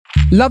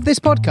Love this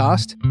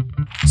podcast?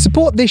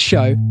 Support this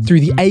show through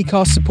the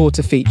Acast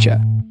supporter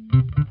feature.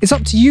 It's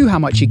up to you how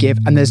much you give,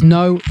 and there's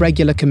no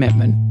regular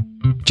commitment.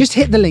 Just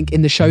hit the link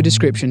in the show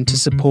description to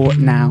support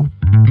now.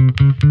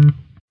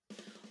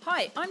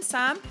 Hi, I'm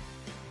Sam.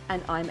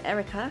 And I'm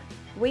Erica.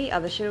 We are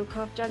the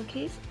Shuttlecraft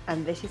Junkies,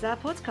 and this is our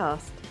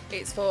podcast.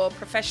 It's for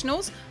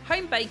professionals,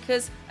 home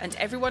bakers, and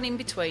everyone in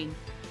between.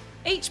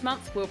 Each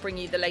month we'll bring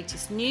you the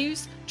latest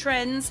news,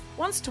 trends,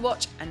 ones to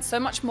watch, and so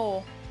much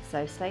more.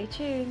 So stay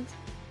tuned.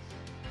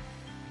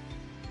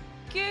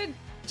 Good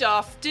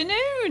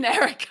afternoon,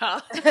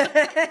 Erica.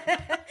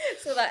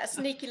 So that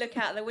sneaky look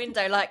out the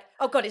window like,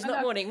 oh God, it's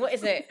not morning. What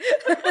is it?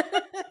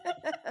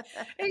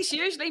 It's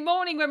usually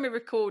morning when we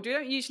record. We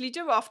don't usually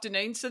do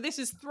afternoon, so this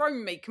has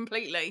thrown me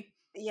completely.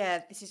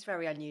 Yeah, this is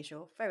very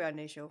unusual. Very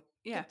unusual.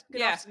 Yeah.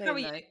 Good afternoon, How are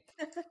you?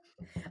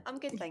 I'm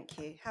good, thank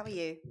you. How are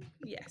you?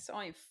 Yes,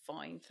 I'm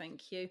fine,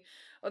 thank you.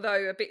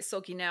 Although a bit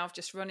soggy now. I've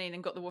just run in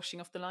and got the washing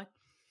off the line.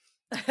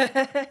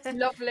 It's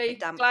lovely.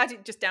 Glad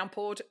it just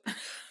downpoured.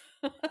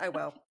 Oh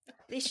well,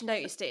 at least you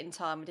noticed it in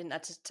time. We didn't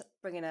have to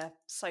bring in a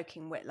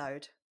soaking wet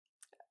load.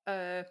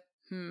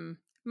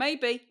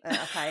 Maybe.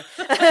 Okay.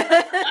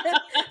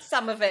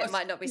 Some of it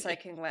might not be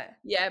soaking wet.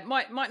 Yeah,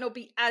 might not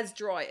be as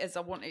dry as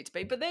I want it to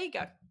be, but there you go.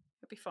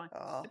 It'll be fine.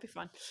 It'll be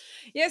fine.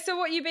 Yeah. So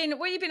what you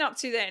been up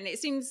to then? It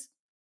seems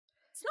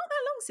it's not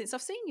that long since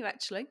I've seen you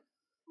actually.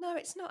 No,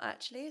 it's not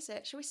actually, is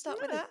it? Shall we start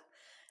with that?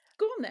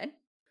 Go on then.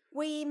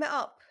 We met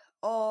up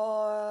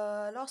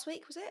last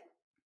week, was it?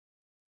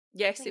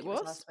 Yes, it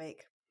was last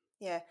week.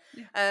 Yeah.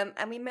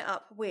 And we met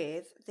up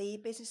with the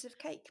Business of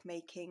Cake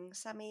Making,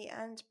 Sammy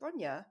and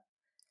Bronya.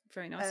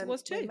 Very nice. It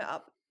was too. We met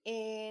up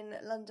in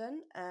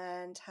London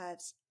and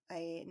had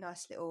a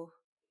nice little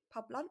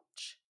pub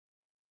lunch.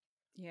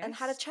 Yes. And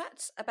had a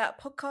chat about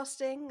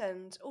podcasting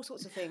and all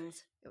sorts of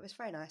things. It was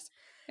very nice.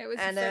 It was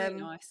very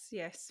nice,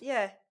 yes.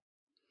 Yeah.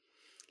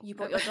 You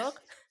brought your dog?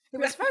 It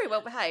was very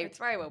well behaved.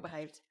 Very well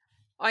behaved.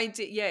 I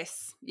did,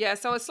 yes. Yeah,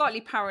 so I was slightly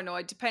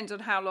paranoid, depends on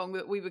how long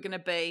we were going to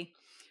be,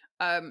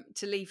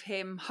 to leave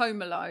him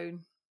home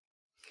alone.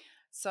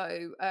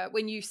 So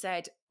when you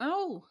said,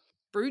 oh,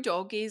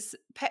 Brewdog is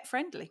pet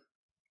friendly.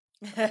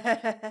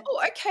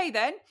 Oh, okay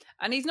then.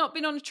 And he's not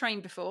been on a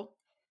train before.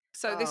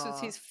 So this was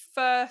his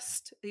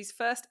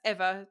first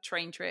ever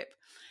train trip.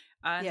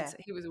 And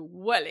he was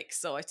well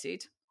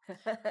excited.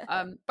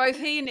 Both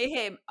he and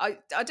him, I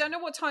don't know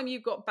what time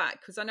you got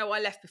back, because I know I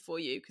left before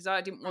you because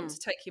I didn't want to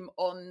take him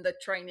on the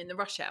train in the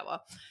rush hour.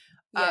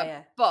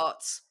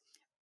 But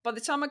by the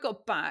time I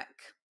got back,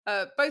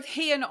 both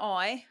he and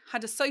I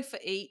had a sofa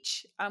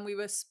each, and we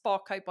were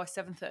sparko by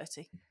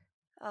 7:30.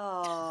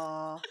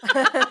 Oh.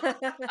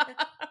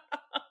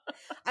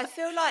 I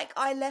feel like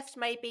I left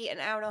maybe an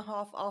hour and a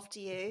half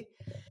after you.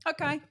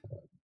 Okay.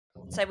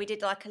 So we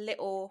did like a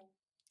little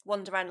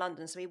wander around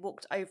London. So we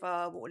walked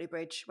over Waterloo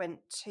Bridge, went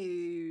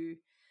to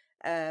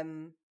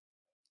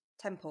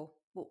Temple,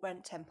 walked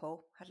around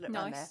Temple, had a look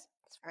around there.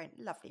 It's very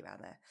lovely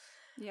around there.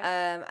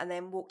 Yeah. And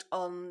then walked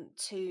on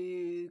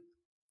to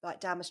like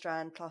down the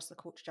Strand, past the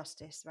Court of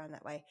Justice, around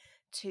that way,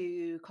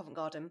 to Covent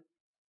Garden.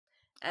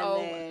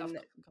 And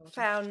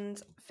then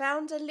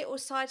found a little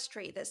side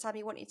street that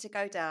Sammy wanted to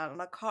go down,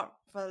 and I can't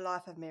for the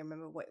life of me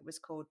remember what it was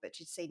called, but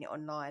she'd seen it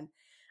online,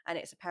 and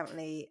it's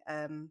apparently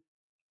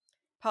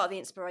part of the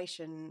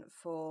inspiration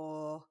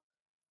for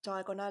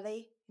Diagon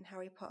Alley in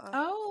Harry Potter.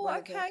 Oh,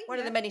 One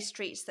of the many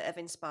streets that have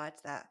inspired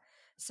that.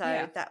 So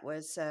that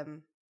was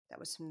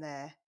from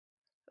there.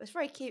 It was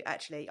very cute,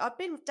 actually. I've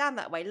been down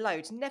that way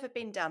loads. Never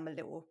been down the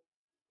little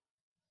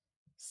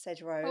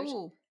Sedge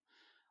Road.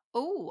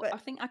 Oh, I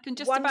think I can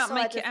just about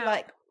make it out.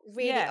 Like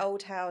really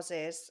old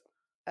houses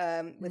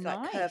with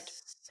like curved,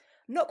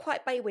 not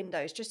quite bay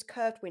windows, just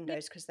curved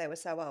windows because they were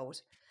so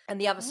old.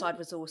 And the other side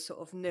was all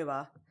sort of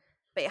newer.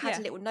 But it had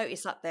a little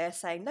notice up there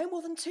saying no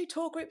more than 2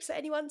 tour groups at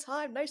any one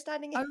time, no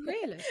standing in. Oh,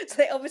 really? So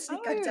they obviously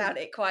go down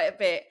it quite a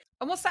bit.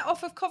 And what's that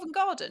off of Covent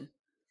Garden?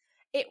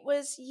 It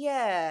was,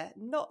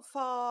 not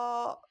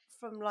far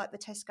from like the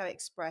Tesco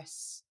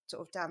Express,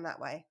 sort of down that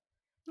way.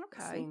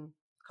 Okay. In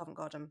Covent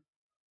Garden.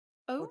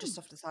 Oh. Or just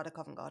off the side of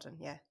Covent Garden,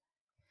 yeah.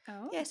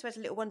 Oh. Yeah, so we had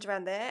a little wander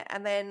around there.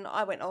 And then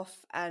I went off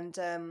and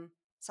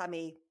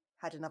Sammy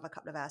had another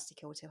couple of hours to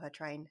kill till her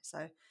train.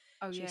 So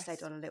she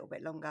stayed on a little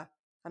bit longer.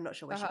 I'm not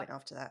sure where she went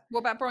after that. What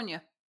about Bronya?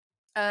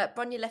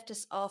 Bronya left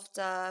us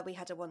after we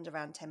had a wander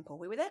around Temple.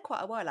 We were there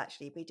quite a while,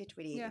 actually. We did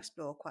really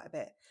explore quite a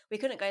bit. We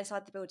couldn't go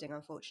inside the building,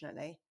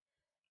 unfortunately,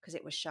 because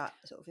it was shut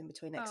sort of in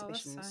between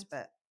exhibitions.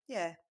 But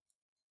yeah,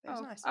 it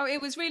was nice. Oh,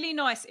 it was really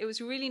nice. It was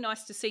really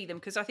nice to see them,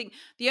 because I think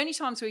the only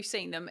times we've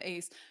seen them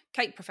is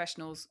cake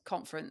professionals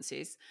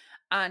conferences,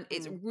 and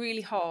it's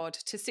really hard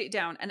to sit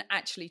down and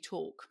actually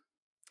talk.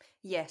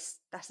 Yes,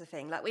 that's the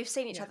thing. Like, we've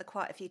seen each other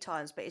quite a few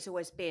times, but it's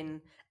always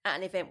been at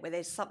an event where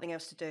there's something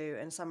else to do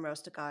and somewhere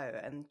else to go,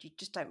 and you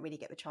just don't really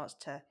get the chance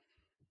to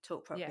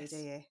talk properly, do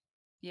you?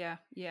 Yeah.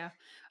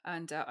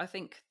 And I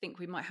think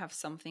we might have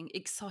something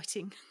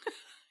exciting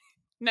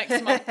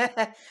next month.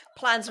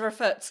 Plans are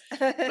afoot.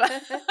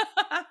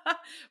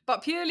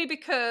 But purely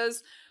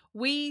because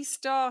We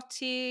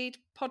started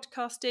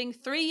podcasting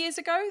 3 years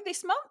ago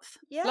this month.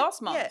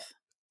 Last month. Yeah.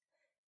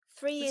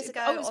 3 years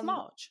ago. Oh, it's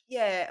March.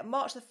 Yeah,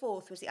 March the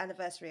 4th was the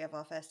anniversary of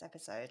our first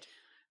episode.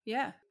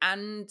 Yeah,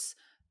 and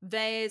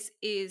theirs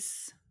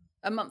is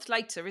a month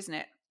later, isn't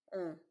it?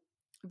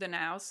 Than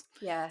ours.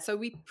 Yeah. So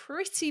we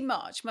pretty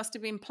much must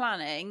have been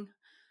planning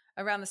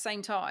around the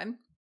same time.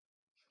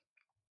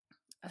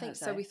 I think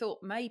so. So we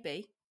thought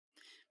maybe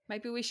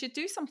we should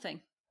do something.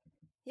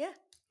 Yeah.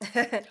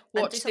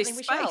 Watch this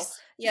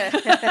space. Yeah.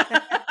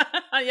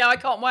 Yeah, I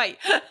can't wait.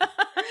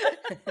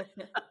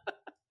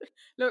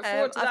 Look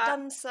forward to that. I've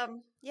done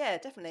some, yeah,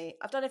 definitely.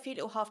 I've done a few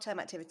little half-term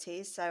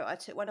activities. So I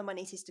took one of my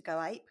nieces to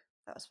Go Ape.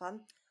 That was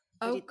fun.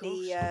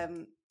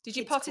 Did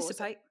you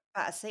participate?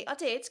 I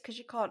did, because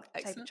you can't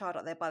take a child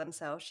out there by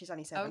themselves. She's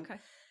only 7. Okay.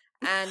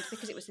 And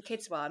because it was the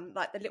kids one,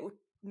 like the little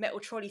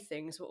metal trolley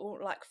things were all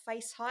like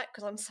face height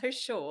because I'm so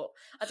short.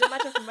 I'd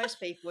imagine for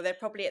most people they're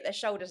probably at their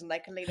shoulders and they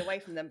can lean away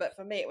from them, but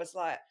for me it was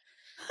like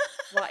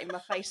right in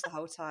my face the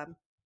whole time,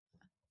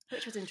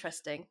 which was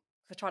interesting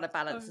for trying to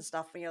balance and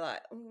stuff. And you're like,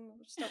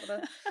 I just don't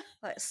want to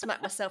like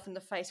smack myself in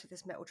the face with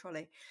this metal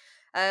trolley.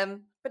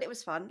 But it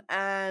was fun,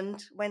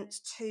 and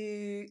went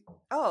for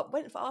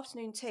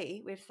afternoon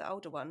tea with the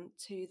older one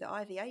to the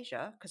Ivy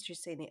Asia because she's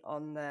seen it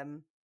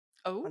on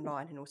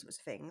online and all sorts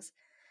of things.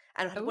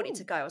 And I wanted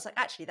to go. I was like,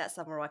 actually, that's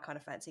somewhere I kind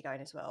of fancy going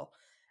as well.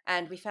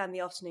 And we found the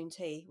afternoon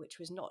tea, which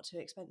was not too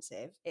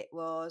expensive. It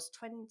was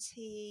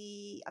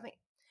 20, I think,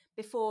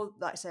 before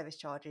like service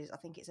charges, I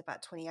think it's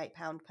about £28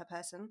 per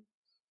person.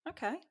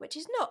 Okay. Which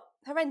is not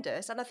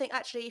horrendous. And I think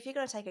actually, if you're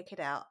going to take a kid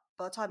out,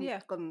 by the time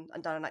you've gone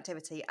and done an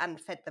activity and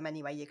fed them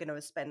anyway, you're going to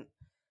have spent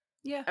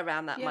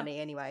around that money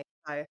anyway.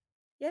 So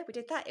yeah, we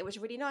did that. It was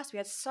really nice. We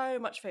had so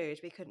much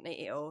food, we couldn't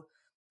eat it all.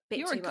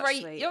 You're a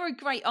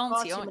great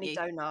auntie, aren't you?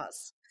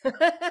 Donuts. You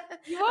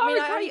are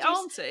a great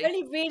auntie. I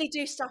only really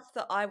do stuff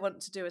that I want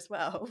to do as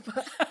well.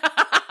 But...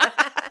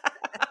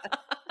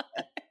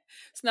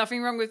 There's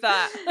nothing wrong with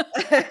that.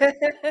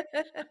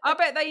 I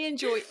bet they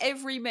enjoy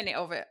every minute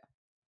of it.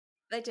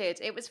 They did.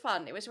 It was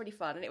fun. It was really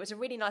fun. And it was a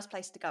really nice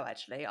place to go,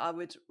 actually. I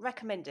would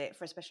recommend it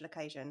for a special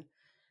occasion.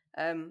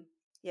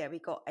 We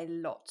got a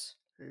lot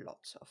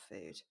of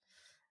food.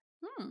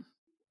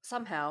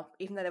 Somehow,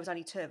 even though there was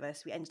only 2 of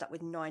us, we ended up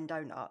with 9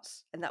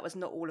 donuts, and that was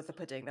not all of the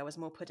pudding. There was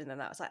more pudding than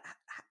that. I was like,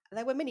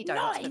 there were mini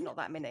donuts, but not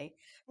that many.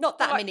 Not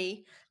that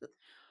many.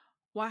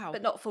 Wow.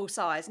 But not full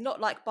size.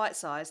 Not like bite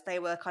size. They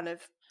were kind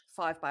of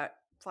 5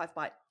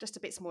 bite, just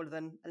a bit smaller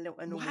than a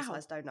normal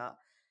size donut.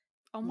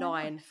 Oh,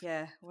 9, gosh.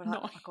 Yeah. We're like,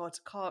 oh my God,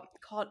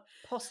 can't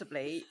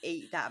possibly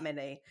eat that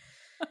many.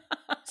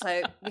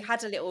 So we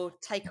had a little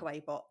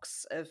takeaway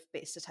box of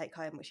bits to take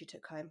home, which you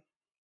took home.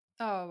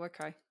 Oh,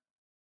 okay.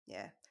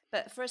 Yeah.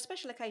 But for a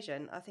special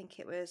occasion, I think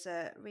it was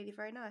really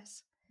very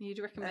nice. You'd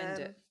recommend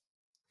it?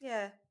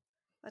 Yeah.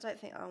 I don't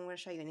think I'm going to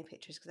show you any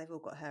pictures because they've all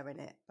got her in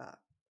it, but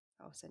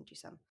I'll send you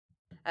some.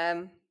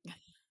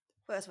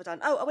 What else have I done?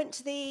 Oh, I went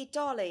to the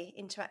Dali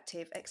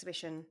Interactive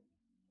exhibition.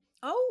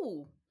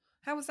 Oh,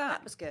 how was that?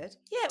 That was good.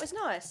 Yeah, it was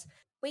nice.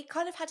 We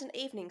kind of had an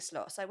evening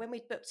slot. So when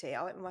we booked it,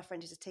 I went with my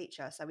friend who's a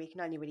teacher, so we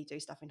can only really do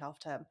stuff in half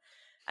term.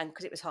 And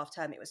because it was half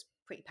term, it was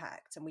pretty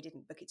packed and we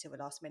didn't book it till the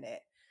last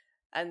minute.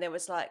 And there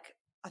was like,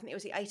 I think it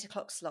was the 8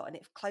 o'clock slot and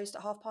it closed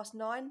at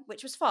 9:30,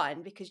 which was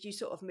fine because you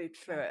sort of moved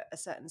through at a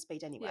certain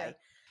speed anyway. Yeah.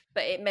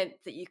 But it meant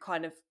that you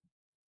kind of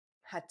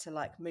had to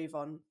like move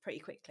on pretty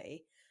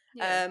quickly.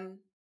 Yeah.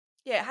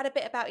 It had a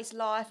bit about his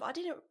life. I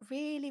didn't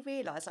really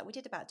realise, like we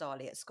did about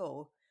Dali at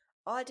school,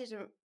 I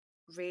didn't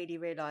really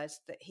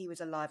realise that he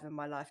was alive in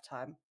my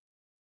lifetime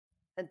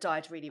and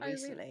died really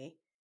recently.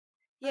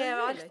 Really?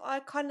 Yeah, really? I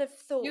kind of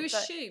thought you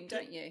assumed,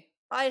 don't you?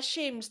 I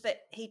assumed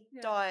that he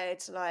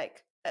died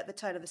like at the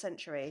turn of the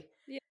century.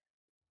 Yeah.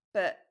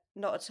 But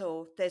not at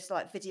all. There's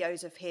like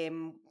videos of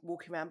him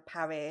walking around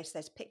Paris.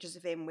 There's pictures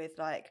of him with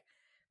like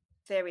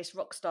various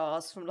rock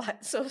stars from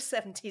like sort of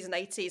 70s and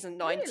 80s and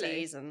 90s.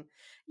 Really? And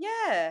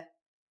yeah.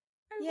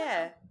 Oh,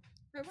 yeah. Wow.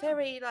 Oh, wow.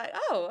 Very like,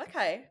 oh,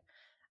 okay.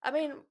 I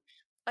mean,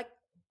 like,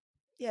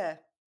 yeah.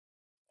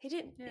 He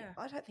didn't. Yeah.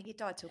 I don't think he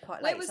died till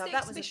quite late. So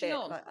that was a bit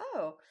on? Like,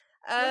 oh.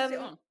 Where was it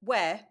on?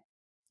 Where?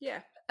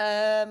 Yeah.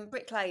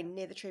 Brick Lane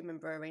near the Truman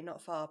Brewery,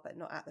 not far, but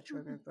not at the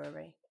Truman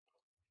Brewery.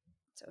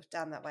 Sort of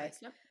down that way.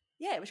 Excellent.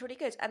 Yeah, it was really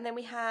good. And then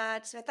we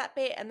had that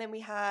bit, and then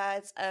we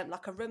had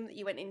like a room that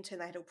you went into,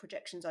 and they had all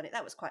projections on it.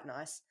 That was quite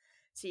nice.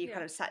 So you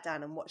kind of sat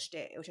down and watched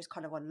it. It was just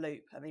kind of on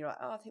loop, and you're like,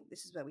 oh, I think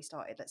this is where we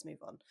started. Let's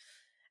move on.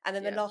 And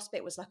then the last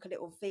bit was like a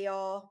little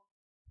VR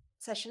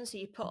session. So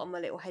you put on the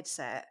little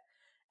headset,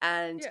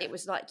 and it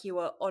was like you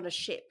were on a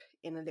ship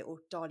in a little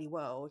Dali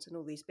world, and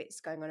all these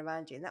bits going on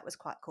around you, and that was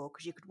quite cool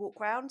because you could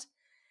walk around.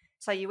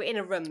 So you were in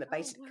a room that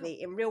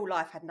basically in real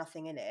life had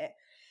nothing in it.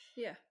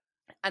 Yeah.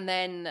 And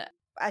then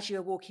as you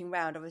were walking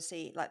around,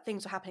 obviously, like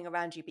things were happening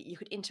around you, but you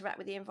could interact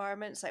with the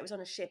environment. So it was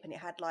on a ship and it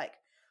had like,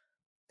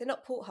 they're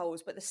not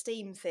portholes, but the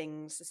steam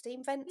things, the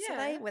steam vents, are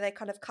they? Where they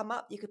kind of come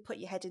up. You could put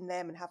your head in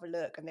them and have a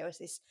look. And there was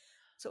this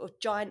sort of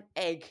giant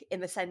egg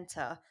in the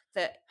centre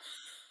that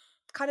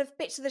kind of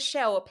bits of the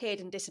shell appeared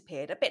and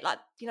disappeared, a bit like,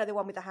 you know, the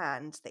one with the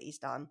hand that he's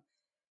done.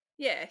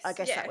 Yes, I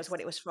guess that was what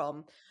it was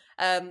from.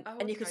 Oh,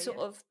 and you could okay, sort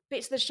of,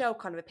 bits of the shell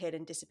kind of appeared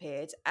and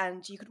disappeared,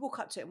 and you could walk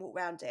up to it and walk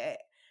around it,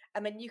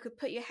 and then you could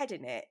put your head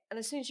in it, and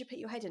as soon as you put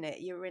your head in it,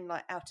 you were in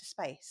like outer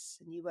space,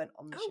 and you weren't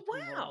on the ship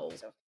anymore. wow. You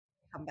sort of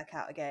come back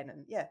out again,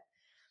 and yeah.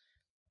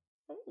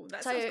 Oh,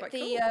 that sounds quite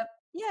cool.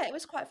 Yeah, it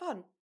was quite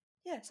fun.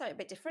 Yeah, something a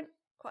bit different.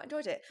 Quite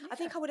enjoyed it. I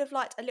think I would have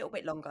liked a little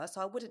bit longer, so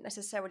I wouldn't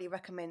necessarily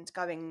recommend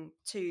going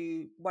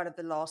to one of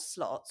the last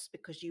slots,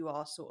 because you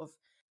are sort of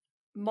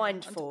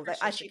mindful that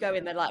as you go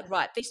in, they're like,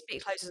 right, this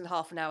bit closes in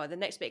half an hour, the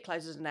next bit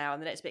closes in an hour,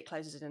 and the next bit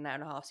closes in an hour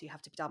and a half, so you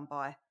have to be done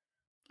by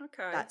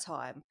that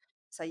time.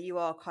 So you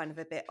are kind of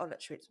a bit,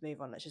 let's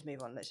move on, let's just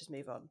move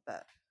on.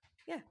 But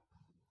yeah.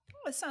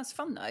 Oh, it sounds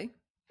fun though.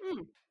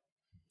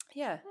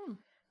 Yeah.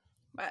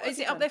 Is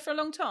it up there for a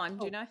long time?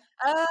 Do you know?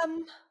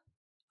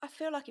 I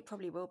feel like it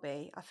probably will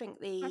be. I think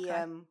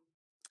the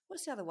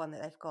what's the other one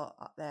that they've got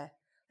up there?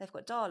 They've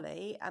got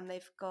Dali, and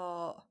they've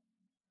got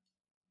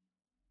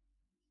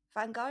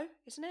Van Gogh,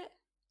 isn't it?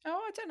 Oh,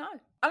 I don't know.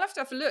 I'll have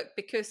to have a look,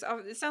 because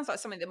it sounds like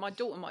something that my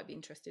daughter might be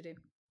interested in.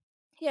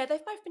 Yeah,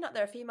 they've both been up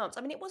there a few months.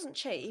 I mean, it wasn't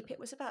cheap. It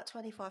was about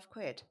 25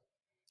 quid.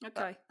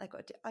 Okay.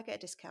 I get a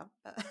discount.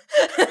 But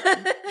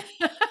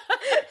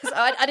so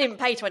I didn't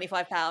pay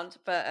 £25,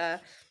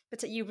 but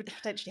you would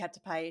potentially had to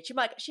pay. She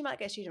might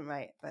get a student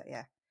rate, but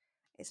yeah,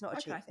 it's not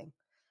a cheap thing.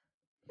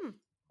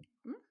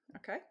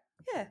 Okay.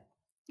 Yeah.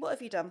 What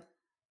have you done?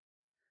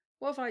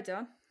 What have I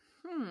done?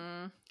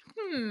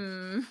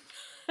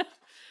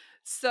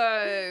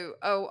 So,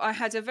 I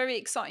had a very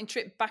exciting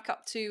trip back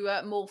up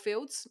to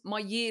Moorfields, my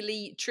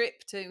yearly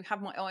trip to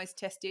have my eyes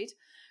tested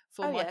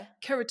for my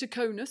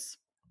keratoconus.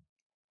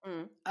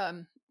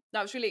 That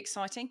was really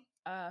exciting.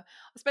 I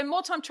spend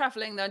more time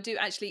travelling than I do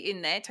actually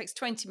in there. It takes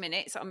 20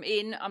 minutes. I'm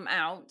in, I'm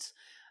out.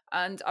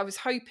 And I was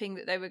hoping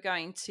that they were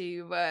going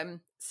to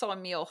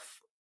sign me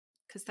off,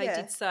 because they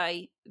did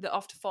say that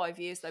after 5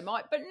 years they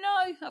might. But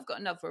no, I've got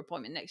another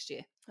appointment next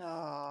year.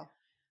 Oh.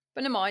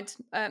 But never mind.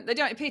 They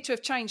don't appear to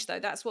have changed, though.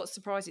 That's what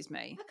surprises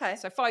me. Okay.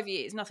 So 5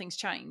 years, nothing's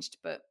changed,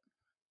 but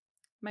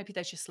maybe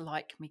they just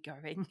like me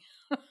going.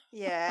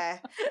 Yeah.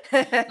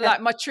 Like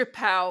my trip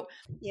out.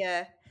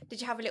 Yeah. Did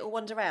you have a little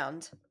wander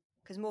around?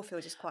 Because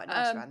Moorfields is quite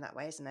nice around that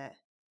way, isn't it?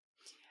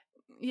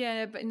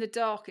 Yeah, but in the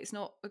dark, it's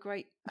not a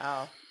great...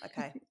 Oh,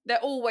 okay. They're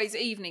always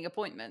evening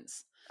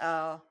appointments.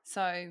 Oh.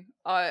 So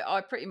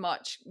I pretty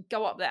much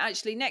go up there.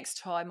 Actually, next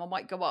time I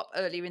might go up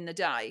earlier in the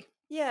day.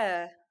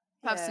 Yeah.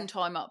 Have some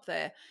time up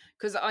there,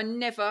 because I'm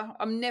never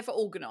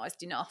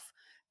organised enough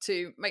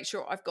to make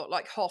sure I've got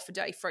like half a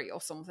day free or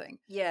something.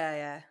 Yeah,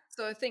 yeah.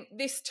 So I think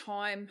this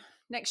time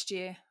next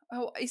year,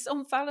 it's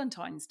on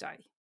Valentine's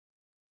Day.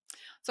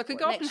 So I could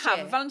go up and have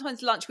a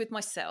Valentine's lunch with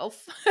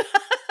myself.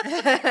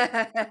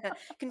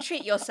 Can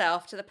treat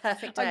yourself to the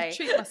perfect day. I can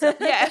treat myself,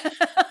 yeah.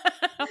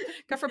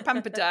 Go for a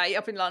pamper day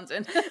up in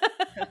London.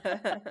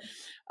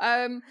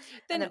 Then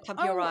pump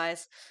your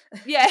eyes.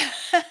 Yeah.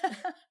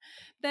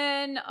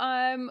 Then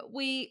I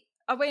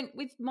went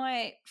with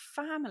my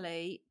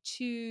family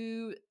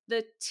to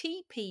the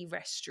Teepee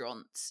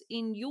restaurant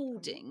in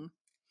Yalding.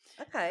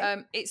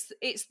 Okay.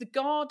 It's the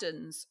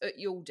Gardens at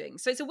Yalding.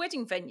 So it's a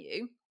wedding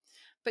venue,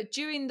 but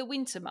during the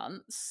winter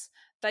months,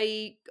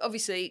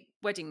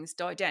 weddings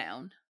die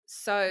down.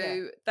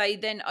 So they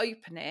then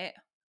open it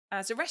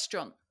as a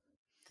restaurant.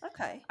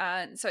 Okay.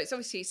 And so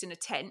it's in a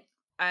tent,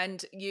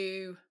 and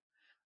it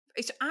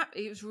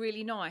was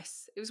really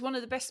nice. It was one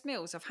of the best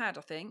meals I've had,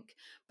 I think.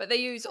 But they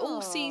use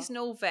all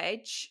seasonal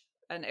veg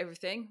and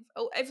everything.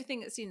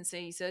 Everything that's in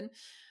season.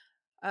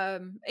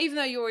 Even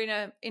though you're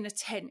in a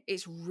tent,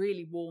 it's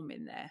really warm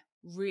in there.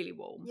 Really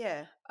warm.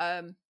 Yeah.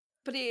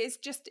 But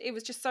it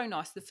was just so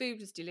nice. The food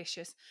was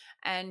delicious.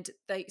 And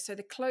they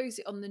close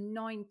it on the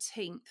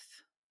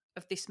 19th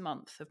of this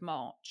month of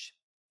March.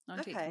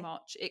 19th of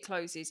March it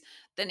closes.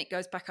 Then it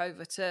goes back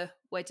over to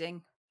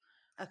wedding.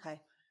 Okay.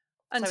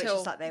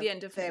 Until so like the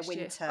end of their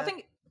winter.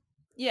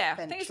 Year.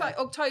 I think it's like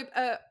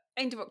October,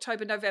 end of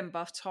October,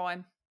 November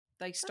time.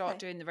 They start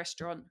doing the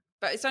restaurant,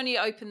 but it's only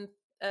open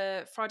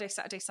Friday,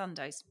 Saturday,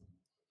 Sundays.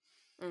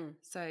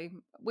 So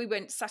we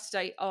went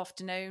Saturday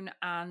afternoon,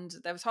 and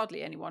there was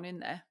hardly anyone in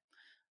there.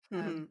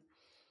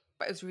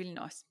 But it was really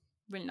nice,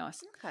 really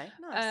nice. Okay,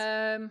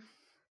 nice.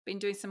 Been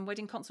doing some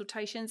wedding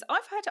consultations. I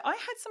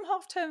had some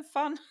half-term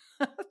fun.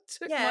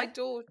 Took my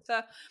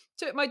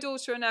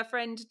daughter and her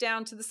friend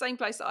down to the same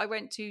place that I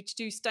went to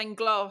do stained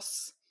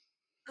glass.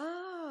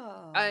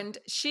 Oh. And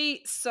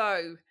they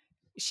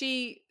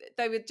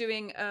were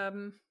doing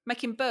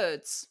making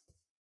birds.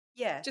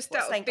 Yeah. Just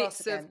out of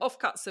bits of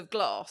offcuts of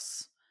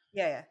glass.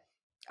 Yeah.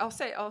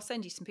 I'll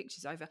send you some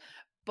pictures over.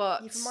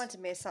 But you've reminded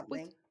me of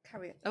something.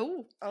 Carry it.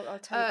 Oh. I'll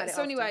tell you about it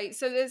so anyway,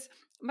 so there's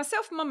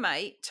myself and my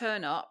mate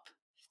turn up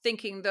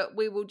thinking that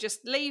we will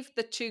just leave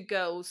the two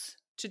girls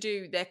to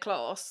do their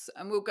class,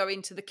 and we'll go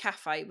into the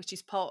cafe, which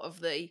is part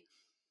of the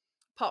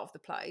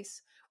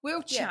place.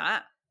 We'll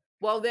chat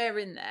while they're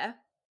in there.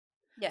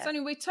 Yeah. So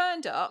anyway, we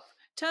turned up.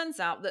 Turns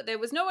out that there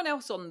was no one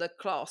else on the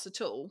class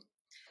at all.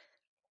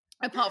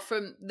 apart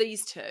from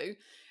these two.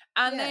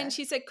 And then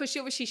she said, because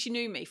she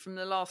knew me from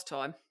the last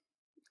time.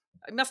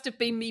 It must have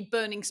been me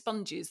burning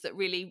sponges that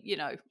really,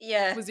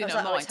 was in her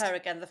mind. Oh, it's her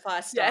again, the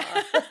fire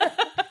starter.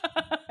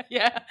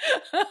 Yeah.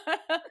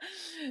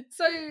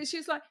 So she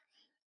was like,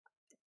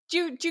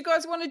 do you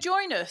guys want to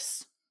join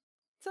us?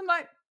 So I'm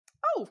like,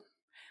 oh,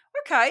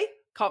 okay.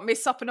 Can't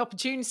miss up an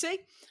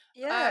opportunity.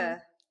 Yeah.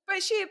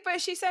 But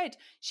she said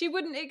she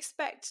wouldn't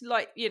expect,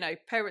 like,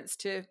 parents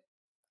to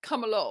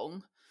come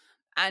along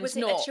and was it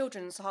not a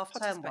children's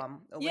half-term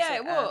one? Or was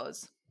it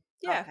was.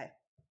 Yeah. Okay.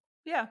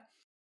 Yeah.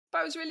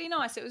 But it was really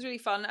nice. It was really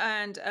fun.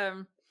 And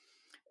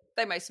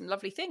they made some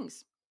lovely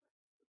things.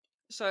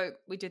 So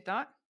we did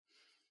that.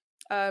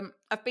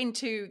 I've been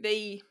to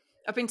the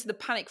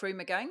panic room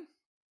again.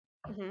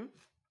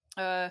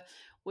 Mm-hmm.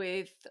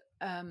 With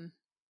how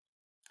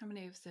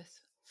many was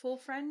this? 4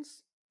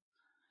 friends.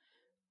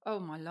 Oh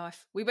my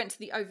life! We went to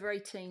the over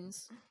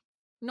 18s.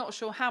 Not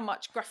sure how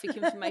much graphic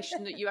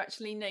information that you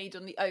actually need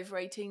on the over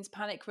 18s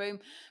panic room,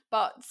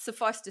 but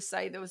suffice to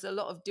say there was a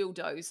lot of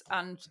dildos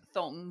and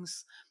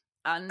thongs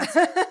and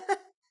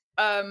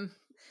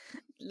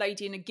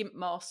lady in a gimp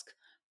mask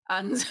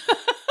and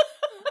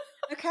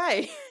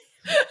okay.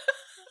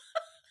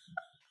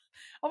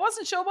 I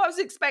wasn't sure what I was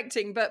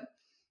expecting, but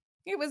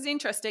it was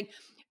interesting.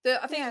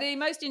 I think the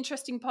most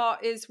interesting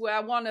part is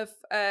where one of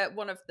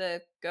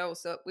the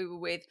girls that we were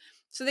with,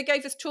 so they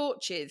gave us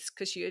torches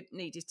because you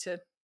needed to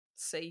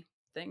see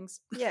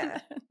things. Yeah.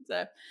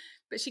 But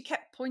she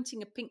kept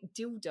pointing a pink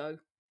dildo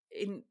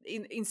in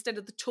instead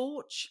of the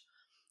torch,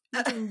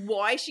 wondering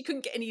why she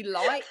couldn't get any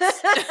light. But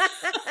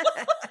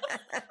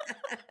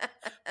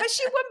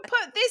she wouldn't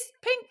put this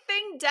pink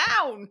thing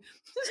down.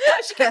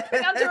 She kept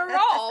putting it under her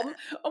arm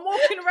and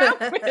walking around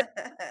with it,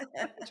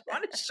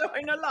 trying to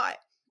shine a light.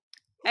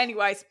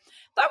 Anyways,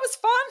 that was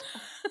fun.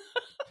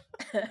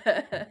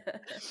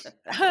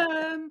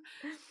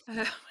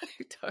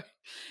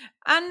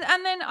 And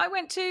then I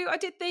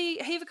did the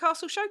Hever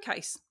Castle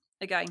showcase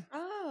again.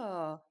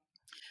 Oh,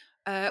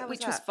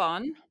 which was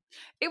fun.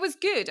 It was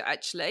good,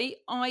 actually.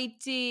 I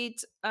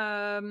did.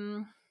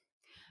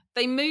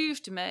 They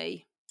moved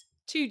me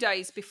 2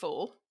 days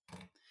before,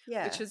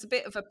 which was a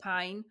bit of a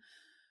pain.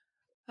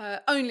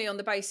 Only on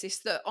the basis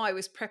that I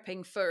was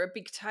prepping for a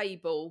big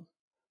table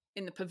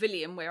in the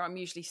pavilion where I'm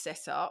usually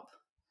set up,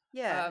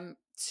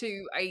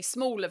 to a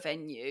smaller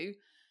venue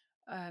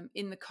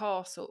in the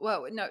castle.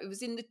 Well, no, it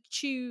was in the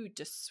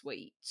Tudor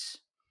Suite.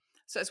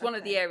 So it's one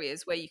of the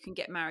areas where you can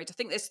get married. I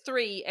think there's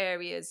 3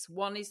 areas.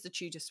 One is the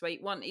Tudor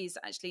Suite, one is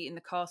actually in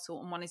the castle,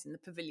 and one is in the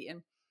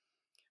pavilion.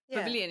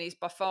 Pavilion is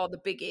by far the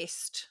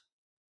biggest.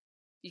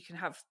 You can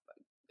have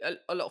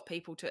a lot of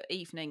people to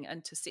evening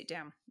and to sit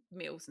down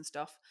meals and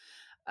stuff.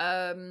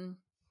 The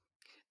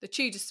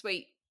Tudor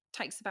Suite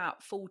takes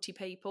about 40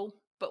 people,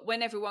 but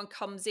when everyone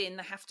comes in,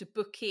 they have to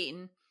book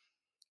in,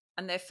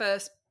 and their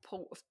first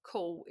port of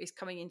call is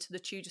coming into the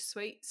Tudor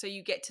Suite, so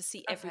you get to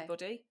see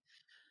everybody.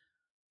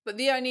 But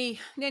the only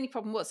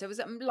problem was there was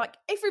like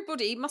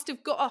everybody must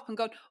have got up and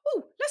gone,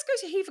 oh, let's go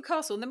to Hever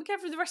Castle and then we go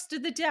for the rest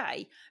of the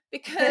day,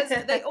 because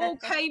they all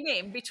came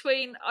in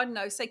between, I don't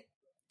know, say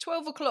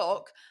 12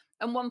 o'clock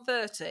and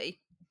 1:30.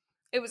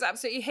 It was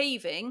absolutely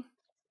heaving,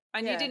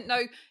 and you didn't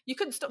know, you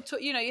couldn't stop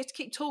you had to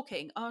keep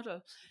talking.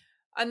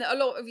 And a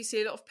lot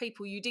of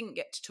people you didn't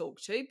get to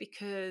talk to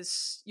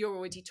because you're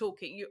already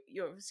talking.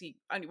 You're obviously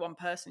only one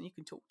person you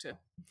can talk to.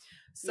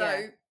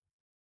 So,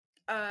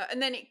 and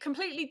then it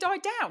completely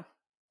died down.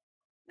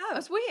 No,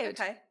 that's weird.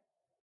 Okay,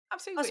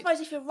 absolutely. I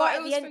suppose if you're right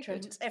at the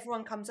entrance,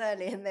 everyone comes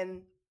early, and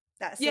then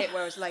that's it.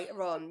 Whereas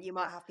later on, you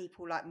might have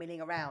people like milling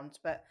around,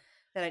 but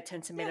they don't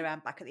tend to mill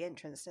around back at the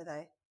entrance, do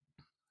they?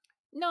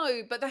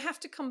 No, but they have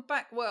to come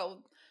back.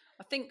 Well,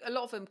 I think a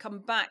lot of them come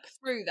back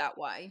through that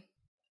way.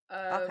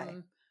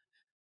 Okay.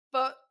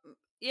 But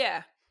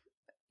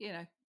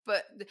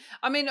but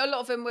I mean, a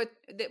lot of them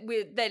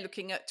they're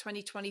looking at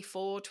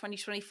 2024,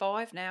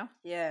 2025 now.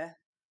 Yeah.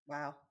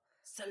 Wow.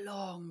 It's a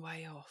long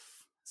way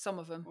off. Some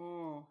of them.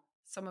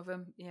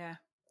 Yeah.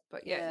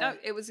 But no,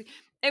 it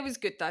was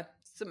good though.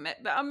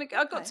 But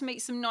I got to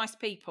meet some nice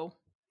people.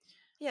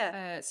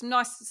 Yeah. Some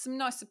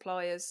nice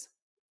suppliers,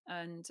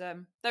 and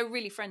they were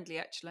really friendly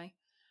actually.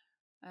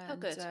 And,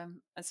 good.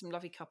 And some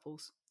lovely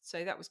couples.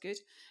 So that was good.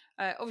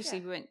 Obviously,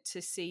 we went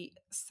to see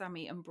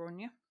Sammy and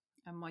Bronya,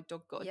 and my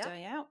dog got a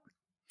day out.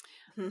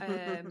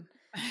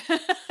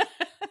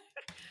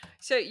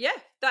 So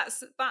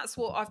that's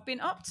what I've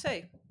been up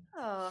to.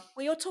 Oh,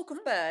 well, your talk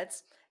of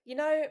birds. You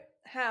know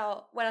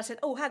how when I said,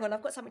 "Oh, hang on,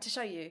 I've got something to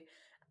show you,"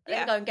 let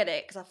me go and get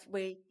it, because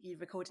you're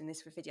recording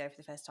this for video for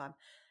the first time,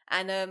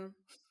 and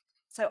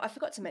so I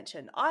forgot to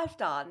mention I've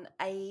done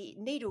a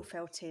needle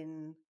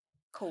felting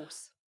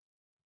course.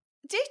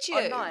 Did you?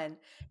 Online.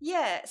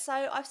 Yeah, so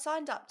I've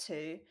signed up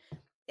to.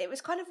 It was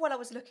kind of what I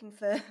was looking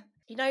for.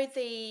 You know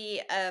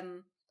the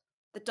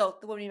dog,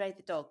 the woman who made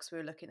the dogs we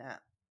were looking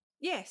at.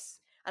 Yes.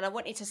 And I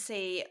wanted to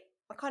see.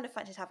 I kind of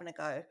fancied having a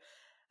go.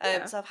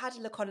 So I've had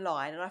a look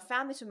online, and I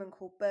found this woman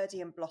called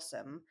Birdie and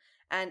Blossom,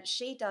 and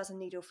she does a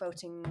needle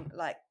felting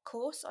like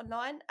course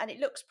online, and it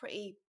looks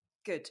pretty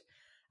good.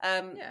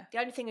 The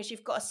only thing is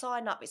you've got to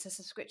sign up. It's a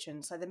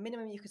subscription, so the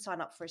minimum you can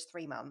sign up for is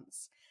 3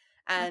 months,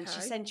 and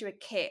she sends you a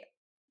kit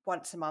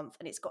once a month,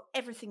 and it's got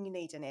everything you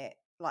need in it,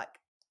 like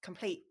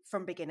complete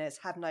from beginners,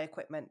 have no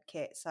equipment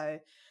kit. So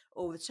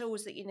all the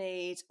tools that you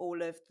need,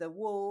 all of the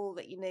wool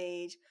that you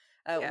need,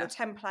 all the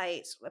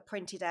templates are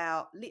printed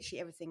out, literally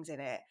everything's in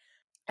it.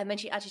 And then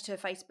she adds you to a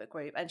Facebook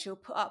group, and she'll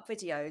put up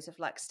videos of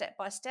like step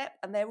by step,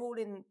 and they're all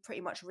in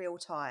pretty much real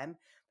time.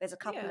 There's a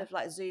couple of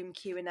like Zoom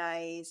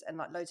Q&As and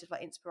like loads of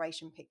like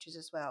inspiration pictures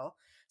as well.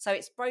 So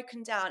it's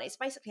broken down. It's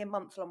basically a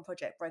month-long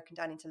project broken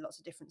down into lots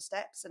of different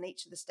steps, and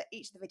each of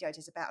the videos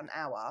is about an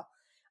hour.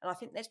 And I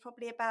think there's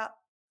probably about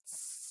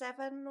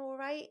 7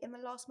 or 8 in the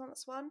last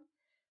month's one.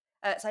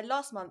 So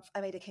last month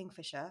I made a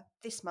kingfisher.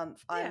 This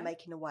month I'm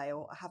making a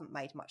whale. I haven't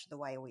made much of the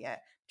whale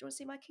yet. Do you want to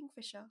see my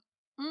kingfisher?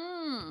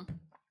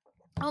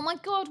 Oh my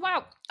God,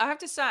 wow. I have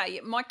to say,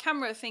 my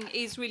camera thing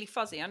is really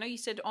fuzzy. I know you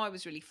said I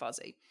was really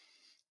fuzzy.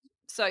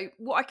 So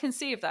what I can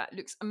see of that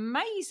looks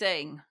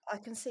amazing. I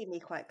can see me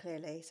quite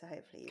clearly, so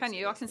hopefully can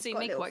you? I can see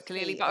me quite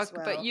clearly,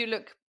 but you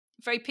look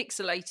very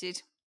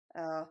pixelated.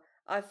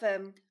 I've put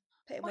him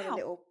on a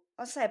little,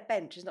 I'll say a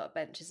bench. It's not a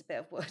bench, it's a bit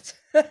of wood.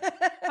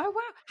 Oh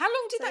wow. How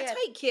long did that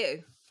take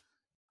you?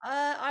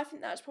 I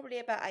think that was probably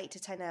about 8 to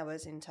 10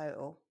 hours in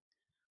total.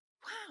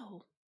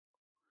 Wow.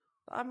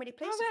 But I'm really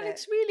pleased with that it.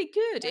 Looks really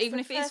good, even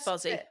if it is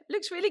fuzzy.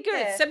 Looks really good.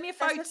 Yeah, send me a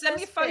photo. I'll send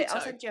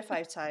you a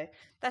photo.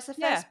 That's the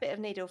first bit of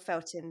needle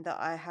felting that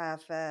I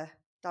have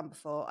done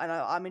before, and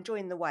I'm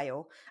enjoying the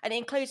whale. And it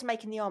includes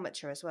making the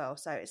armature as well,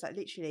 so it's like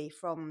literally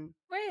from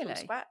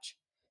scratch.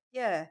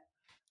 Yeah,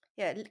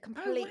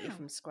 completely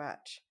from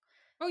scratch.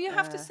 Well, you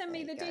have to send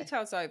me the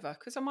details over,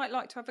 because I might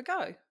like to have a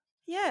go.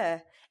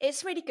 Yeah,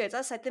 it's really good. As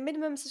I said, the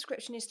minimum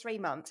subscription is 3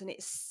 months, and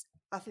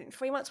I think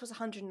 3 months was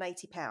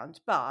 £180,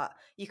 but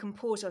you can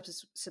pause your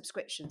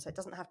subscription, so it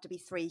doesn't have to be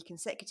 3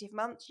 consecutive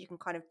months. You can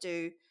kind of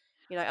do,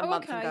 a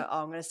month and go,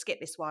 I'm going to skip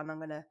this one. I'm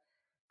going to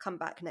come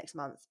back next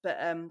month. But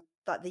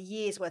like the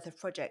year's worth of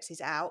projects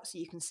is out, so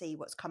you can see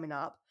what's coming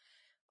up.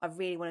 I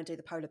really want to do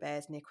the polar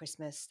bears near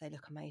Christmas. They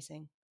look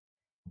amazing.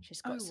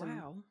 She's got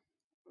some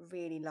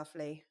really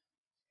lovely.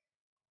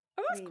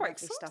 Oh, that's quite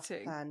exciting.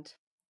 Stuff planned.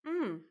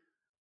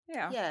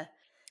 Yeah.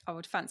 I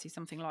would fancy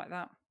something like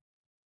that.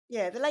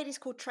 Yeah, the lady's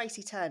called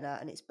Tracy Turner,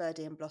 and it's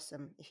Birdie and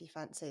Blossom, if you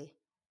fancy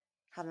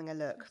having a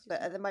look.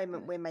 But at the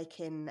moment, we're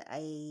making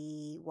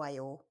a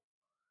whale.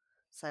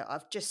 So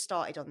I've just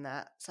started on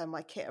that. So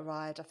my kit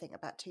arrived, I think,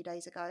 about 2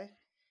 days ago.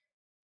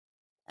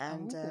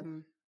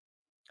 And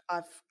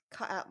I've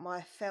cut out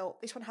my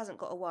felt. This one hasn't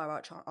got a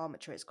wire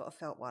armature, it's got a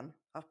felt one.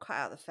 I've cut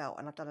out the felt,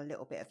 and I've done a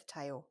little bit of the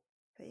tail.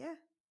 But yeah,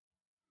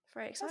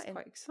 very exciting. That's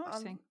quite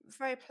exciting. I'm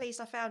very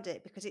pleased I found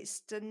it, because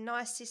it's the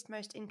nicest,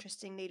 most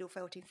interesting needle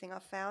felting thing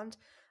I've found.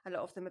 A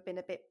lot of them have been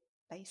a bit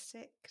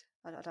basic.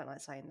 I don't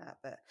like saying that,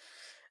 but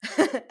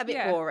a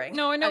bit boring.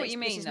 No, I know what you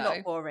mean. This is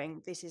not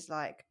boring. This is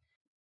like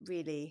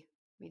really,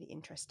 really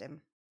interesting.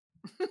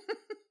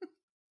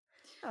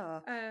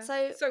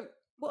 So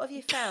what have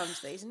you found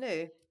that is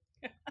new?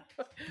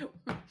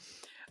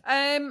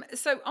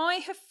 So I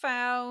have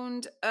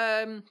found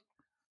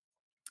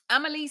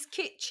Amelie's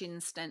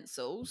Kitchen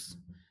stencils.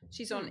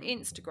 She's on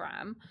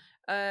Instagram,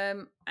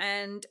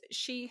 and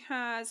she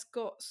has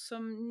got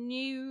some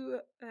new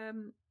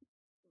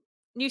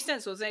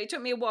stencils. And it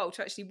took me a while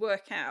to actually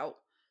work out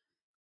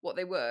what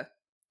they were.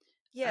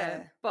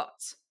 Yeah.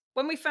 But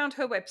when we found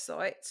her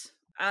website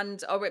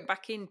and I went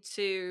back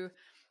into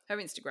her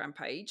Instagram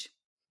page,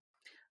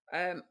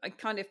 I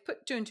kind of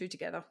put 2 and 2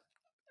 together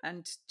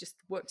and just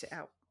worked it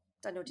out.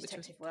 Done your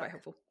detective work. Quite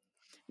helpful.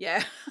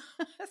 Yeah.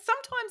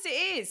 Sometimes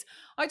it is.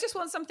 I just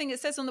want something that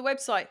says on the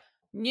website,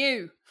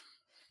 new.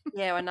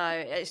 Yeah, I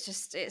know.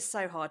 It's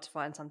so hard to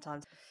find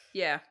sometimes.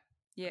 Yeah.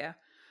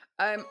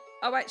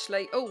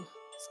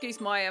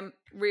 Excuse my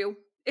reel.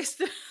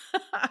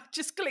 I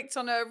just clicked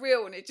on a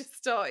reel and it just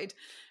started.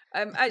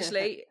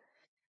 Actually,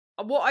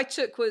 what I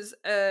took was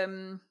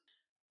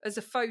as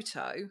a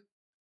photo.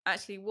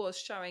 Actually, was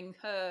showing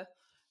her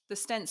the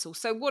stencil.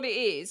 So what it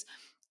is,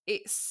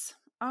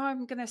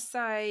 I'm gonna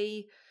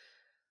say,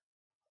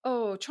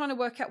 trying to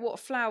work out what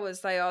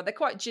flowers they are. They're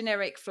quite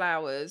generic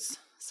flowers,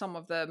 some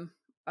of them,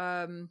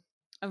 and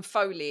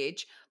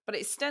foliage. But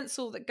it's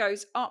stencil that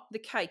goes up the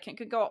cake, and it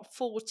can go up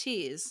 4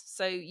 tiers.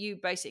 So you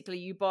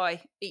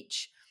buy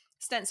each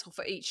stencil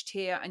for each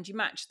tier, and you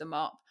match them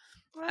up,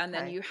 and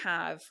then you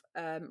have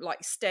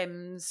like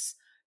stems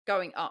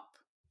going up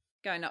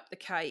the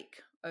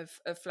cake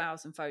of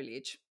flowers and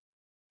foliage.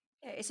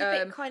 Yeah, it's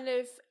a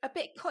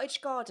bit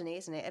cottage gardeny,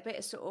 isn't it? A bit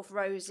of sort of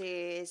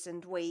roses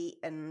and wheat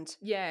and...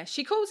 Yeah,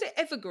 she calls it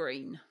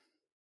evergreen.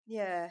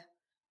 Yeah.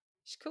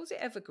 She calls it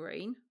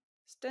evergreen.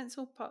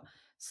 Stencil part.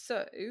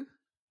 So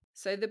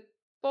the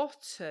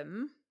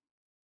bottom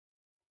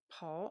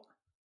part...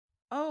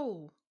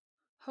 Oh,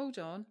 hold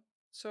on.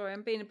 Sorry,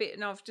 I'm being a bit...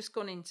 No, I've just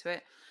gone into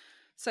it.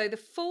 So the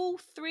full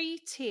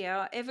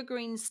 3-tier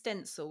evergreen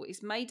stencil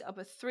is made up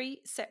of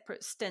 3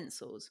 separate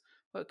stencils,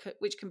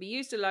 which can be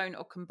used alone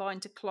or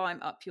combined to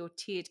climb up your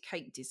tiered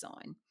cake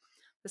design.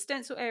 The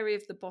stencil area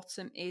of the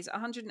bottom is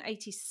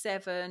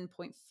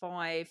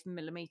 187.5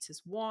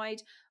 millimetres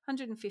wide,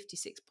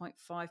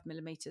 156.5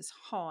 millimetres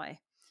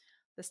high.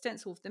 The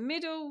stencil of the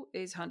middle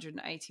is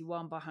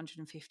 181 by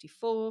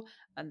 154,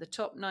 and the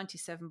top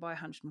 97 by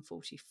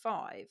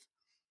 145.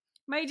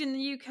 Made in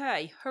the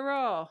UK,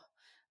 hurrah!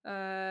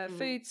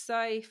 Food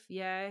safe,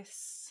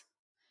 yes.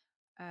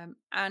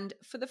 And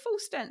for the full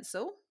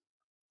stencil,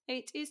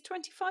 it is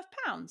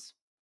 £25.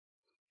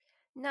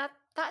 Now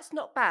that's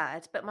not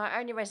bad, but my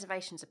only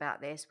reservations about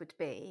this would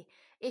be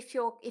if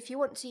you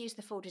want to use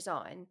the full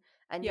design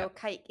and your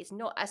cake is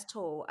not as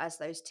tall as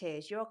those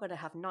tiers, you're going to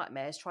have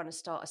nightmares trying to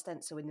start a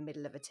stencil in the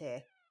middle of a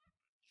tier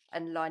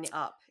and line it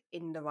up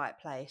in the right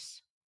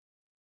place.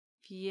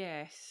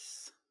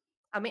 Yes.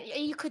 I mean,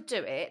 you could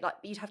do it, like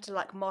you'd have to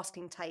like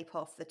masking tape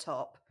off the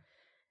top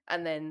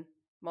and then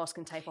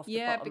masking tape off the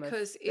bottom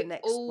because of the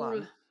next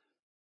one.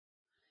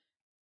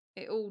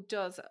 It all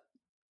does.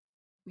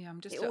 Yeah,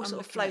 it all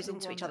sort of flows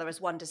into each other as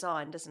one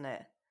design, doesn't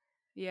it?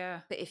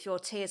 Yeah. But if your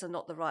tiers are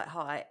not the right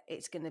height,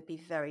 it's going to be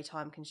very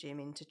time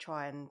consuming to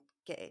try and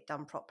get it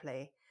done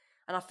properly.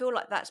 And I feel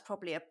like that's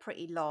probably a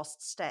pretty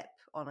last step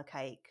on a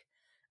cake,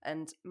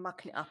 and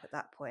mucking it up at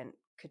that point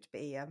could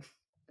be a bit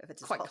of a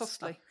disaster. Quite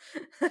costly.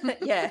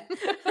 Yeah.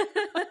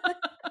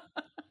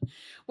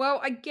 Well,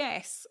 I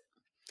guess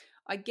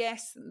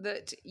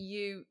that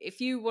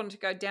if you want to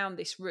go down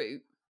this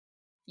route,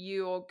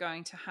 you're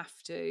going to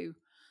have to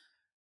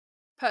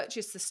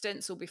purchase the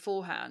stencil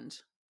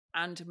beforehand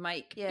and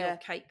make your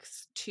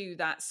cakes to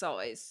that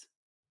size.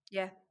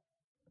 Yeah,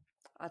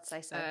 I'd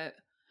say so.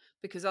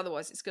 Because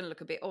otherwise it's going to look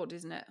a bit odd,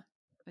 isn't it?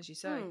 As you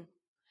say.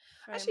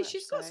 Actually,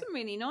 she's got some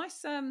really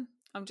nice... I'm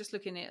just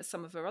looking at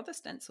some of her other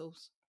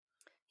stencils.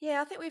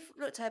 Yeah, I think we've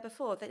looked at her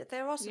before.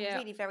 There are some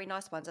really very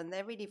nice ones, and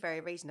they're really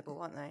very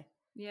reasonable, aren't they?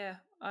 Yeah,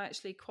 I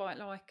actually quite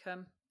like...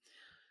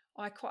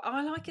 I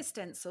like a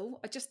stencil.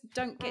 I just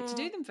don't get to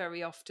do them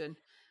very often.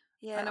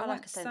 Yeah, and I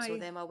like a stencil.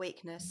 They're my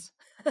weakness.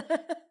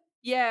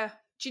 Yeah.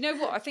 Do you know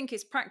what? I think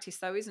it's practice,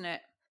 though, isn't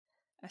it?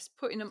 It's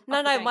putting them.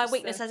 No, my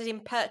weakness as in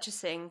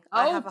purchasing. Oh,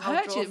 I have a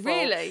whole drawer full.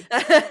 Really?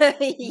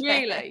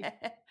 Really?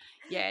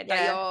 Yeah,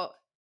 they are.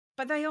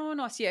 But they are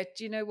nice. Yeah.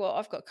 Do you know what?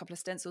 I've got a couple of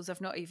stencils I've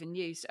not even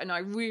used, and I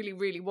really,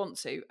 really want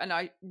to. And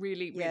I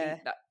really,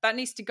 that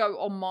needs to go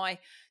on my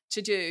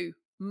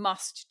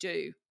must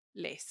do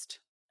list.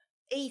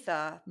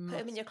 Either put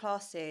them in your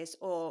classes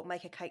or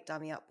make a cake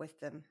dummy up with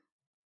them.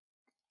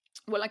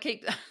 Well, I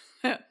keep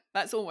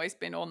that's always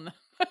been on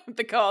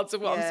the cards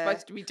of what I'm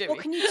supposed to be doing. Well,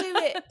 can you do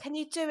it? Can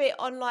you do it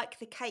on like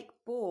the cake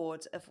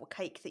board of a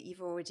cake that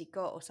you've already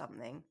got or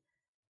something?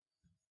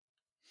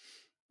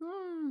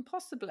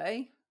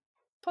 Possibly.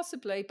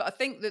 But I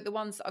think that the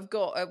ones that I've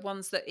got are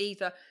ones that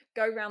either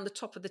go around the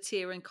top of the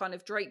tier and kind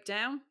of drape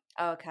down.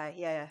 Oh, okay,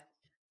 yeah.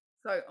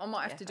 So I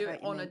might have to do it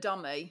on a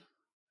dummy.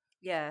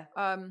 Yeah.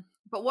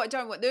 But what I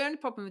don't want, the only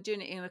problem with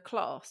doing it in a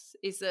class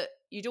is that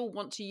you'd all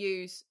want to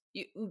use.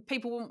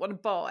 People wouldn't want to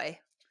buy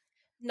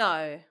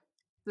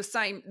the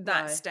same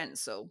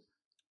stencil.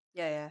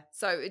 Yeah.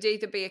 So it'd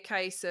either be a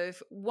case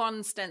of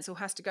one stencil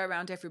has to go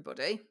around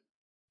everybody,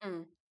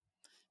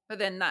 but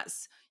then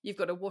you've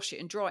got to wash it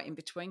and dry it in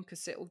between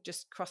because it'll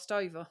just crust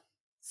over.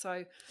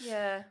 So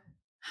yeah,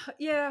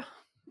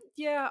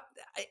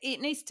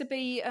 it needs to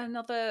be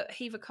another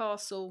Hever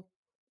Castle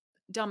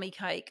dummy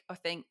cake, I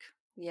think.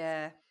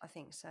 Yeah, I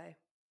think so.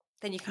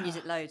 Then you can use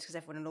it loads because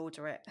everyone will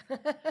order it.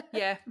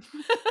 Yeah.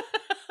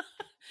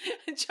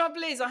 The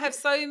trouble is, I have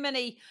so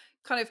many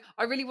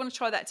I really want to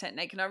try that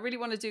technique and I really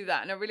want to do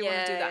that and I really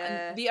want to do that.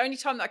 And the only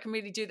time that I can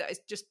really do that is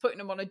just putting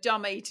them on a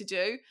dummy to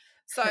do.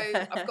 So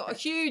I've got a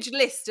huge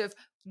list of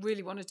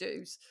really want to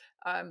do's.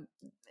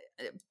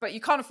 But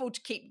you can't afford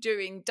to keep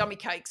doing dummy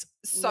cakes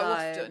so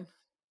often.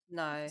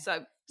 No.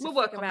 So we'll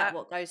work on that.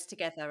 What goes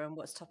together and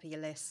what's top of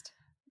your list.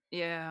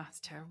 Yeah, it's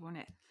terrible,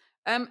 isn't it?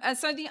 And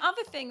so the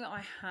other thing that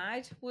I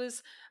had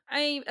was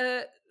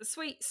a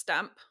sweet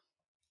stamp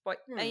by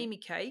Amy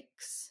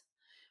Cakes,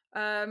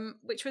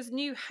 which was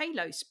new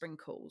Halo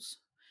sprinkles.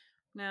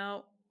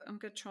 Now, I'm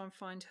going to try and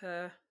find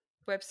her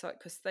website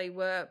because they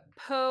were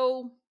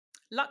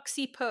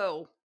Luxy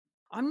Pearl.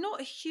 I'm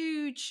not a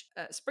huge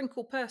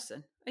sprinkle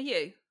person. Are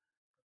you?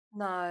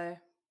 No.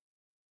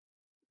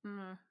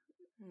 No.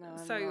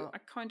 So I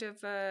kind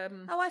of...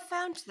 I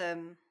found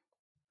them.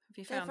 Have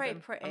you found them? They're very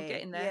pretty. I'm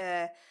getting there.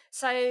 Yeah.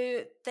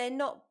 So they're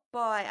not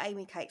by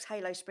Amy Cakes.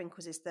 Halo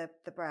Sprinkles is the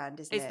brand,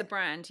 isn't it? It's the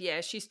brand,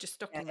 yeah. She's just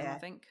stocking them, I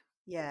think.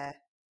 Yeah.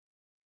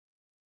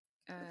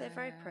 They're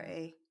very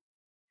pretty.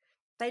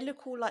 They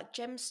look all like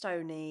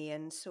gemstone-y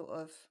and sort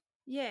of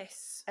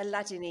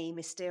Aladdin-y,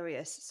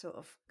 mysterious sort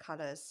of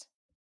colours.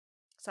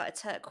 It's like a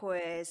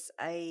turquoise,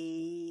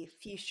 a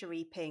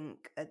fuchsia-y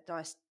pink, a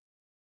nice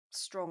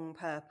strong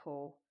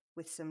purple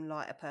with some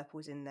lighter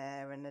purples in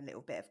there and a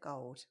little bit of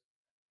gold.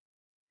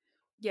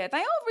 Yeah, they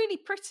are really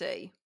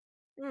pretty.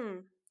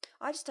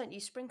 I just don't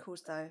use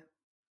sprinkles though.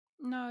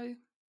 No,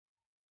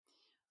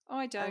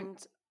 I don't.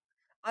 And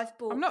I've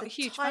bought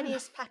the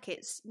tiniest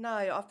packets. No,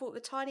 I've bought the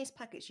tiniest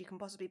packets you can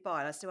possibly buy,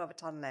 and I still have a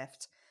ton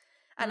left.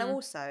 And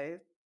also,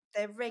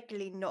 they're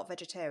regularly not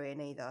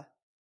vegetarian either.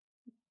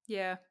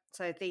 Yeah.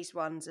 So these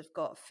ones have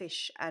got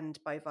fish and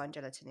bovine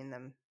gelatin in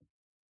them.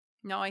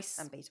 Nice.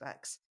 And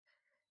beeswax.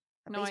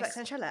 And nice. Beeswax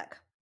and shellac.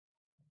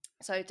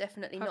 So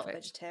definitely Perfect. not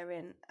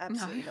vegetarian,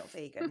 absolutely not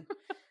vegan.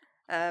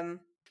 But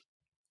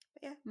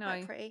yeah,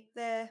 quite pretty.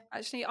 There.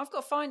 Actually, I've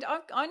got to find.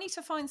 I need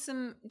to find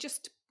some.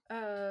 Just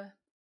can't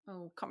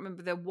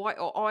remember, they're white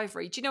or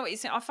ivory. Do you know what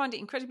it's? I find it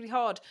incredibly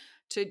hard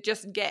to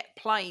just get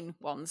plain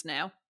ones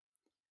now.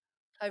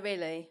 Oh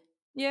really?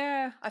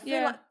 Yeah. I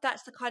feel like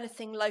that's the kind of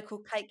thing local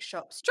cake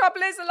shops.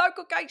 Trouble is, the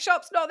local cake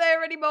shop's not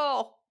there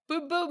anymore.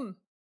 Boom boom.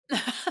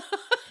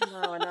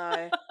 No, I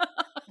know.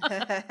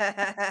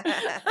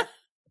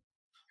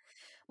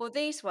 Well,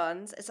 these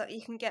ones, it's like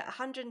you can get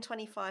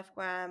 125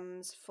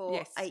 grams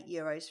for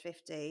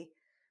 €8.50,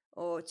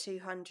 or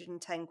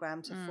 210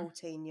 grams for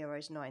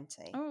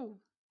 €14.90. Oh,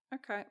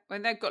 okay. Well,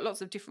 they've got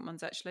lots of different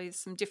ones actually. There's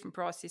some different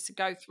prices to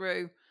go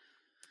through.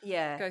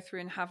 Yeah. Go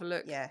through and have a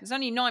look. Yeah. There's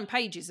only 9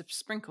 pages of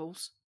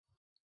sprinkles.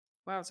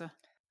 Wowza.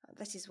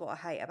 This is what I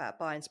hate about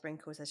buying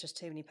sprinkles. There's just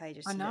too many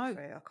pages to look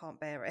through. I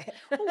can't bear it.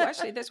 Oh,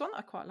 actually, there's one that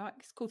I quite like.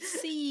 It's called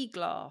Sea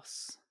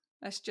Glass.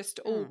 That's just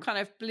all kind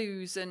of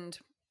blues and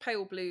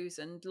pale blues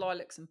and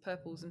lilacs and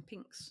purples and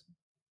pinks.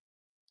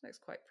 Looks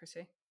quite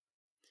pretty.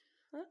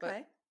 Okay. But,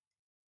 like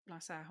I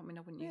say, I mean,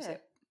 I wouldn't use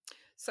it.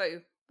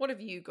 So, what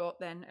have you got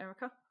then,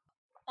 Erica?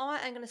 I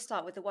am going to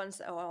start with the ones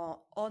that are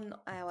on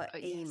our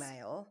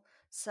email.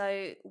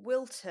 So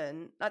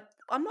Wilton,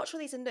 I'm not sure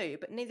these are new,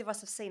 but neither of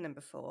us have seen them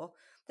before.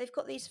 They've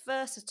got these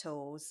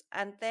Versatools,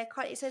 and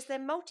it says they're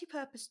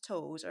multi-purpose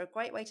tools are a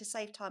great way to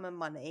save time and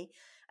money,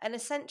 an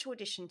essential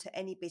addition to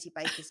any busy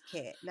baker's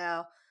kit.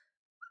 Now,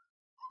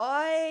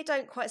 I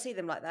don't quite see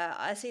them like that.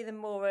 I see them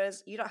more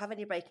as you don't have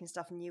any baking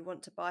stuff and you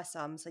want to buy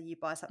some, so you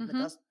buy something that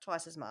does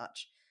twice as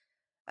much.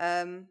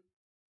 There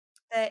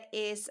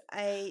is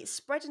a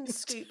spread and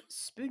scoop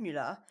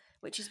spoonula,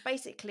 which is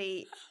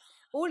basically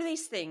all of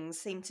these things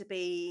seem to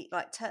be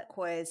like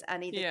turquoise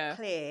and either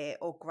clear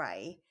or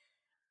grey.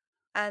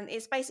 And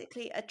it's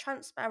basically a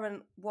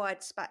transparent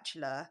wide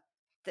spatula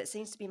that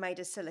seems to be made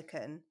of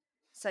silicone.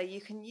 So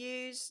you can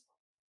use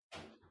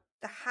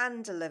the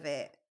handle of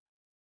it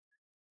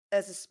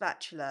as a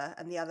spatula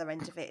and the other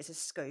end of it is a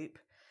scoop.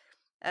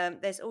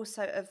 There's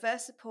also a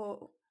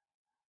Versatool's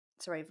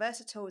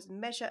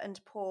measure and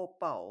pour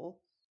bowl.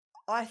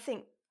 I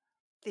think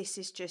this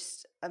is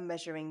just a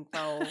measuring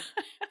bowl.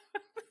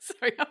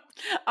 Sorry,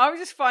 I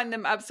just find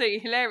them absolutely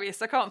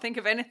hilarious. I can't think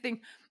of anything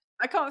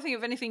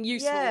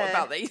useful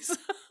about these.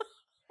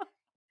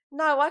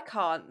 No, I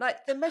can't.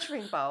 Like the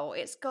measuring bowl,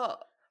 it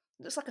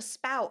looks like a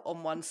spout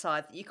on one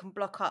side that you can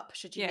block up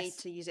should you need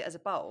to use it as a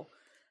bowl.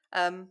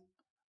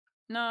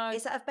 No,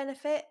 is that of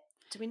benefit?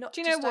 Do we not?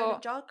 Do you know just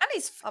what? Jug? And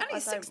it's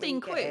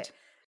 16 quid.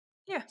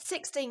 Yeah,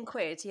 16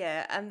 quid.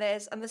 Yeah, and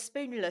the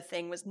spoonula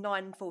thing was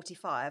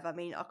 $9.45. I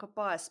mean, I could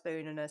buy a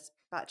spoon and a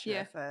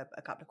spatula for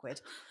a couple of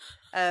quid.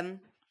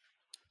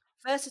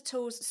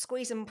 Versatool's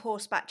squeeze and pour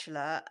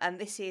spatula,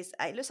 and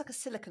it looks like a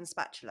silicone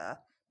spatula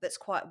that's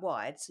quite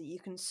wide, so you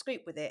can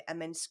scoop with it and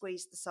then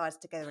squeeze the sides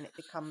together, and it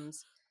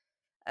becomes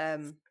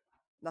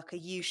like a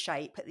U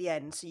shape at the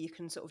end, so you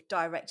can sort of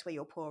direct where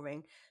you're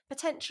pouring.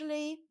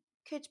 Potentially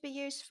could be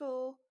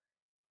useful.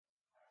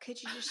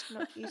 Could you just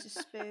not use a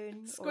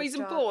spoon? Squeeze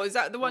and pour, is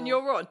that the one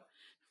you're on?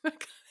 It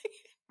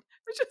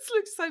just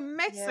looks so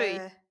messy.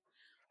 Yeah.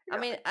 I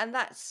mean, and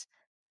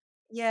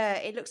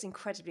it looks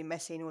incredibly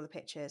messy in all the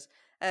pictures.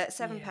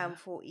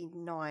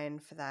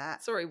 £7.49 for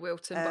that. Sorry,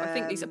 Wilton, but I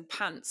think these are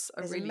pants.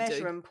 There's a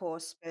measure and pour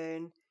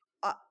spoon.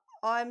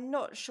 I'm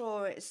not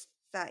sure it's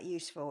that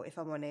useful, if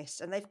I'm honest.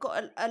 And they've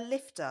got a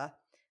lifter,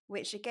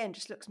 which again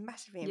just looks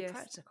massively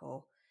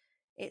impractical.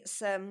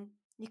 It's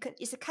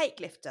it's a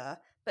cake lifter,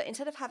 but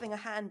instead of having a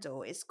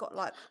handle, it's got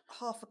like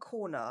half a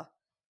corner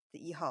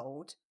that you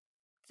hold.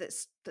 That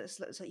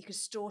looks like you can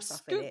store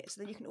stuff in it.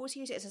 So then you can also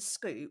use it as a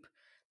scoop.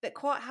 But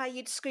quite how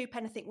you'd scoop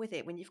anything with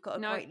it when you've got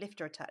a great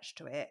lifter attached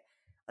to it.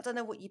 I don't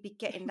know what you'd be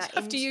getting that into.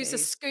 You have to use a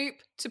scoop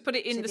to put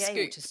it in the scoop.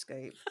 Able to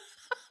scoop.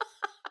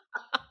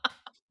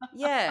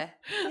 Yeah.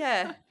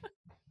 I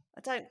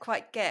don't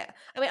quite get.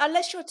 I mean,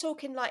 unless you're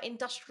talking like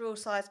industrial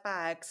sized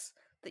bags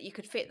that you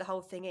could fit the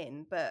whole thing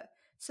in, but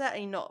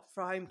certainly not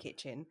for a home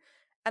kitchen.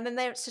 And then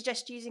they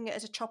suggest using it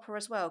as a chopper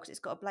as well because it's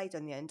got a blade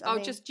on the end.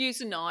 I'll just use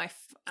a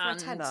knife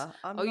and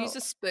I'll use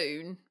a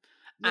spoon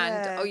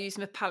and I'll use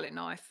my palette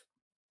knife.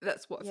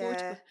 That's what I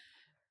thought.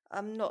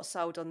 I'm not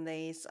sold on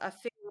these. I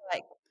feel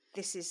like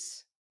this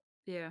is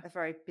a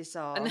very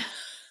bizarre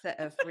set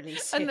of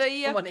releases. And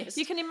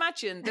you can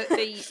imagine that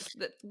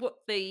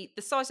the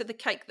size of the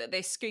cake that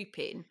they're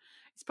scooping,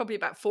 it's probably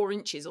about 4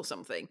 inches or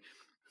something.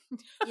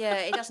 Yeah,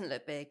 it doesn't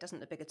look big. Doesn't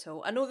look big at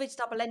all. And all these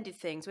double-ended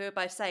things we were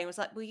both saying was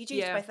like, well, you'd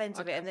use both ends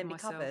of it and then be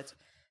covered.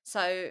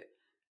 So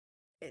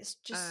it's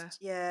just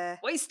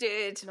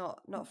wasted.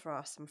 Not for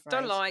us, I'm afraid.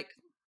 Don't like.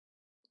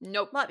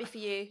 Nope. Might be for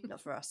you,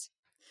 not for us.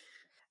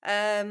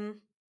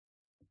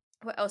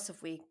 What else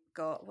have we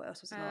got? What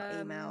else was in our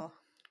email?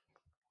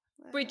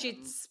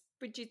 Bridget's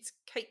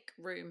cake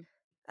room.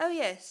 Oh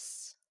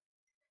yes.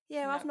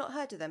 Yeah, I've not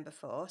heard of them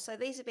before. So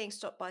these are being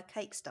stocked by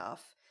Cake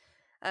Stuff.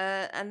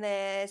 And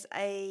there's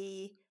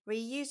a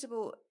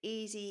reusable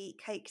easy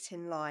cake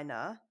tin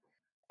liner.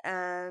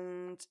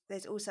 And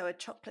there's also a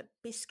chocolate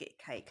biscuit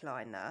cake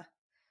liner.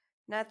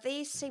 Now,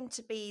 these seem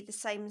to be the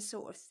same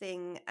sort of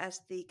thing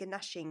as the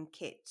ganaching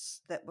kits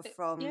that were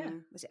from,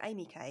 was it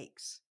Amy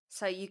Cakes?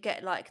 So you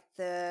get like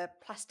the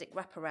plastic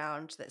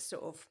wraparound that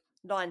sort of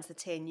lines the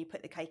tin, you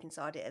put the cake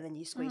inside it, and then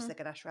you squeeze the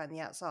ganache around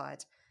the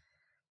outside.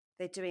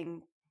 They're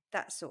doing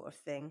that sort of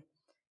thing,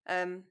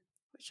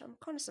 which I'm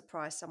kind of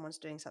surprised someone's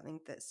doing something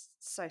that's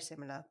so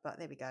similar, but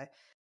there we go.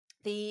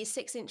 The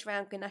 6-inch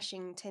round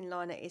ganaching tin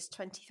liner is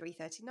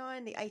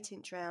 $23.39. The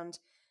 8-inch round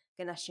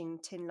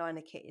ganaching tin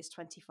liner kit is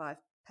 £25.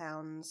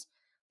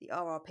 The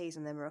RRPs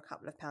on them are a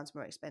couple of pounds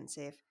more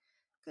expensive.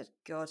 Good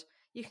God.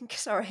 You can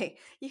get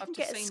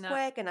a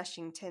square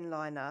ganaching tin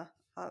liner.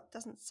 It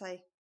doesn't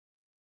say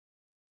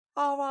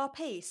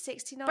RRP,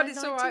 $69.99. But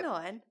it's all right.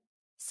 £70.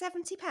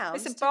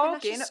 It's a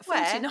bargain at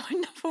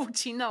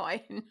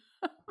 $49.49.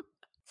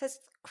 Says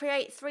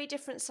create 3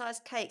 different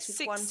sized cakes with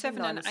 6, 1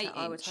 7 and 8 inch.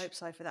 I would hope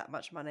so for that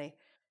much money.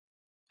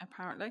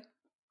 Apparently.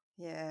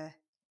 Yeah.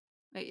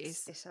 It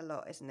is. It's a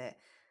lot, isn't it?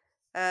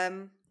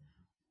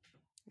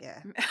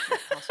 Yeah.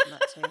 Pass on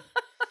that too.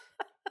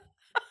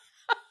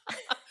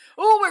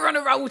 Oh, we're on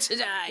a roll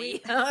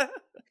today.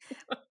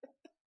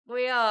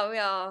 We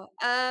are.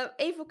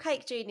 Evil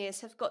Cake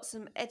Genius have got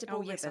some edible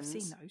ribbons. I've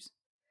seen those.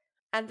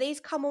 And these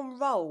come on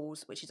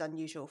rolls, which is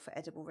unusual for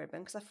edible ribbon,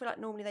 because I feel like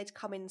normally they'd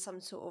come in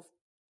some sort of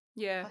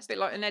a bit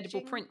like an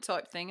edible print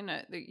type thing, isn't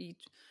it? That you'd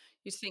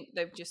think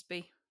they'd just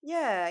be.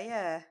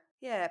 Yeah.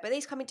 But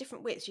these come in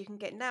different widths. You can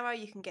get narrow,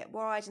 you can get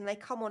wide, and they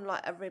come on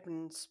like a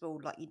ribbon spool,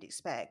 like you'd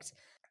expect.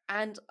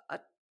 And I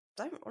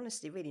don't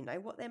honestly really know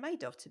what they're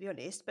made of, to be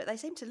honest, but they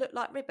seem to look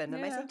like ribbon,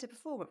 and they seem to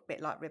perform a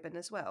bit like ribbon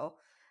as well.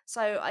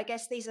 So I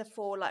guess these are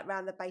for like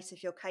around the base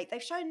of your cake.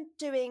 They've shown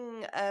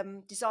doing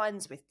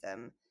designs with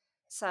them.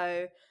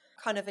 So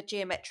kind of a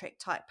geometric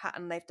type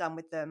pattern they've done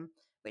with them,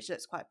 which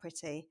looks quite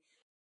pretty.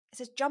 It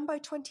says jumbo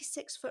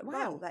 26-foot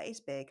roll. That is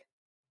big.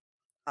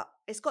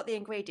 It's got the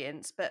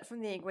ingredients, but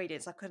from the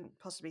ingredients, I couldn't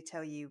possibly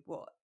tell you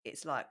what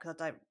it's like because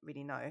I don't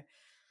really know.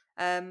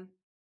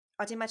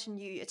 I'd imagine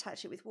you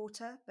attach it with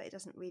water, but it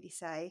doesn't really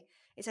say.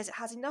 It says it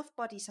has enough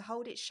body to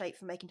hold its shape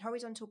for making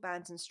horizontal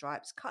bands and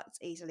stripes, cuts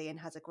easily and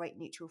has a great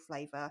neutral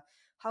flavour,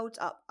 holds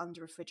up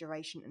under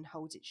refrigeration and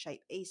holds its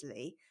shape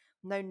easily.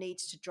 No need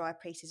to dry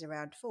pieces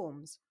around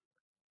forms.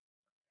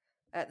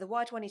 The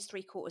wide one is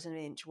 3/4 of an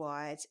inch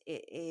wide.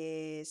 It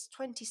is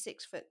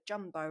 26-foot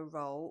jumbo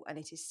roll and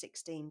it is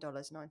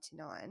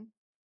 $16.99.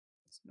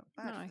 It's not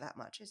bad for that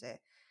much, is it?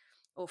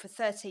 Or for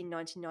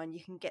 $13.99,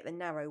 you can get the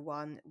narrow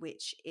one,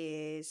 which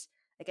is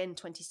again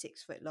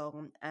 26-foot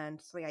long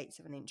and 3/8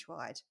 of an inch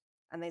wide.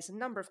 And there's a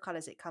number of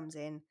colours it comes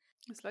in.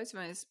 There's loads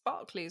of them. It's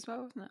sparkly as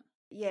well, isn't it?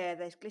 Yeah,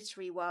 there's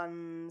glittery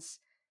ones.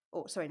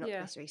 Oh, sorry, not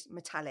glittery,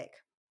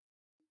 metallic.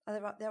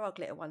 There are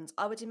glitter ones.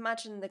 I would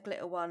imagine the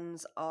glitter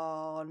ones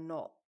are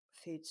not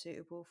food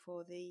suitable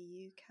for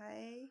the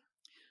UK.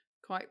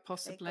 Quite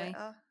possibly.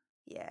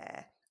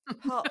 Yeah.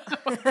 Part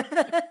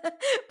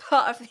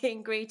of the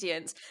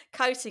ingredients: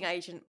 coating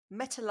agent,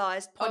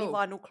 metallized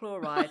polyvinyl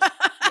chloride.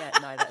 Yeah,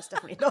 no, that's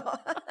definitely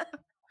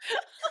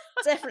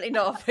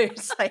not a food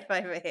safe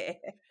over here.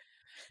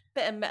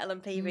 Bit of metal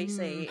and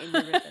PVC in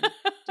your ribbon.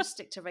 Just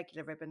stick to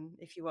regular ribbon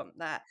if you want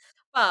that.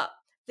 But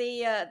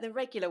the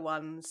regular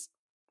ones,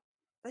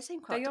 they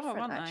seem quite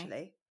different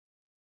actually,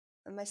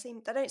 and they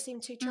don't seem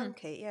too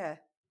chunky. Yeah,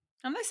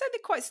 and they say they're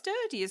quite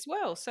sturdy as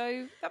well.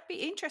 So that'd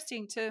be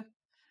interesting to.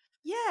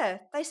 Yeah,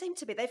 they seem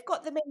to be. They've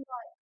got them in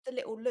like the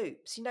little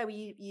loops. You know, where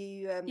you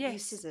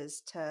use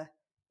scissors to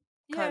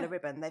curl a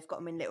ribbon. They've got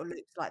them in little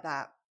loops like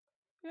that.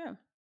 Yeah,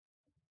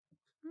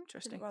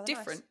 interesting.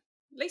 Different. Nice.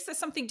 At least there's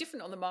something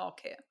different on the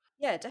market.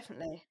 Yeah,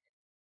 definitely.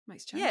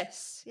 Makes change.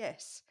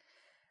 Yes.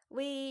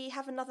 We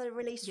have another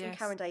release from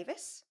Karen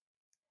Davis,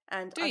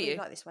 and I really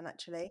like this one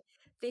actually.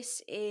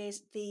 This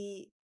is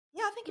I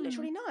think it looks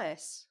really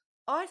nice.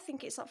 I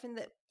think it's something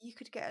that you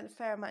could get a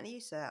fair amount of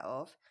use out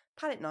of.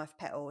 Palette knife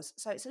petals.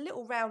 So it's a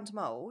little round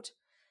mould,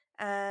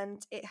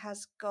 and it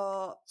has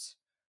got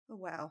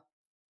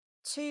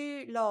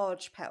 2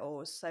 large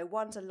petals. So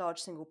one's a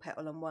large single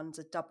petal and one's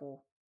a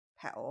double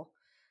petal.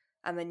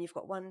 And then you've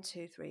got 1,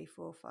 2, 3,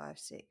 4, 5,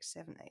 6,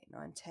 7, 8,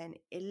 9, 10,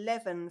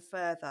 11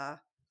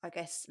 further, I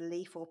guess,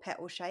 leaf or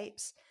petal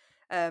shapes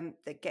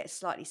that get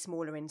slightly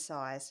smaller in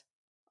size.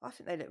 I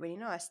think they look really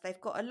nice.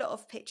 They've got a lot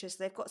of pictures.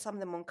 They've got some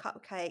of them on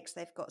cupcakes.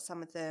 They've got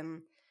some of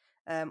them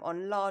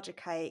on larger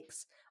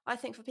cakes. I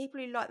think for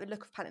people who like the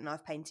look of palette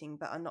knife painting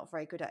but are not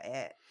very good at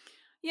it.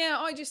 Yeah,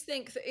 I just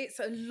think that it's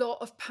a lot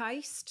of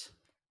paste.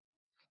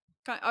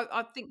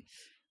 I think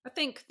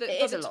that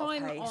by the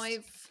time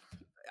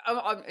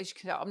as you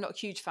can tell, I'm not a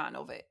huge fan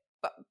of it,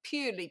 but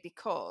purely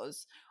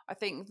because I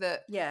think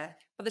that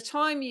by the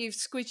time you've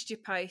squidged your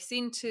paste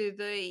into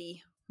the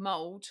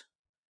mould,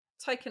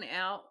 taken it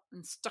out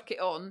and stuck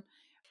it on,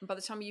 and by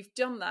the time you've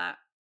done that,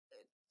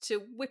 to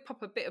whip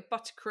up a bit of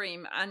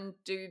buttercream and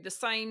do the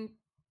same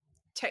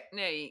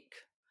technique,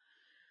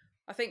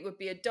 I think would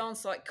be a darn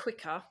sight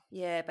quicker.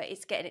 Yeah, but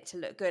it's getting it to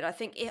look good. I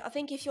think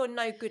if you're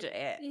no good at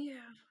it,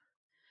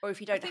 or if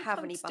you don't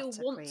have any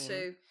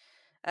buttercream,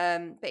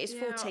 but it's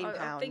 £14.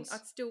 I think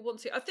I'd still want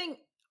to. I think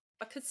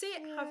I could see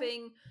it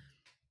having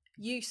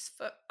use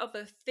for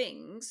other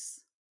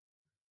things,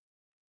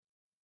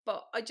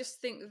 but I just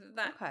think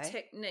that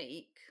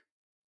technique,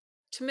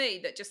 to me,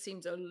 that just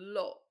seems a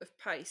lot of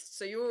paste.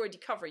 So you're already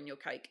covering your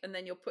cake, and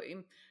then you're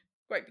putting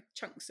great big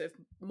chunks of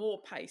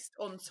more paste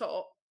on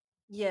top.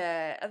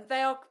 Yeah,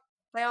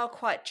 they are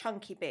quite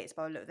chunky bits,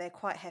 but look, they're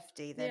quite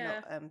hefty.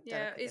 They're not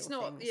delicate it's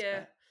not things,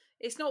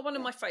 it's not one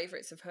of my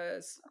favourites of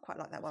hers. I quite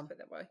like that one. Put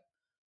it that way.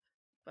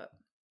 But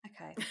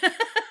okay.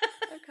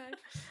 Okay.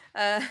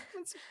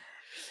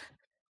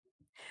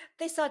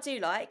 This I do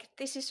like.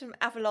 This is from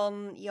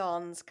Avalon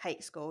Yarns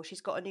Cake School.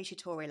 She's got a new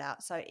tutorial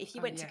out. So if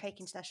you went to Cake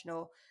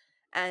International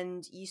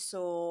and you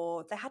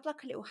saw, they had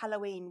like a little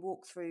Halloween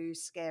walkthrough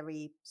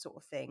scary sort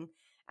of thing.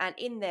 And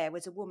in there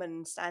was a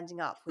woman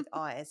standing up with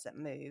eyes that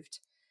moved.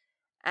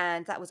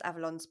 And that was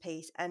Avalon's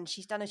piece. And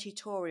she's done a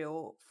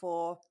tutorial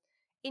for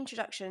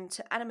Introduction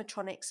to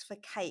Animatronics for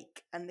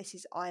Cake. And this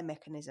is eye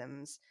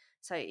mechanisms.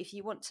 So if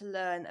you want to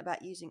learn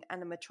about using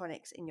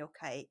animatronics in your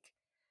cake,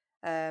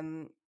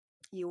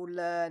 you'll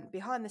learn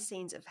behind the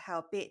scenes of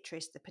how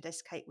Beatrice, the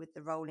Podesta cake with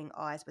the rolling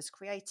eyes, was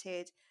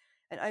created,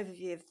 an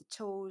overview of the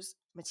tools,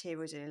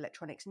 materials and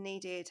electronics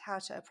needed, how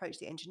to approach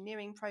the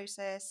engineering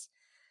process,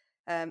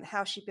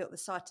 how she built the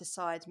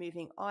side-to-side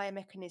moving eye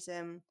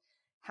mechanism,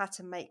 how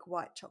to make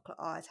white chocolate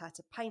eyes, how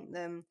to paint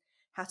them,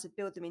 how to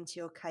build them into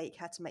your cake,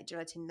 how to make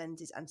gelatin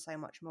lenses, and so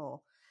much more.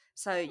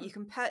 So you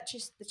can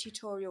purchase the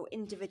tutorial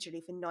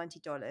individually for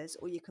 $90,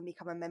 or you can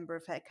become a member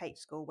of her cake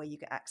school where you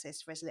get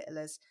access for as little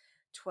as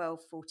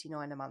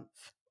 $12.49 a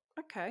month.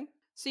 Okay,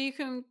 so you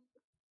can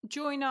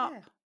join up.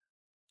 Yeah.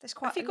 There's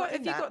quite. Have you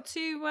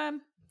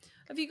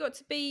got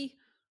to be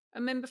a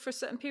member for a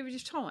certain period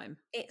of time?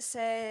 It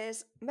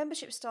says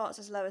membership starts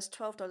as low as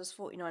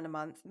 $12.49 a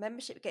month.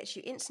 Membership gets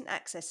you instant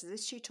access to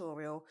this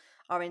tutorial,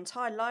 our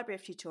entire library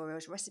of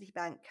tutorials, recipe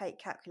bank, cake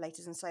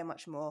calculators, and so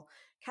much more.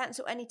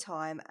 Cancel any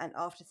time, and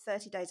after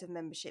 30 days of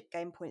membership,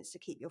 gain points to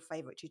keep your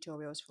favourite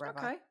tutorials forever.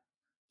 Okay,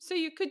 so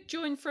you could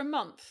join for a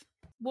month,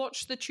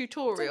 watch the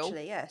tutorial,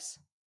 potentially, yes,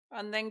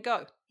 and then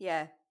go.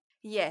 Yeah,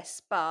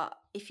 yes, but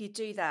if you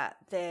do that,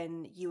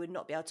 then you would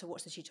not be able to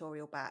watch the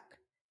tutorial back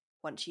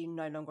once you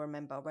no longer a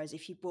member. Whereas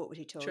if you bought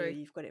the tutorial,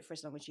 you've got it for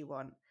as long as you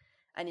want.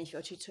 And if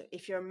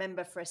you're a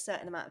member for a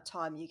certain amount of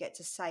time, you get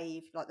to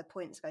save, like the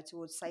points go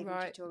towards saving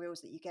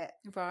tutorials that you get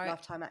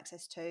lifetime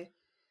access to.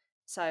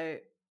 So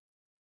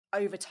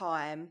over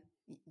time,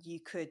 you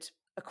could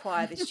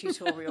acquire this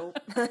tutorial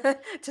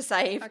to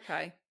save.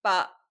 Okay,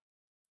 but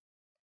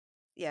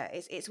yeah,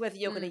 it's whether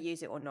you're going to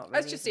use it or not. Really,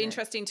 that's just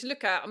interesting to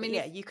look at. I mean,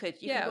 you could.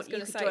 I was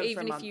going to say,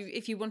 even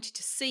if you wanted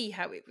to see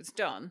how it was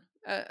done,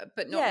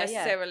 but not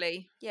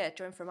necessarily. Yeah,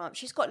 join for a month.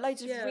 She's got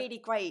loads of really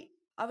great.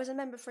 I was a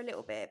member for a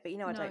little bit, but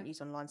I don't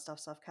use online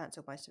stuff, so I've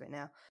cancelled most of it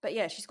now. But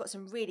yeah, she's got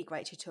some really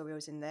great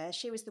tutorials in there.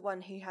 She was the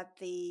one who had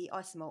the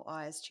Isomalt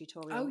Eyes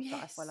tutorial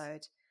that I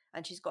followed,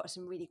 and she's got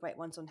some really great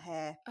ones on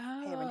hair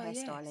and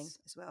hairstyling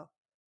as well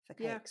for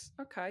cakes.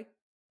 Yeah, okay,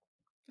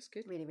 that's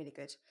good. Really, really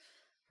good.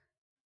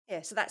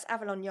 Yeah, so that's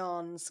Avalon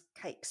Yarns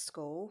Cake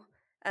School.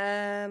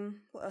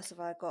 What else have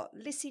I got?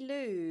 Lissy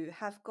Lou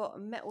have got a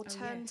metal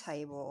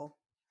turntable.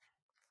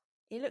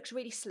 It looks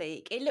really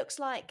sleek. It looks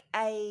like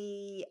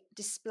a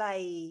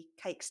display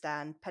cake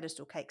stand,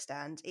 pedestal cake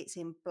stand. It's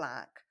in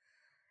black.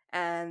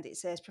 And it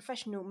says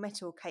professional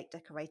metal cake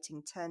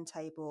decorating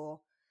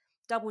turntable.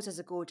 Doubles as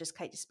a gorgeous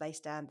cake display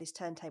stand. This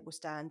turntable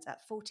stands at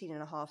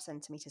 14.5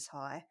 centimetres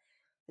high.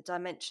 The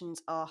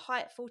dimensions are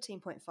height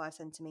 14.5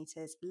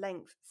 centimetres,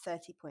 length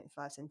 30.5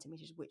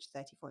 centimetres, width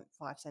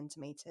 30.5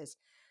 centimetres.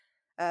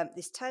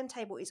 This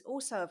turntable is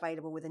also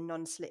available with a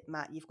non-slip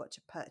mat. You've got to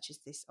purchase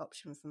this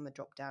option from the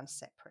drop-down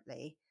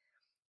separately.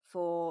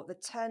 For the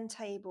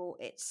turntable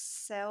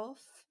itself,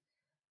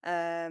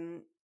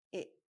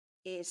 it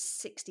is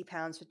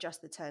 £60 for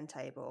just the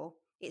turntable.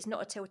 It's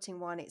not a tilting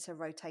one, it's a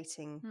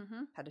rotating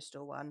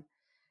pedestal one.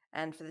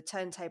 And for the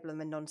turntable and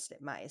the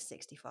non-slip mat is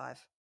 £65.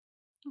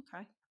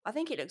 Okay. I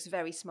think it looks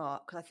very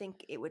smart because I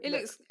think it would.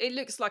 It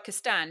looks like a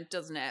stand,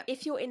 doesn't it?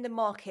 If you're in the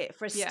market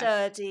for a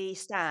sturdy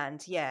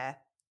stand,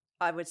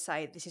 I would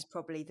say this is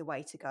probably the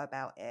way to go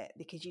about it,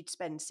 because you'd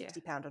spend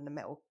 £60 on the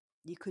metal.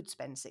 You could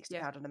spend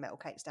 £60 on a metal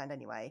cake stand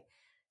anyway,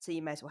 so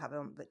you may as well have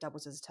one that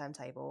doubles as a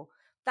turntable.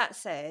 That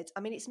said, I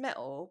mean, it's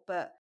metal,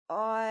 but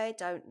I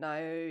don't know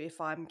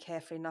if I'm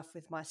careful enough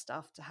with my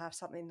stuff to have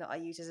something that I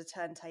use as a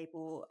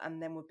turntable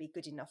and then would be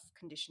good enough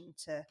condition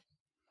to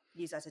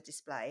use as a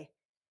display.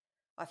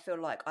 I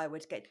feel like I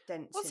would get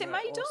dents in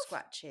it or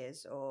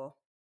scratches or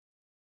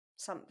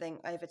something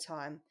over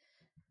time.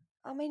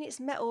 I mean, it's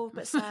metal,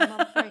 but Sam,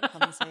 I'm very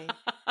clumsy.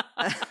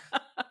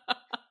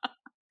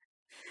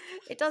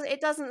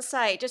 It doesn't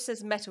say. It just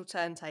says metal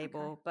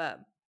turntable, but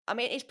I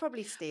mean, it's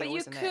probably steel.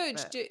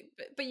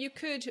 But you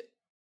could,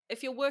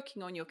 if you're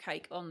working on your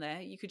cake on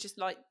there, you could just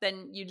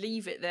then you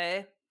leave it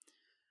there.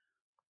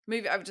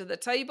 move it over to the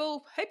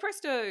table. Hey,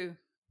 presto.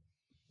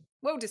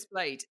 Well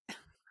displayed.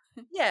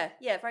 Yeah,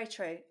 very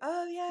true.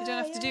 Oh, yeah. You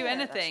don't have to do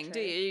anything,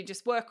 do you? You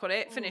just work on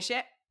it, finish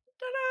it.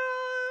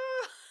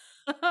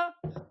 Ta-da!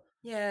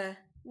 Yeah.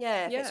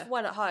 If it's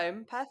one at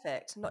home,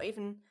 perfect. Not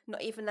even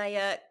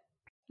a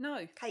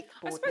no cake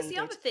board. I suppose needed.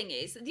 The other thing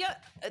is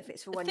if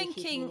it's for one you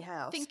keep in your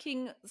house.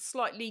 Thinking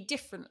slightly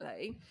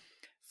differently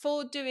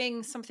for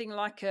doing something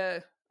like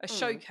a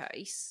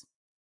showcase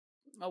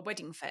or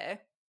wedding fair,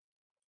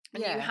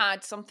 and you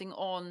had something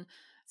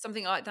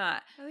like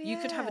that. You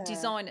could have a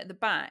design at the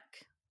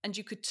back, and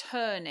you could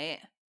turn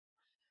it.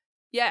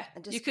 Yeah,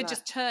 you could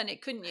just turn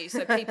it, couldn't you?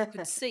 So people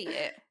could see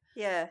it.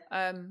 Yeah.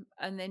 And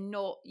then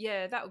not.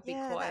 Yeah, that would be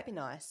that'd be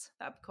nice.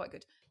 That'd be quite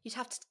good. You'd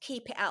have to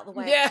keep it out the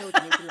way of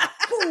children. You'd be like,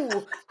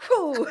 ooh.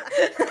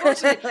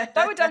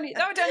 that would only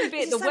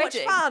be at the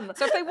wedding. Fun.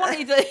 So if they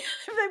wanted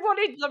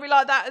something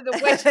like that at the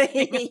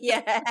wedding,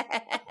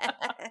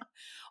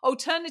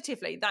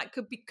 Alternatively, that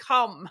could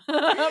become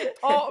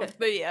part of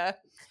the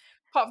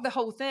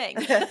whole thing.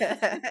 You could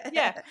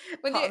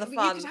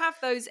have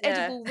those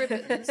edible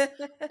ribbons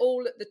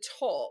all at the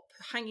top,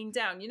 hanging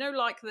down. You know,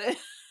 like the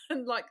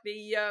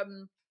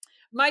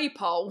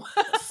maypole.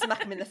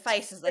 Smack them in the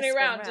face as they spin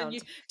around. And you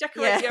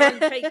decorate your own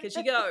cake as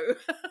you go.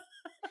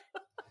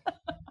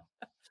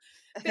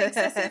 Bit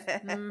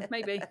excessive,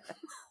 maybe.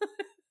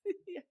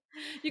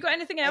 You got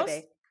anything else?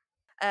 Maybe.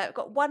 I've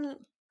got one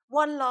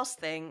last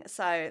thing.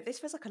 So this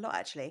feels like a lot,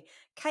 actually.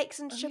 Cakes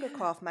and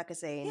Sugarcraft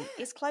magazine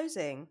is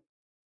closing.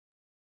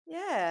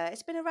 Yeah,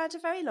 it's been around a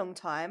very long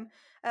time.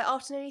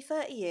 After nearly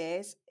 30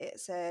 years, it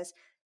says,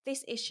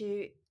 this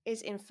issue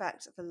is in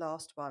fact the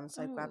last one,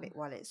 so grab it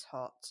while it's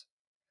hot.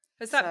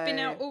 Has that been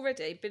out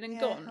already? Been and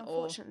gone?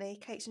 Unfortunately,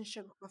 Cakes and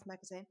Sugarcraft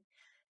magazine.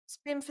 It's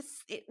been for...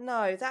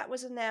 no, that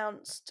was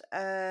announced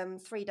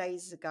 3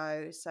 days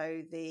ago.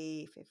 So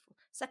the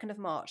 2nd of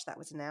March, that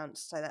was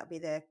announced. So that'll be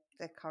their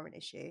current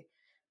issue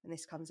when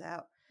this comes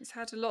out. It's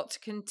had a lot to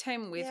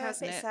contend with,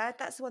 hasn't it? Yeah, it's a bit sad.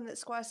 That's the one that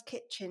Squire's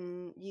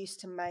Kitchen used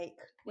to make,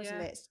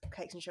 wasn't it?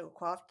 Cakes and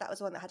Sugarcraft. That was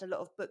the one that had a lot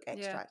of book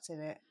extracts in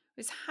it.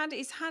 It's had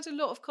a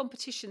lot of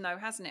competition, though,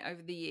 hasn't it,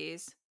 over the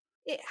years?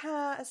 It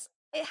has,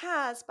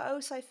 but I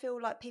also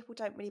feel like people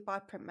don't really buy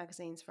print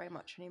magazines very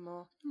much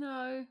anymore.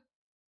 No.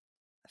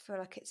 I feel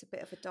like it's a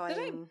bit of a dying...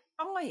 They don't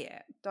buy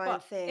it,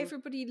 but thing.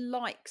 Everybody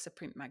likes a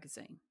print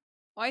magazine.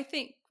 I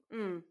think...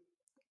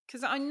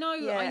 Because I know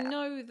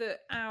that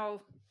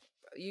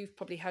you've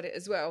probably had it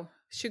as well,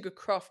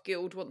 Sugarcraft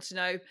Guild wants to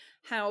know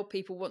how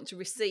people want to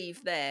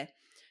receive their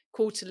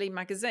quarterly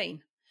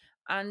magazine.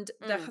 And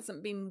there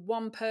hasn't been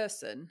one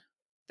person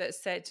that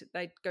said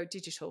they'd go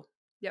digital.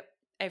 Yep,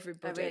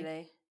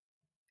 everybody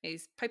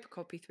is paper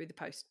copy through the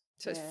post.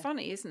 So it's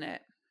funny, isn't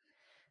it?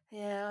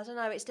 Yeah, I don't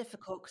know. It's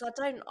difficult because I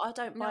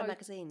don't buy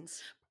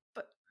magazines.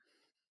 But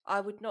I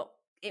would not.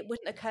 It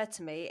wouldn't occur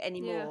to me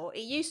anymore.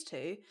 It used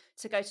to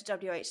go to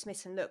WH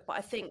Smith and look, but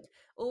I think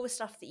all the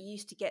stuff that you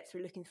used to get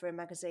through looking through a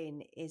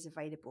magazine is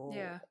available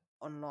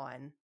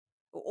online.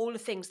 All the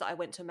things that I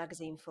went to a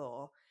magazine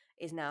for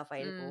is now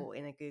available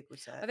in a Google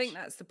search. I think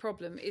that's the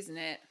problem, isn't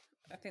it?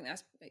 I think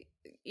that's,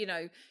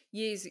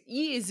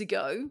 years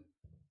ago,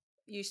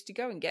 used to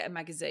go and get a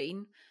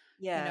magazine.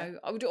 Yeah.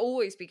 I would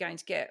always be going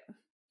to get,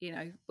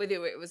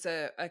 whether it was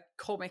a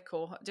comic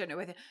or, I don't know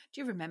whether,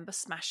 do you remember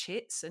Smash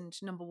Hits and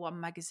Number One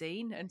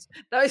Magazine and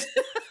those?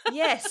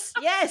 Yes.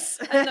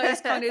 And those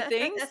kind of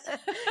things.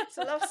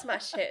 So I love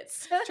Smash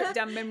Hits. Trip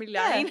down memory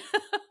lane.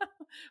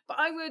 But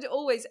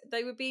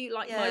they would be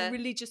like my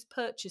religious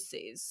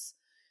purchases.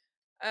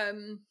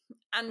 And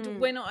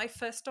when I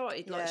first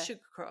started, like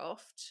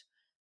Sugarcraft,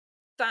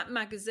 that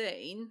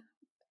magazine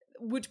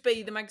would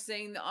be the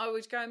magazine that I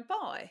would go and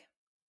buy.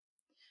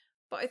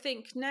 But I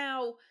think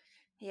now,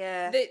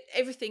 that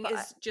everything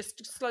is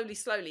just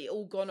slowly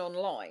all gone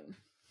online.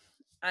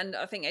 And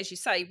I think, as you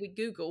say, with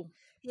Google.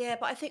 Yeah,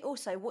 but I think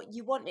also what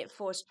you want it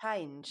for has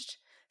changed.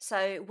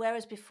 So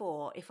whereas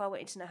before, if I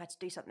wanted to know how to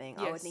do something,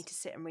 I would need to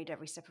sit and read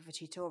every step of a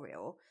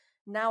tutorial.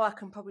 Now I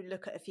can probably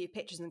look at a few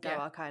pictures and go,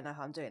 okay, I know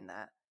how I'm doing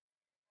that.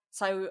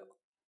 So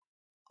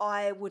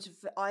I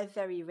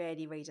very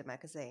rarely read a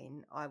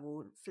magazine. I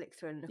will flick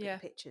through and look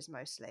at pictures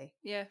mostly.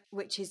 Yeah.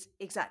 Which is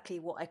exactly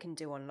what I can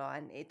do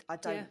online. I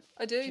do.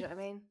 Do you know what I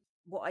mean?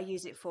 What I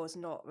use it for is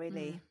not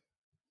really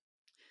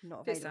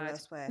not available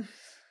elsewhere.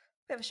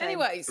 Bit of a shame.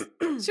 Anyways,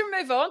 should we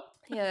move on?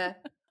 Yeah.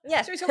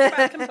 Should we talk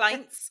about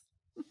complaints?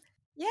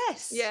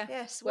 Yes. Yeah.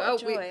 Yes. What a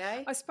joy,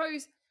 eh? I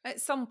suppose at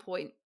some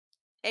point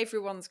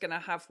everyone's going to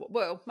have,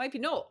 maybe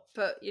not,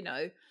 but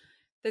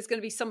there's going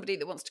to be somebody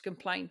that wants to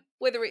complain,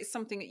 whether it's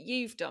something that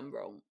you've done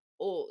wrong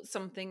or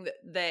something that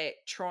they're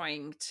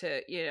trying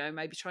to,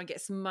 maybe try and get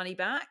some money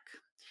back,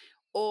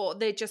 or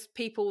they're just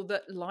people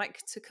that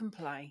like to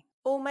complain.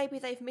 Or maybe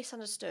they've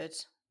misunderstood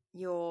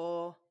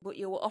what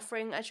you're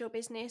offering as your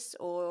business,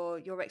 or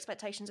your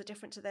expectations are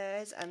different to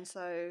theirs, and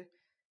so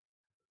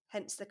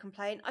hence the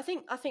complaint. I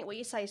think what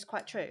you say is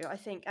quite true. I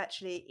think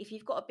actually, if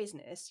you've got a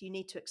business, you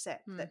need to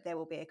accept that there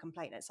will be a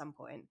complaint at some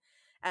point.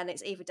 And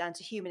it's either down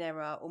to human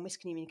error or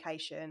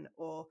miscommunication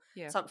or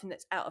something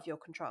that's out of your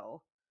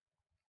control.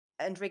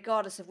 And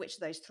regardless of which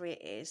of those three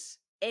it is,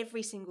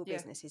 every single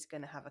business is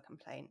going to have a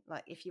complaint.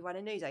 Like if you run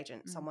a news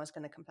agent, someone's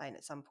going to complain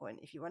at some point.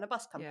 If you run a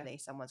bus company,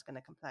 someone's going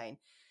to complain.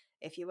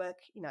 If you work,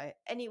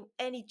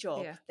 any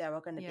job, there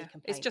are going to be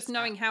complaints. It's just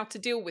knowing how to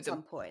deal with them. At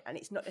some point. And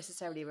it's not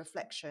necessarily a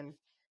reflection.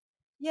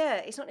 Yeah,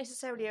 it's not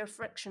necessarily a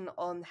reflection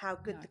on how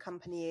good the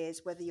company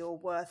is, whether you're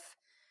worth,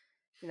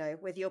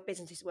 whether your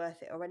business is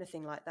worth it or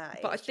anything like that.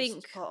 But it's I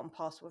think just part and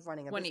parcel of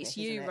running a when business. It's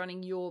you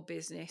running your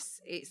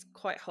business, it's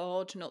quite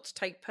hard not to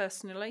take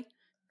personally,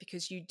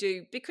 because you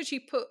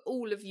put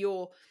all of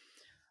your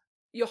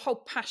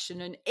whole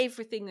passion and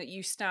everything that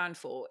you stand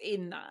for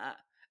in that,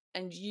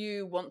 and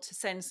you want to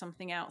send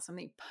something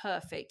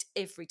perfect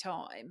every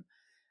time,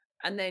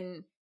 and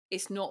then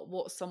it's not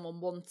what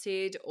someone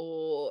wanted,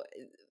 or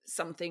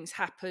something's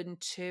happened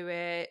to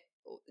it,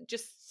 or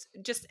just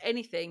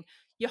anything,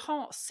 your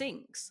heart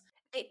sinks.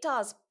 It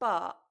does,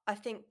 but I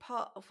think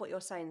part of what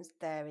you're saying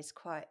there is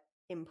quite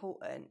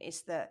important,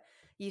 is that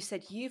you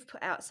said you've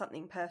put out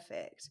something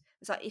perfect.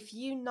 It's like, if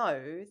you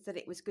know that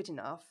it was good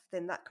enough,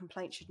 then that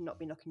complaint should not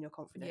be knocking your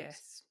confidence.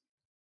 Yes.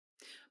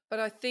 But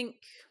I think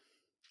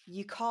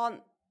you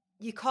can't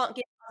give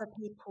other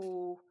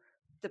people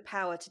the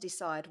power to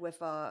decide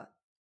whether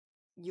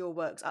your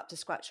work's up to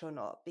scratch or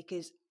not,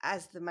 because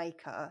as the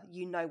maker,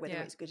 you know whether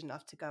it's good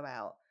enough to go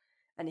out.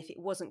 And if it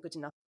wasn't good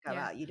enough to go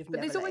out, you'd have never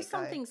let it go. But there's always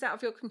some things out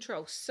of your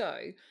control.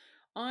 So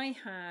I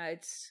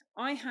had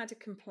a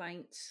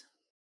complaint.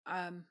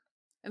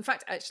 In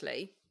fact,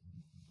 actually,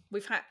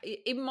 we've had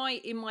in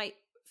my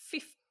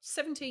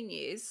 17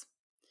 years,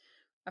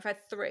 I've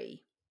had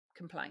 3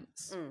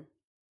 complaints.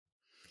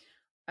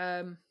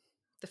 The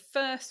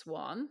first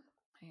one,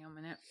 hang on a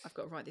minute, I've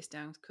got to write this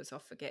down because I'll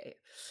forget it.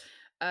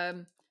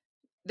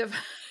 The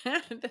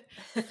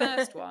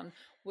first one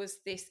was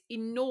this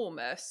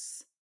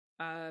enormous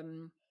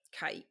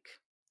cake.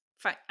 In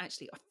fact,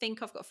 actually, I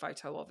think I've got a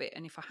photo of it,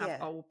 and if I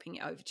have, I will ping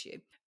it over to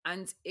you.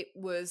 And it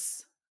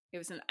was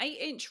an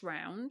 8-inch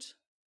round,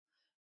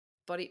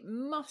 but it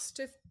must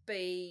have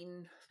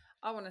been,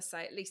 I want to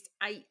say, at least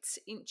 8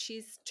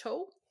 inches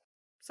tall,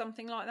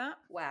 something like that.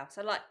 Wow!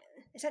 So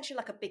essentially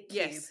like a big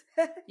cube. Yes.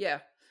 Yeah.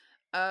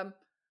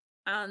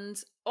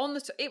 And on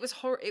the it was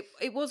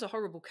it was a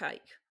horrible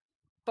cake,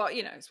 but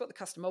it's what the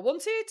customer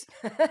wanted.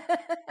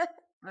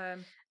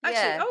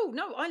 Actually, oh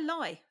no, I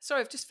lie.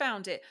 Sorry, I've just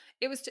found it.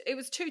 It was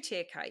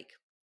 2-tier cake.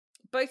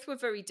 Both were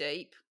very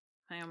deep.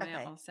 Hang on a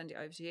minute, I'll send it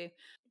over to you.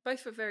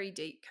 Both were very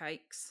deep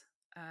cakes.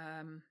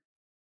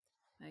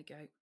 There you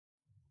go.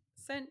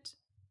 Sent.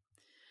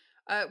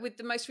 With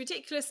the most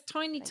ridiculous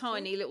tiny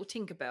little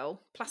Tinkerbell,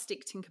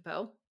 plastic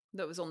Tinkerbell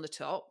that was on the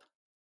top.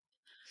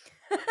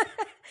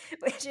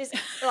 Which is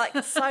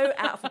so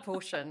out of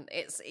proportion.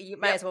 You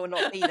may as well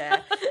not be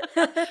there.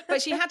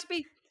 But she had to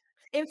be.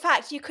 In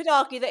fact, you could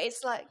argue that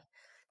it's life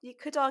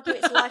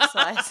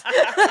size.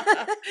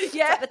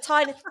 Yeah, the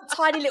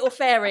tiny little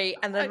fairy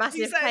and the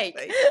massive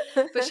cake.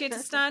 But she had to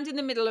stand in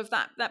the middle of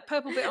that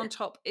purple bit on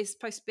top is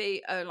supposed to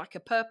be like a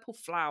purple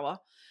flower.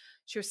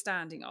 She was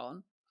standing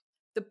on.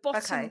 The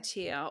bottom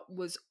tier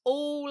was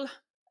all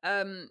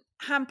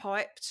hand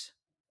piped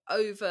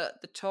over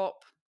the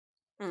top.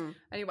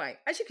 Anyway,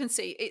 as you can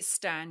see, it's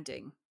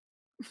standing.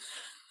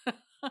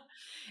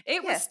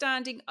 It was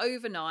standing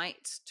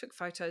overnight. Took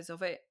photos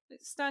of it.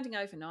 It's standing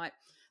overnight.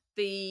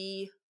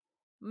 The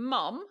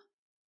mum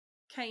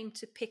came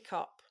to pick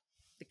up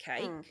the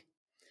cake,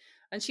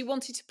 and she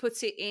wanted to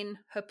put it in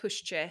her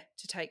pushchair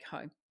to take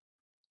home,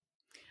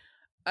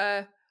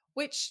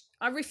 which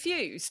I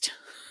refused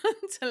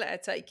to let her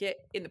take it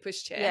in the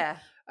pushchair. Yeah,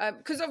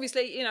 because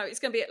obviously, it's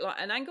going to be at like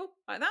an angle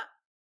like that.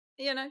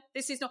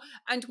 This is not,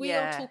 and we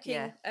are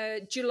talking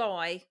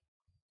July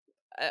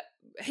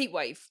heat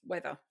wave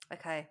weather.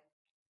 Okay.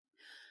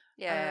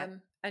 Yeah.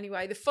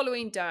 Anyway, the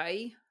following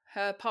day,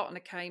 her partner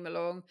came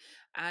along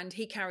and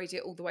he carried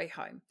it all the way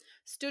home.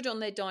 Stood on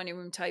their dining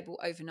room table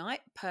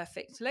overnight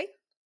perfectly.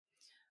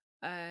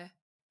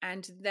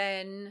 And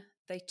then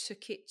they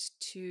took it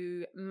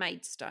to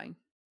Maidstone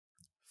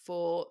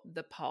for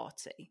the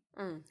party.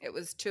 It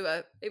was to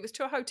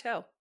a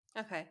hotel.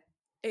 Okay.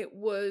 It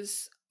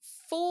was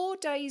 4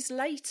 days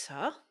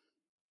later.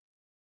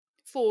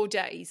 4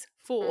 days.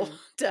 4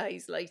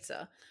 days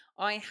later,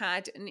 I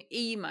had an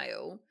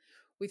email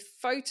with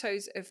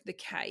photos of the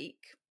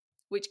cake,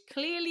 which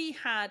clearly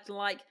had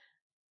like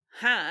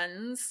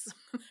hands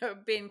that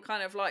had been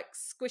kind of like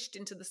squished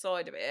into the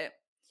side of it.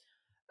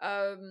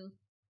 And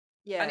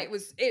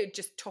it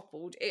just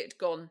toppled. It had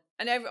gone,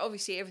 and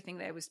obviously everything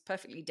there was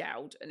perfectly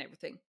dowed and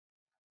everything.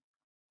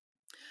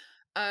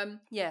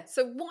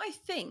 So what I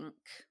think,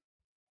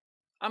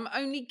 I'm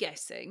only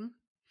guessing,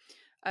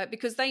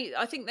 because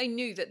I think they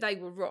knew that they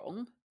were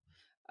wrong,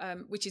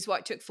 which is why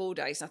it took 4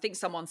 days. And I think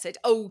someone said,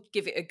 "Oh,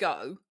 give it a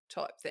go,"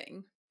 type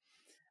thing.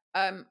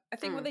 I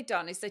think what they'd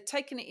done is they'd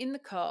taken it in the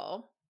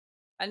car,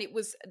 and it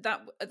was at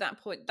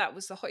that point that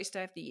was the hottest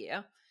day of the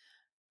year.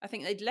 I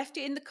think they'd left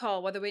it in the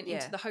car while they went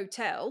into the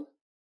hotel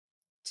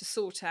to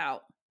sort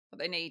out what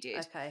they needed.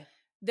 Okay.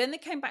 Then they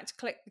came back to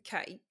collect the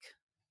cake.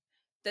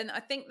 Then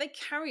I think they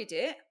carried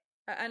it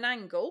at an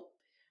angle.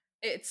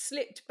 It had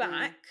slipped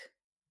back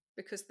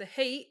because the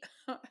heat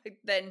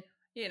then,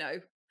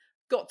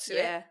 got to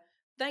it.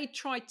 They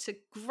tried to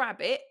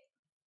grab it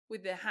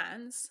with their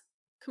hands,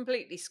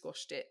 completely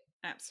squashed it.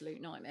 Absolute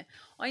nightmare.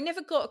 I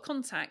never got a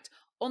contact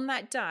on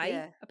that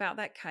day about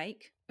that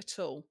cake at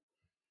all.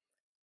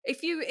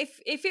 If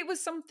it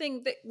was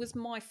something that was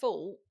my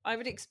fault, I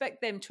would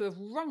expect them to have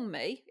rung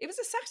me. It was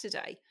a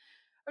Saturday.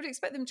 I would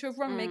expect them to have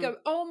rung me, go,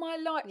 "Oh my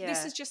life,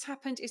 this has just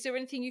happened. Is there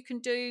anything you can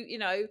do?"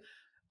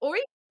 Or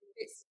even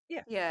it's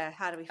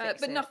how do we fix it?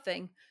 But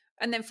nothing.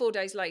 And then 4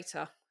 days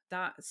later,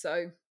 I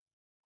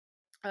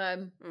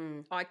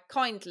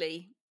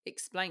kindly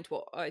explained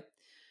what I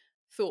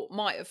thought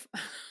might have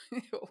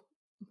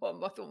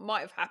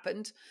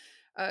happened.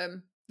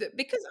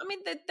 Because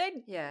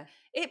it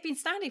had been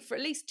standing for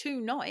at least 3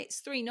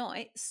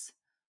 nights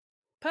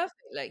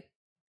perfectly.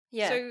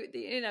 Yeah. So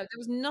there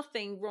was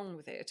nothing wrong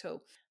with it at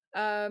all.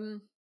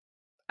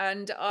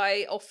 And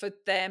I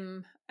offered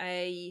them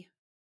a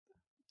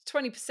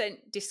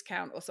 20%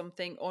 discount or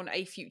something on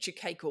a future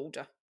cake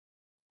order.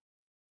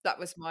 That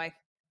was my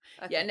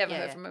never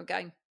heard from them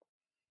again.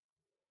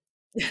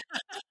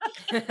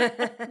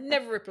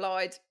 Never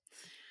replied.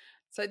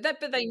 So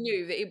but they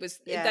knew that it was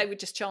they were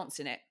just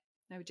chancing it.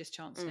 It.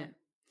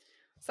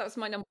 So that was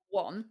my number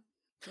one.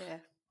 Yeah.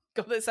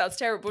 God, that sounds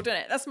terrible,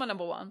 doesn't it? That's my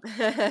number one.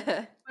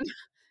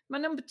 My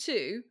number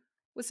two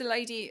was a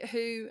lady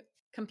who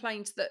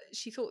complained that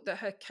she thought that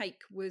her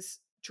cake was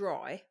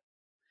dry.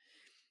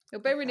 Now,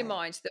 bearing in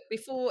mind that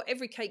before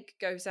every cake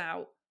goes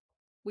out,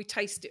 we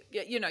taste it.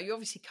 You're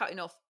obviously cutting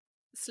off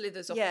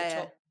slithers off the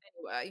top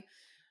anyway.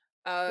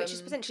 Which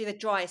is potentially the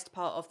driest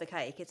part of the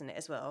cake, isn't it,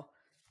 as well?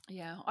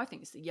 Yeah, I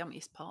think it's the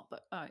yummiest part,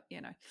 but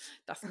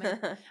that's me.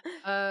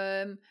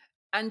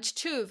 And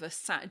two of us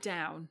sat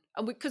down,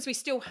 and because we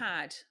still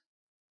had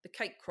the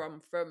cake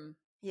crumb from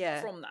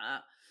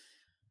that.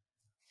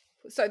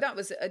 So that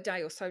was a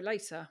day or so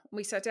later.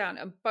 We sat down,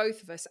 and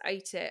both of us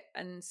ate it,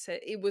 and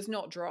said it was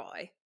not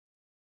dry,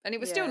 and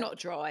it was still not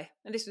dry.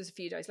 And this was a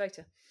few days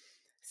later.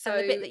 So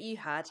the bit that you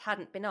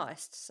hadn't been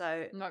iced,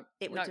 so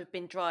it would have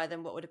been drier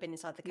than what would have been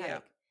inside the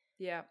cake.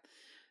 Yeah.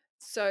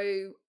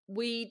 So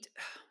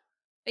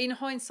in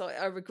hindsight,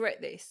 I regret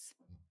this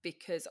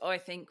because I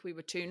think we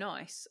were too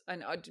nice,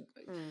 and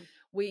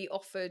we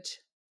offered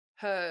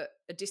her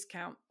a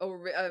discount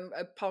or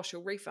a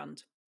partial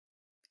refund,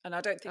 and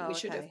I don't think we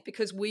should have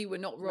because we were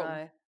not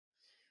wrong.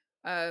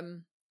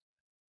 No.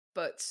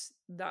 But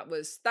that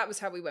was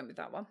how we went with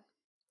that one.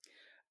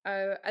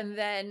 And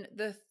then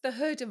the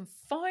third and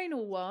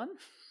final one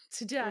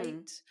to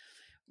date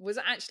was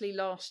actually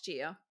last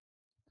year.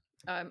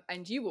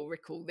 And you will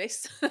recall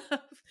this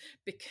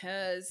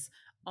because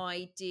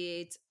I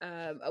did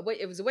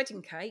it was a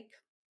wedding cake.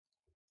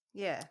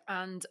 Yeah.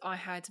 And I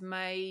had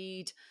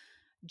made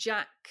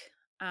Jack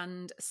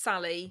and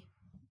Sally.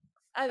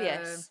 Oh,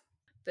 yes.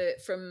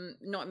 From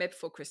Nightmare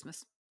Before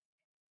Christmas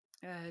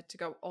to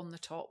go on the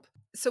top.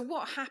 So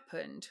what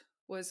happened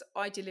was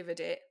I delivered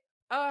it.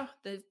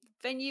 The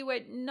venue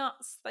went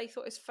nuts. They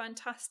thought it was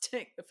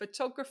fantastic. The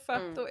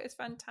photographer thought it was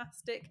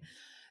fantastic.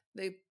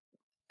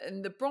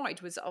 And the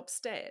bride was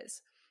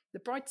upstairs. The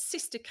bride's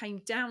sister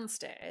came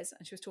downstairs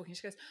and she was talking.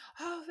 She goes,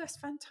 "Oh, that's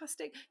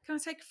fantastic. Can I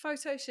take a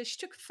photo?" So she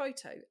took a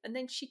photo and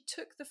then she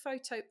took the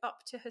photo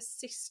up to her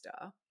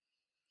sister.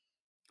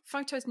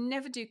 Photos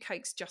never do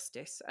cakes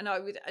justice. And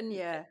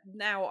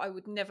now I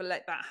would never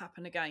let that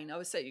happen again. I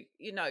would say,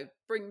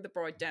 bring the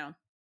bride down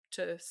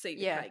to see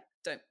the cake.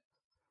 Don't.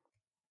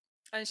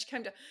 And she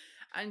came down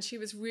and she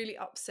was really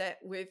upset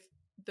with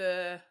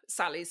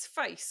Sally's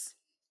face.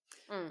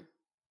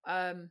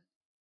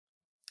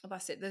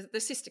 That's it. The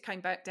sister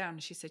came back down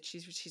and she said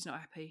she's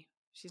not happy.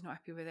 She's not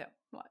happy with it.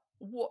 I'm like,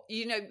 what?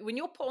 When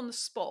you're put on the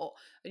spot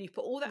and you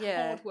put all that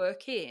hard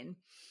work in.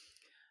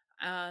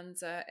 And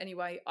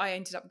anyway, I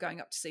ended up going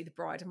up to see the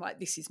bride. I'm like,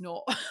 this is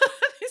not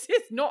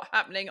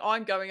happening.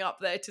 I'm going up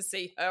there to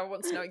see her. I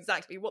want to know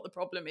exactly what the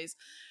problem is.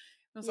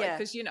 I was like,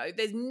 because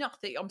there's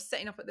nothing. I'm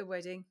setting up at the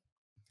wedding,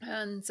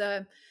 and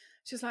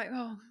she was like,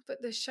 "Oh,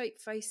 but the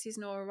shape face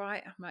isn't all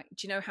right." I'm like,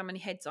 "Do you know how many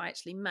heads I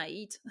actually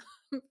made?"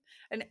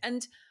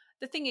 and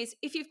the thing is,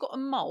 if you've got a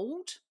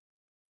mold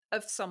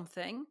of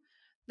something,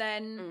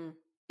 then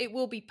it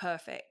will be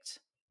perfect.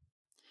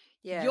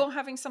 Yeah, you're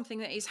having something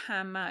that is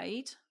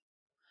handmade.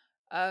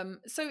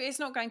 So it's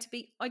not going to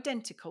be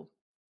identical.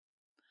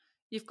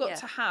 You've got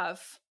to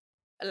have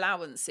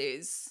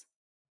allowances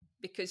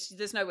because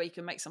there's no way you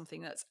can make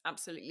something that's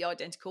absolutely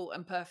identical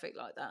and perfect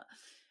like that.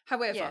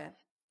 However,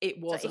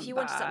 it wasn't. So if you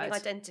wanted something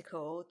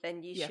identical,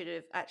 then you should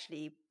have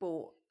actually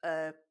bought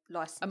a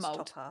licensed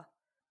topper.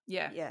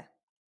 Yeah. Yeah.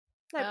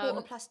 No, bought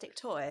a plastic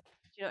toy.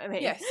 Do you know what I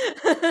mean? Yes.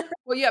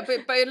 Well, yeah,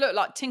 but it looked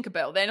like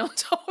Tinkerbell then on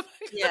top of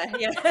it.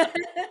 Yeah.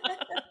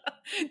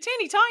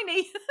 Teeny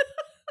tiny.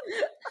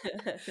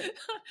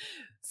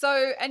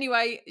 So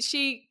anyway,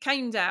 she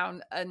came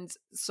down and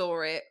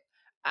saw it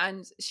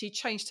and she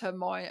changed her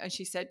mind and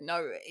she said,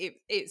 no,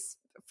 it's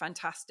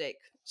fantastic.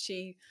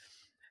 She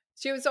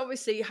She was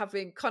obviously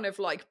having kind of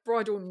like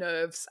bridal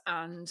nerves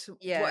and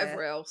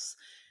whatever else.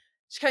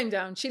 She came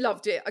down, she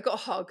loved it. I got a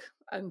hug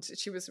and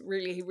she was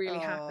really, really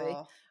happy.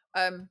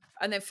 And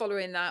then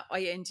following that,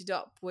 I ended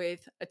up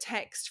with a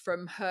text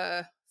from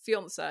her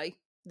fiance,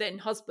 then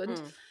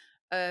husband,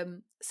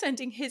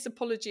 sending his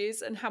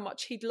apologies and how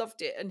much he'd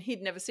loved it and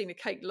he'd never seen a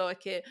cake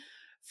like it,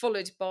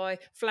 followed by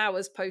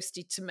flowers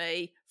posted to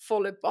me,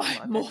 followed by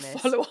more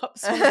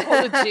follow-ups and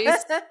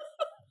apologies.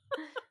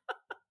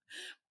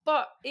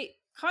 But it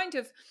kind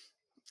of,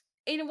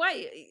 in a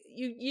way,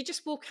 you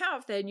just walk out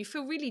of there and you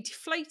feel really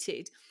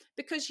deflated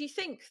because you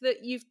think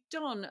that you've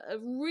done a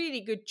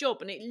really good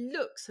job and it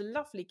looks a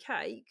lovely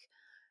cake.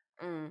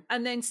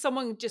 And then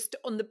someone just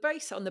on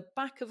the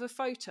back of a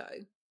photo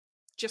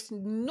just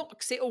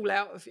knocks it all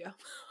out of you.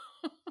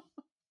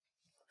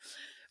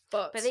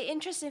 But the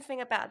interesting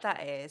thing about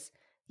that is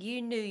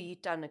you knew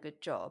you'd done a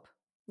good job.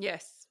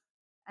 Yes.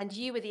 And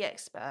you were the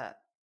expert.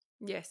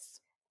 Yes.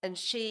 And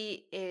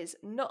she is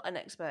not an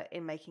expert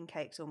in making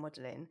cakes or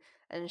modelling.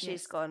 And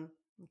she's gone,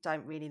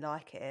 don't really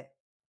like it.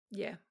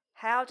 Yeah.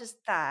 How does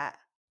that...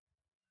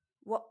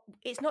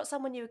 It's not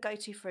someone you would go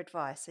to for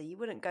advice. So you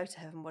wouldn't go to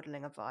her for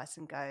modelling advice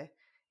and go,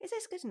 is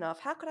this good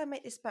enough? How could I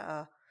make this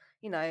better?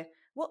 You know,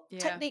 what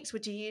techniques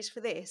would you use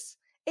for this?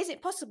 Is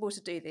it possible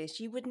to do this?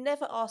 You would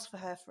never ask for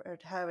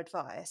her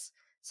advice.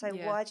 So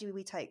why do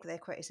we take their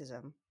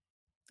criticism?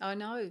 I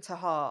know. To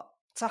heart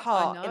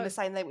in the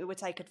same way we would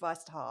take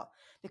advice to heart,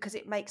 because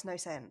it makes no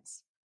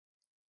sense.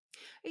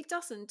 It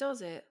doesn't,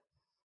 does it?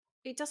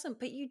 It doesn't,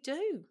 but you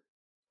do.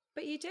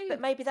 But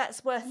maybe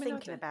that's worth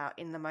thinking about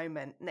in the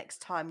moment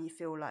next time you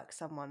feel like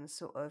someone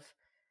sort of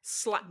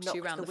slaps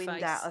you around the wind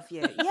face out of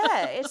you.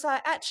 Yeah, it's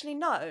like, actually,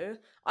 no,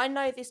 I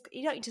know this.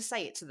 You don't need to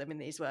say it to them in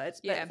these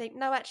words, but think,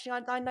 no,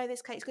 actually, I know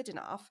this cake's good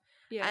enough,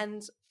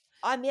 and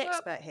I'm the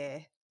expert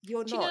here.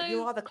 You're not.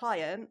 You are the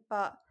client,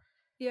 but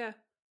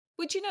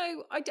Would you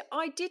know?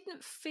 I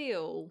didn't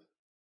feel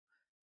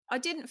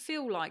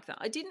like that.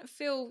 I didn't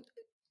feel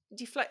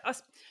deflect.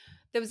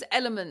 There was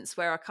elements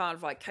where I kind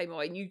of like came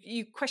away and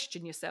you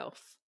question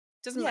yourself.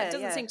 It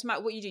doesn't seem to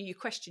matter what you do. You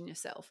question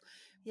yourself.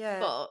 Yeah.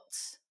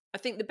 But I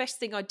think the best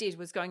thing I did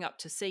was going up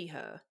to see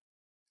her.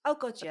 Oh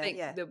God, yeah, I think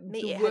yeah.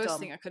 The worst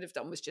thing I could have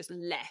done was just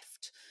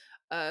left.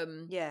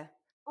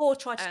 Or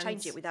try to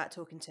change it without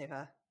talking to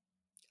her.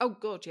 Oh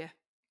God, yeah.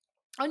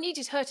 I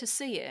needed her to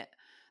see it.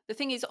 The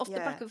thing is, off the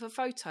back of a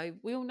photo,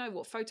 we all know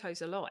what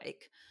photos are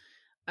like.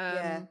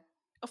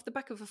 Off the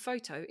back of a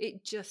photo,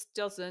 it just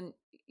doesn't,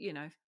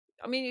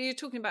 I mean, you're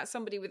talking about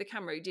somebody with a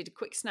camera who did a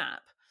quick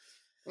snap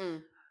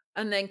and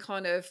then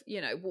kind of,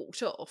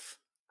 walked off,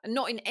 and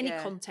not in any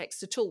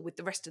context at all with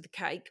the rest of the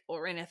cake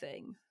or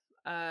anything.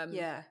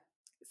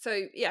 So,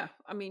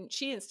 I mean,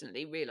 she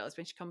instantly realised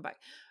when she come back.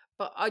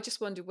 But I just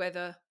wonder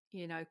whether,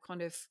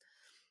 kind of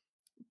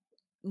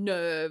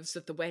nerves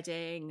of the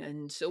wedding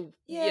and all,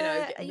 you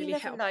really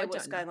never know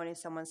what's going on in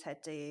someone's head,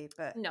 do you?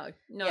 But no.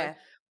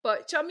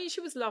 But I mean,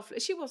 she was lovely.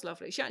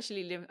 She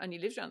actually only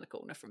lived around the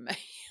corner from me.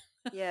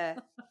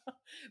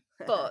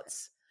 But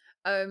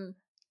I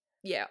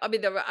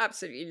mean, they were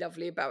absolutely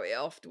lovely about it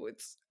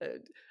afterwards.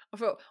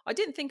 I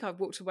didn't think I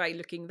walked away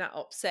looking that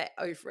upset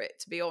over it,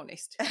 to be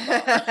honest.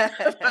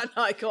 And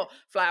I got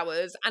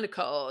flowers and a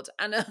card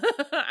and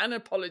an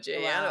apology.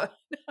 Wow.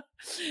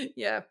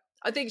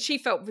 I think she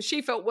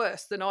felt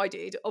worse than I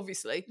did,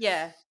 obviously.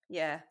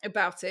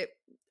 About it.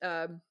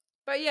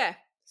 But yeah.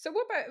 So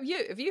what about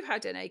you? Have you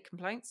had any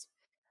complaints?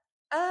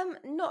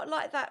 Not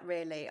like that,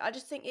 really. I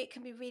just think it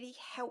can be really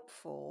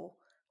helpful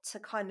to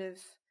kind of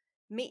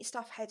meet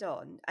stuff head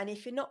on. And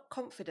if you're not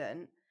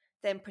confident,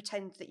 then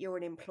pretend that you're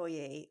an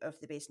employee of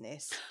the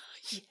business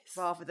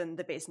rather than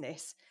the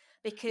business.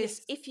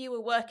 Because if you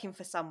were working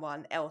for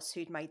someone else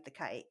who'd made the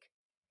cake,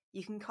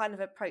 you can kind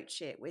of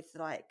approach it with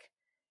like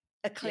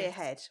a clear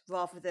head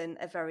rather than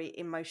a very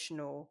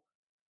emotional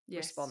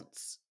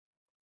response.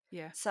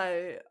 Yeah.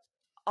 So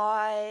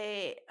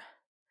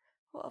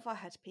what have I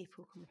had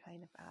people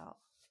complain about?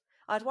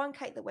 I had one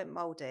cake that went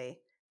mouldy,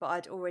 but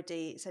I'd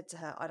already said to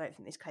her, I don't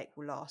think this cake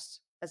will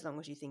last as long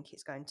as you think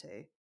it's going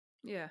to.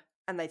 Yeah.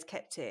 And they'd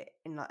kept it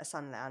in like a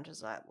sun lounge. I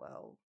was like,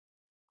 well,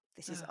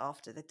 this is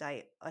after the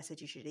date I said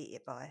you should eat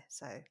it by.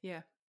 So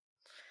yeah.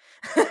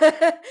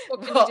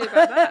 What can you do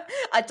about that?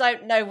 I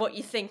don't know what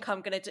you think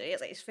I'm going to do.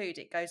 It's food.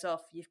 It goes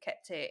off. You've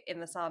kept it in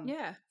the sun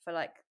for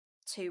like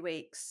 2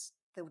 weeks.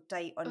 The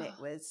date on it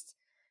was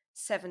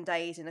 7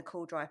 days in a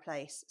cool, dry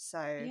place.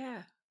 So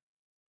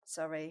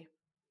sorry,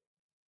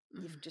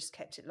 you've just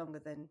kept it longer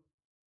than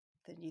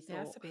you thought.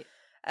 Yeah, that's a bit.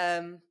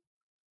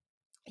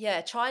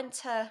 Trying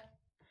to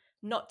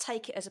not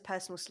take it as a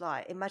personal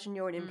slight. Imagine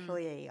you're an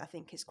employee. I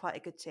think it's quite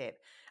a good tip.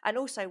 And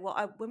also,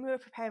 when we were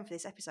preparing for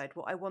this episode,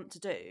 what I want to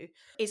do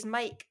is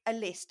make a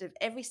list of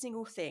every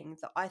single thing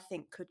that I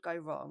think could go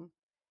wrong,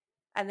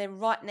 and then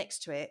right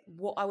next to it,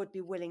 what I would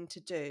be willing to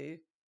do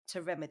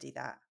to remedy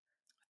that.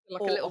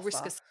 Like a little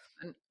risk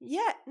assessment.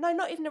 Yeah, no,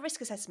 not even a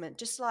risk assessment.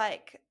 Just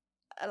like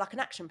an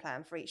action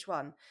plan for each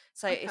one.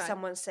 So if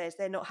someone says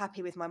they're not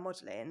happy with my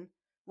modelling,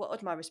 what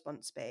would my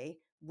response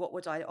be? What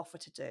would I offer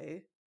to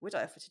do? would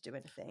I offer to do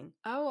anything?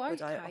 Oh, okay.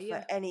 Would I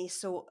offer any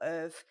sort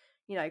of,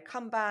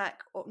 come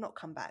back, or not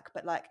come back,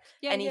 but like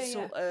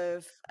sort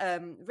of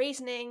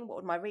reasoning? What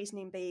would my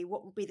reasoning be?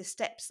 What would be the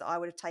steps that I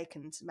would have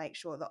taken to make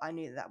sure that I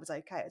knew that was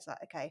okay? It was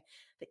like, okay,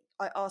 but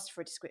I asked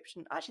for a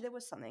description. Actually, there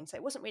was something. So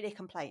it wasn't really a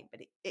complaint,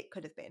 but it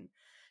could have been.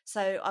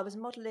 So I was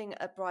modelling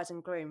a bride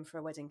and groom for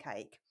a wedding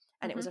cake,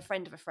 and it was a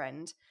friend of a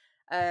friend.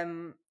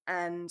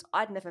 And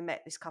I'd never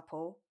met this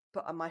couple,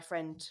 but my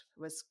friend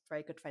was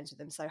very good friends with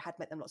them, so had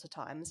met them lots of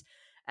times.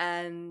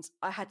 And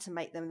I had to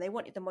make them. They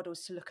wanted the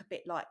models to look a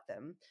bit like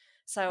them.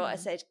 So I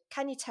said,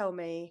 can you tell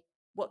me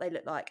what they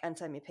look like and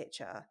send me a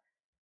picture?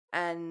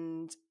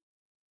 And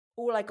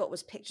all I got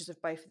was pictures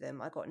of both of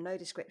them. I got no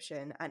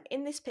description. And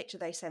in this picture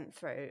they sent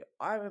through,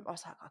 I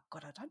was like, oh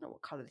God, I don't know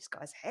what colour this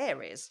guy's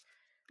hair is.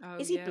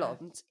 Is he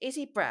blonde? Is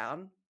he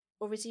brown?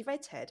 Or is he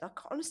redhead? I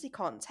honestly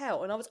can't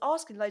tell. And I was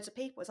asking loads of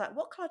people, it's like,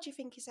 what colour do you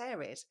think his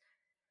hair is?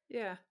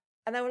 Yeah.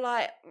 And they were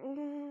like,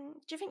 do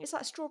you think it's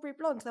like strawberry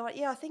blonde? And they're like,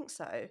 yeah, I think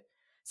so.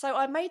 So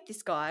I made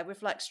this guy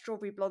with like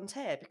strawberry blonde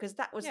hair because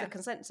that was the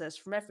consensus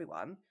from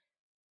everyone.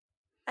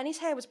 And his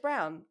hair was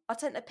brown. I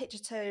sent a picture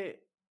to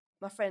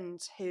my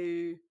friend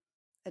who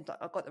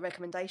I got the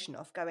recommendation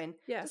off, going,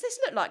 does this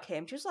look like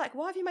him? She was like,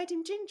 why have you made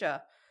him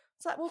ginger?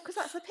 It's like, well, because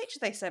that's the picture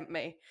they sent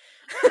me.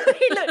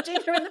 He looked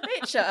ginger in the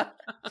picture.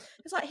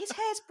 It's like, his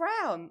hair's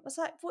brown. I was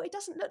like, well, it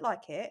doesn't look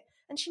like it.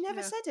 And she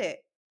never said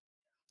it.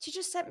 She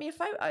just sent me a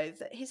photo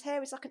that his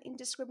hair is like an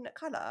indiscriminate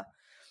colour.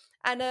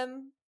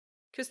 And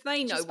because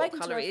they know what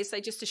colour it is,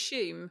 they just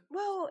assume.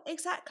 Well,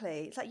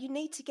 exactly. It's like, you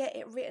need to get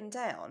it written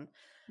down.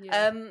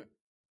 Yeah.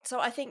 So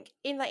I think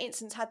in that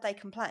instance, had they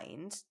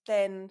complained,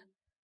 then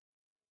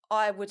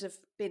I would have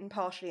been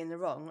partially in the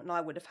wrong, and I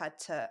would have had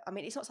to. I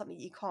mean, it's not something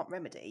you can't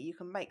remedy. You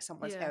can make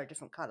someone's hair a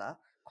different colour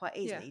quite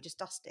easily. You just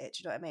dust it. Do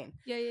you know what I mean?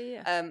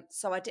 Yeah.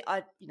 So I did.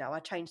 I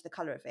changed the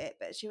colour of it.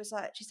 But she was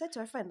like, she said to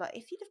her friend, like,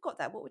 if you'd have got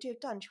that, what would you have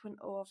done? She went,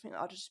 oh, I think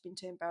I'd have just been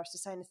too embarrassed to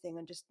say anything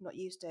and just not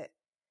used it.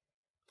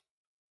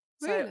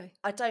 Really? So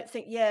I don't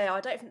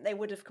think they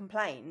would have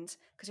complained,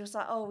 because it was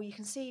like, oh, well, you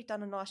can see you've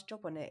done a nice job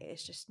on it.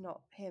 It's just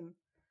not him.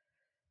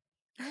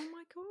 Oh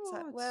my God. It's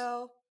like,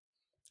 well,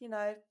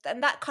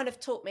 and that kind of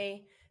taught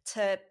me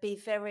to be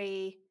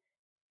very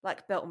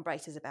like belt and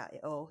braces about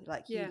it all.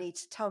 Like, you need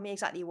to tell me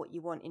exactly what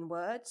you want in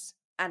words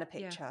and a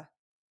picture.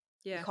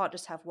 You can't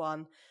just have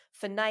one.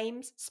 For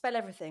names, spell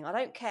everything. I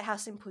don't care how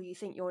simple you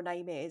think your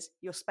name is,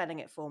 you're spelling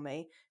it for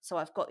me. So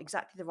I've got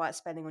exactly the right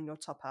spelling on your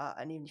topper.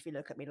 And even if you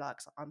look at me like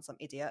I'm some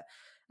idiot,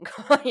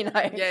 why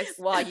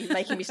are you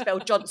making me spell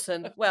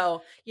Johnson?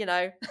 Well,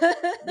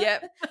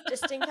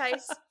 just in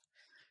case.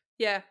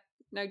 Yeah,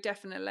 no,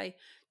 definitely.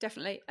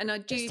 And I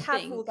do just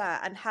have all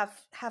that, and have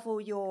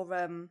all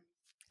your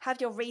have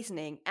your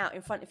reasoning out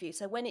in front of you.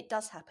 So when it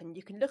does happen,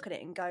 you can look at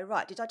it and go,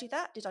 right, did I do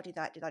that? Did I do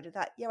that? Did I do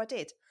that? Yeah, I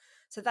did.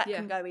 So that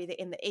can go either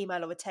in the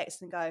email or a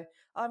text and go,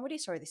 oh, I'm really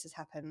sorry this has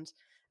happened.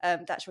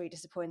 That's really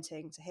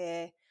disappointing to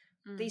hear.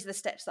 These are the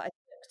steps that I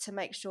took to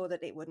make sure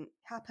that it wouldn't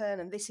happen.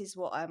 And this is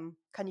what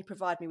can you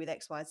provide me with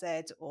X, Y,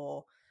 Z?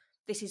 Or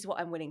this is what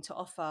I'm willing to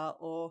offer.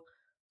 Or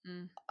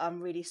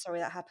I'm really sorry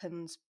that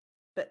happened,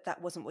 but that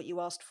wasn't what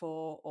you asked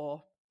for.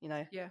 Or,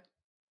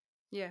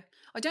 Yeah.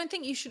 I don't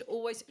think you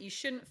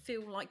shouldn't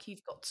feel like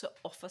you've got to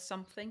offer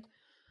something.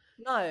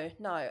 No.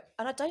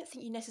 And I don't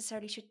think you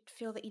necessarily should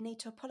feel that you need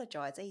to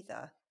apologise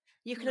either.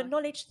 You can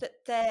acknowledge that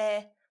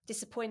they're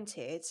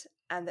disappointed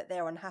and that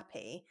they're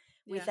unhappy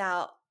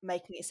without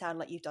making it sound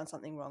like you've done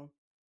something wrong.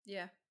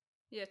 Yeah,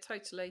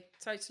 totally.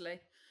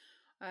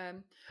 I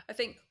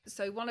think,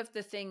 so one of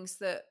the things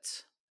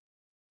that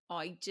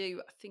I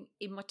do, I think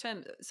in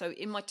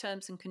my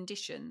terms and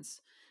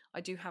conditions, I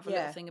do have a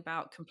little thing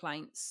about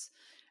complaints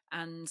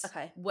and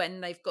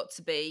when they've got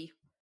to be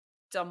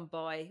done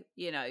by,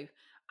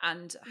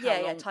 and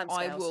how long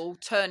I will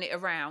turn it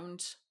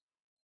around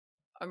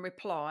and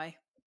reply.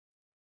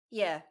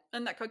 Yeah.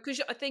 And that,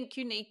 because I think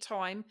you need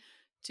time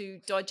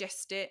to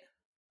digest it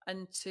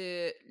and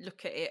to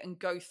look at it and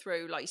go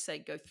through, like you say,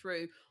 go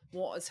through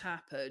what has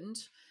happened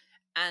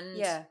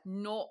and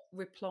not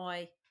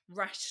reply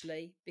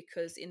rashly,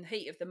 because in the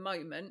heat of the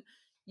moment,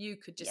 you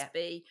could just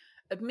be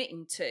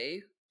admitting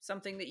to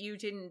something that you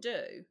didn't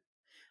do.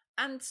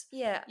 And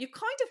you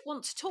kind of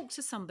want to talk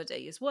to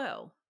somebody as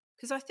well,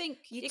 because I think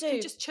it can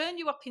just churn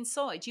you up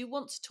inside. You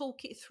want to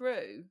talk it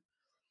through.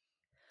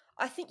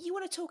 I think you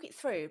want to talk it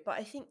through, but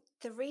I think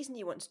the reason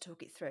you want to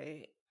talk it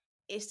through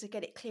is to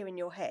get it clear in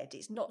your head.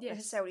 It's not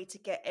necessarily to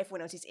get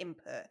everyone else's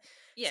input.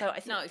 Yeah, so I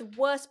think the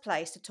worst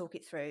place to talk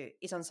it through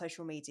is on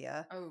social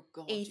media. Oh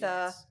God,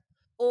 either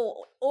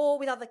or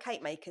with other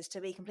cake makers,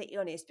 to be completely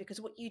honest,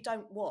 because what you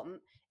don't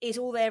want is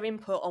all their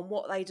input on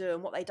what they do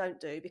and what they don't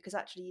do, because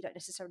actually you don't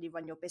necessarily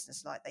run your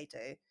business like they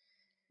do.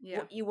 Yeah.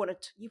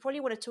 What you probably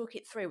want to talk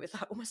it through with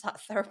almost like a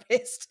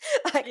therapist,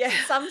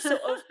 some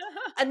sort of,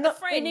 and not a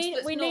friend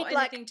we need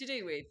like anything to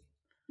do with.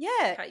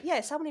 Yeah, cake.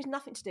 yeah, someone who's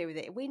nothing to do with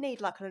it. We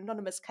need like an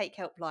anonymous cake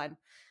helpline,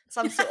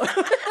 some sort of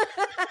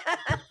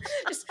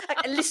just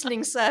like a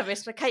listening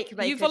service for cake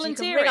makers. You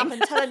volunteering? You can ring up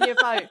and tell them your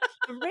vote.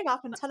 You can ring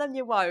up and tell them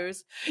your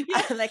woes,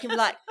 and they can be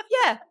like,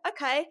 "Yeah,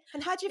 okay."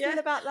 And how do you feel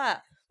about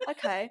that?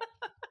 Okay.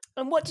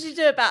 And what did you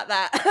do about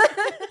that?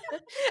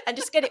 And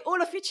just get it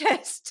all off your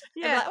chest.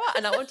 Yeah. Like, well, I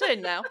know what I'm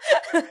doing now.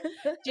 Do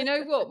you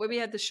know what? When we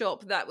had the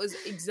shop, that was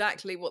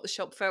exactly what the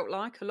shop felt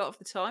like a lot of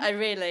the time. Oh,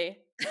 really?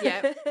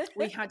 Yeah.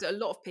 We had a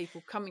lot of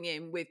people coming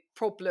in with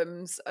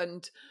problems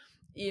and,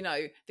 you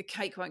know, the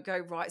cake won't go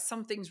right,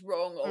 something's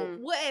wrong or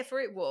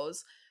whatever it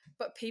was.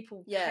 But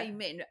people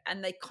came in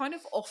and they kind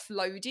of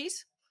offloaded.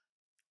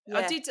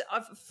 Yeah.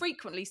 I've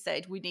frequently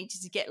said we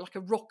needed to get like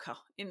a rocker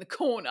in the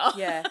corner.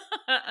 Yeah.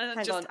 And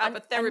Hang just on. have a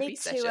therapy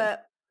session. I need to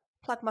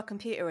plug my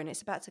computer in.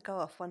 It's about to go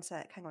off. 1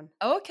 sec. Hang on.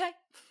 Oh, okay.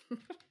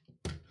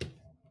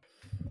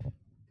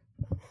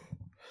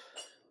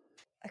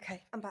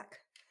 Okay, I'm back.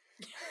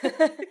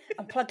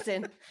 I'm plugged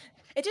in.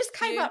 It just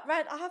came up.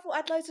 Right, I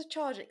had loads of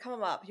charge. It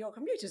came up. Your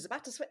computer's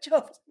about to switch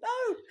off.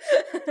 No.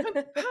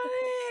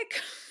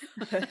 Panic.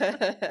 Sort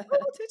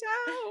it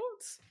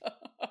out.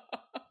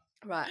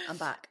 Right, I'm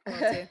back. Oh,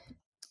 dear.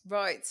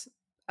 Right.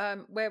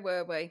 Where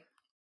were we?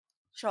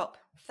 Shop.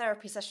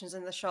 Therapy sessions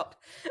in the shop.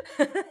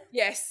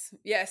 Yes.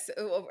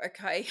 Oh,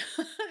 okay.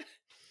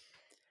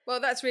 Well,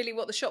 that's really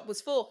what the shop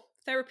was for.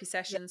 Therapy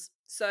sessions.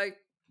 Yeah. So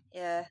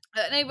yeah.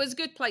 And it was a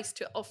good place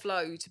to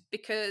offload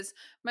because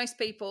most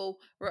people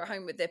were at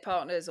home with their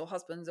partners or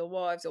husbands or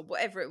wives or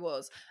whatever it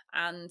was,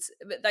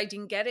 but they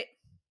didn't get it.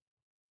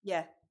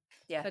 Yeah.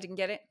 Yeah. They didn't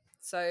get it.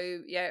 So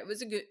yeah, it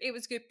was a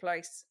good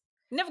place.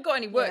 Never got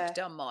any work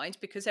done, mind,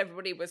 because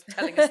everybody was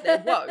telling us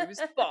their woes,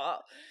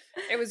 but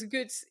it was a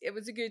good,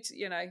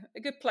 you know, a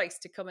good place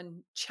to come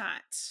and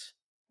chat.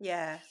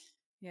 Yeah.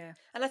 Yeah.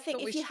 And I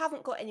think if you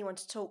haven't got anyone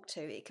to talk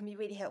to, it can be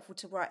really helpful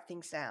to write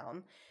things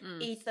down.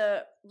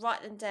 Either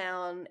write them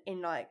down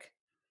in like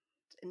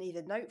in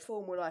either note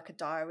form or like a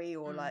diary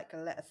or like a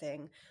letter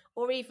thing,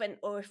 or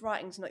if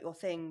writing's not your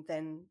thing,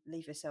 then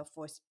leave yourself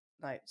voice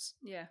notes.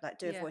 Yeah. Like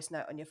do a voice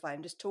note on your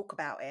phone, just talk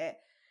about it.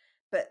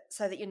 But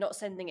so that you're not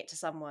sending it to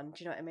someone,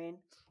 do you know what I mean?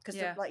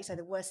 Because like you say,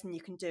 the worst thing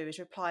you can do is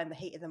reply in the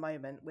heat of the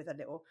moment with a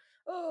little,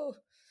 oh.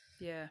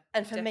 Yeah.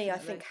 And for me, I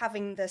think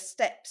having the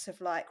steps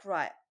of like,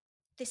 right,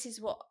 this is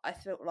what I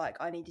felt like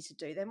I needed to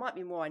do. There might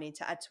be more I need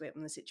to add to it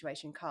when the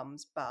situation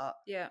comes, but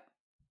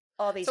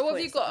are these? So have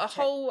you got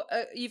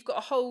you've got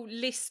a whole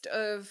list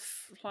of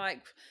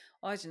like,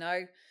 I don't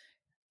know,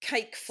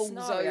 cake falls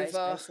scenarios,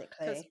 over,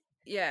 basically.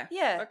 Yeah.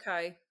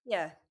 Okay.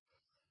 Yeah.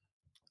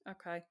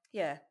 Okay.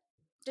 Yeah.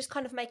 Just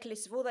kind of make a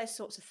list of all those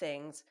sorts of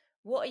things.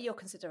 What are your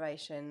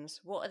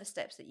considerations? What are the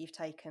steps that you've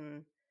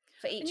taken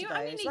for each of those?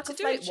 Only need like to a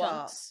do flow it chart.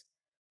 Once.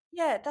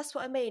 Yeah, that's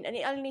what I mean. And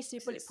it only needs to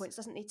be bullet points. It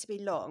doesn't need to be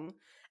long.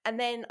 And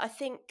then I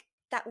think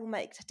that will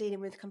make dealing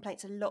with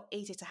complaints a lot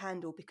easier to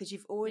handle because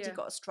you've already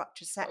got a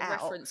structure set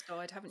out, reference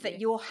guide, haven't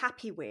that you're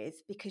happy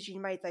with because you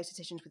made those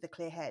decisions with a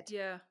clear head.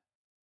 Yeah.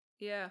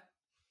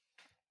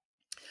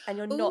 And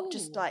you're not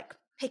just like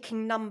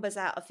picking numbers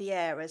out of the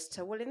air as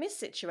to, well, in this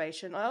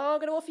situation, I'm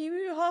going to offer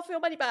you half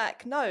your money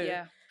back. No.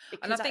 Yeah.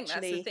 And I think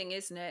that's the thing,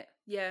 isn't it?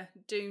 Yeah.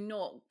 Do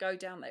not go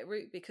down that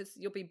route because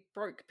you'll be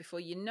broke before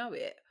you know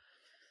it.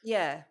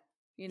 Yeah.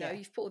 You know,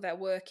 you've put all that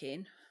work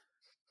in.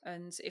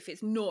 And if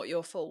it's not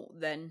your fault,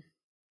 then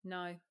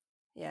no.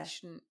 Yeah.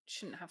 You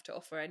shouldn't have to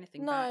offer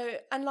anything back. No.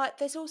 And like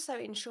there's also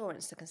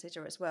insurance to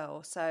consider as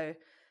well. So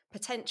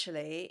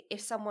potentially if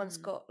someone's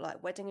got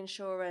like wedding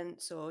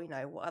insurance or, you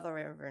know, what other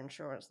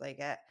insurance they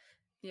get,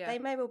 they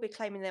may well be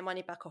claiming their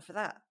money back off of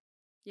that.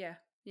 Yeah.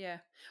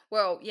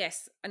 Well,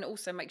 yes. And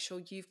also make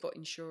sure you've got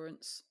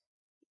insurance.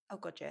 Oh,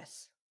 God,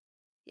 yes.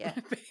 Yeah.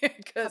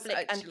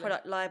 Public and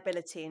product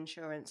liability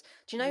insurance.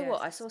 Do you know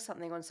what? I saw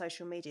something on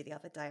social media the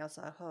other day. I was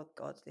like, oh,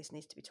 God, this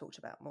needs to be talked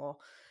about more.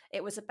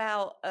 It was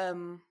about,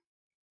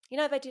 you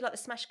know, they do like the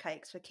smash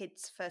cakes for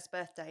kids' first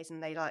birthdays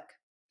and they like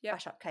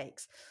bash up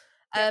cakes.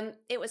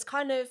 It was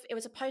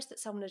a post that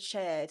someone had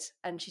shared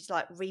and she's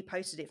like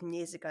reposted it from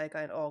years ago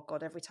going, oh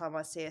God, every time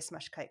I see a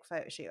smash cake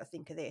photo shoot, I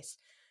think of this.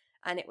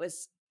 And it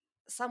was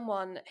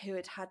someone who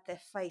had had their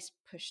face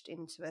pushed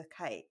into a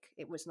cake.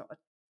 It was not a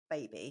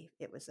baby.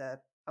 It was a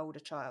older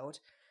child.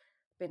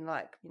 Been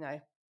like, you know,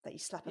 that you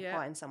slap a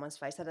pie in someone's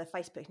face, had their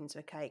face put into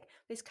a cake.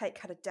 This cake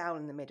had a dowel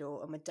in the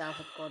middle and the dowel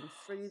had gone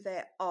through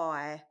their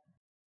eye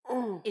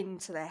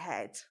into their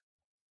head.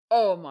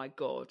 Oh my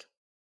God.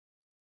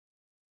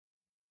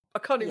 I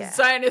can't even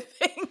say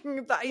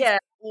anything. That is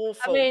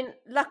awful. I mean,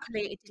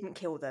 luckily it didn't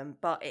kill them,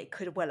 but it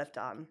could well have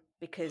done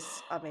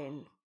because, I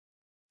mean,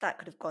 that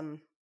could have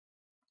gone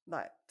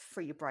like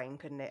through your brain,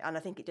 couldn't it? And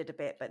I think it did a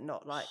bit, but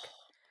not like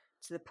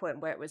to the point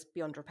where it was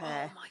beyond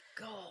repair. Oh my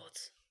God.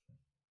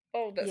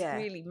 Oh, that's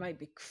really made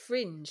me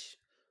cringe.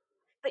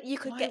 But you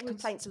could get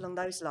complaints along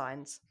those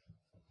lines.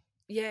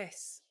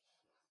 Yes.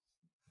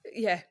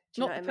 Yeah.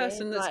 Not the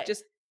person that's like,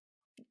 just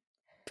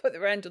put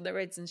their hand on their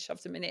heads and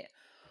shoved them in it.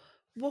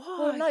 Why?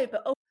 Well, no,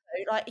 but also,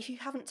 like, if you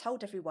haven't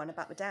told everyone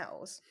about the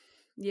dowels,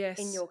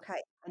 in your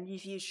cake and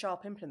you've used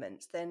sharp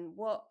implements, then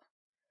what?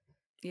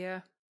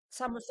 Yeah.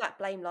 Some of that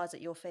blame lies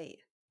at your feet.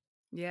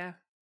 Yeah.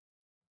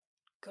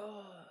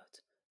 God,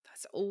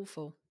 that's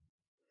awful.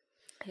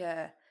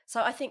 Yeah.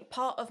 So I think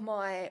part of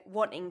my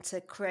wanting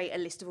to create a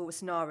list of all the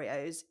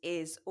scenarios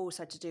is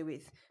also to do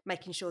with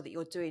making sure that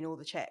you're doing all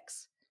the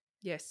checks.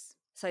 Yes.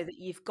 So that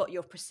you've got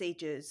your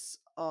procedures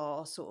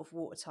are sort of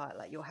watertight,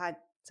 like your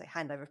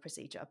handover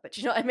procedure. But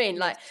do you know what I mean?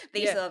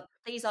 Yes. Like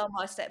these are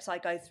my steps I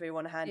go through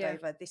on a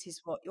handover. Yeah. This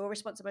is what your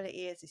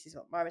responsibility is. This is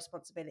what my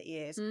responsibility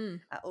is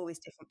at all these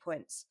different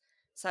points.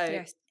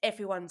 So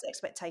everyone's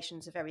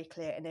expectations are very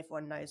clear and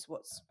everyone knows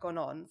what's gone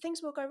on.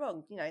 Things will go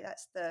wrong. You know,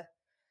 that's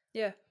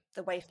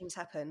the way things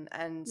happen.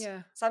 And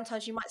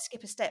sometimes you might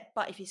skip a step,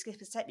 but if you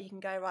skip a step, you can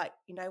go, right,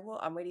 you know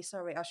what? I'm really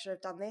sorry. I should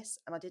have done this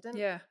and I didn't.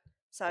 Yeah.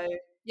 So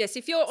yes,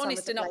 if you're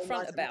honest and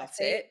upfront about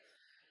it,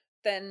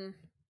 then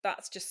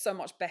that's just so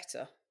much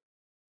better.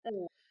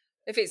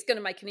 If it's going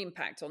to make an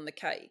impact on the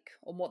cake,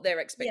 on what their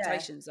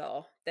expectations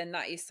are, then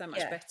that is so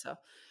much better.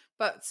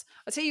 But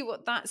I tell you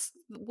what, that's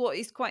what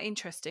is quite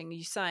interesting.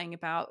 You're saying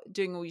about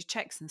doing all your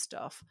checks and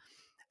stuff.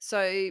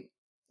 So,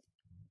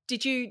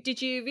 did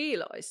you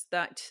realise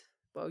that?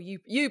 Well,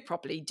 you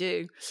probably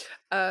do.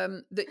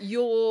 That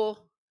your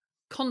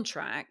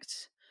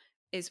contract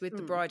is with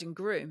the bride and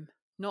groom,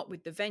 not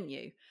with the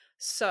venue.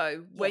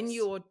 So when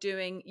you're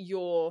doing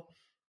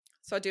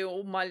so I do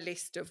all my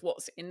list of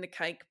what's in the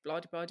cake,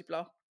 blah blah blah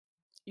blah.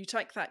 You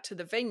take that to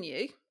the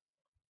venue.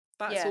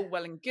 That's all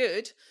well and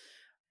good,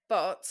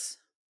 but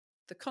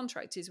the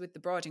contract is with the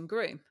bride and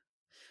groom.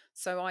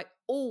 So I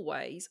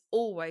always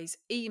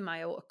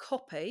email a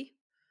copy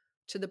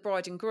to the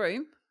bride and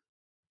groom.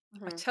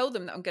 I tell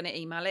them that I'm going to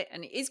email it,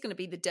 and it is going to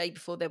be the day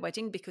before their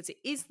wedding because it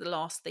is the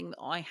last thing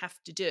that I have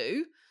to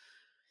do.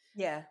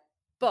 Yeah.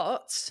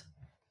 But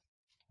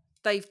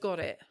they've got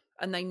it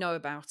and they know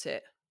about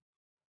it.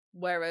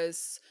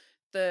 Whereas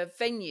the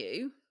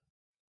venue,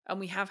 and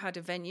we have had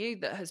a venue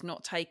that has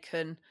not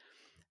taken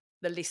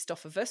the list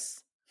off of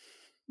us,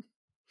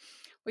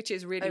 which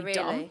is really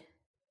dumb.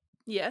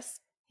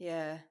 Yes.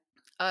 Yeah.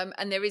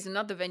 And there is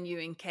another venue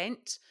in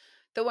Kent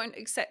that won't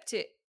accept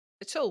it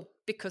at all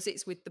because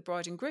it's with the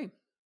bride and groom.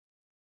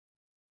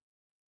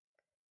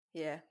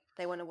 Yeah.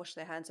 They want to wash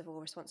their hands of all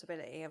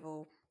responsibility of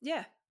all.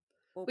 Yeah.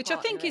 Which I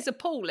think is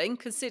appalling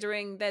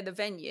considering they're the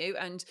venue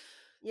and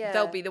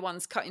they'll be the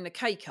ones cutting the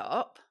cake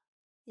up.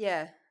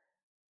 Yeah.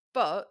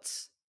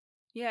 But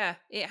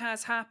it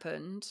has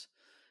happened,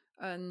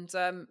 and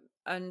the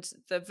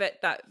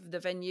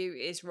venue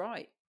is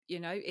right. You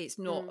know, it's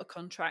not a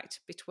contract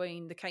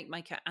between the cake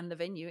maker and the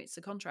venue. It's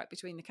a contract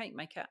between the cake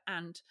maker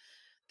and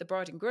the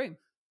bride and groom.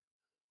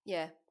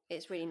 Yeah.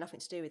 It's really nothing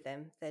to do with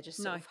them. They're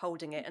just sort of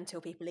holding it until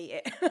people eat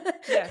it.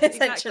 Yeah,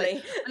 essentially.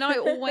 Exactly. And I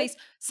always,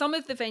 some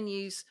of the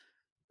venues,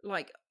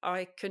 like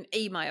I can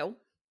email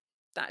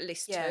that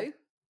list to,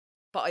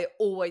 but I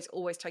always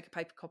take a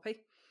paper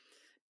copy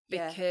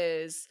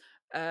because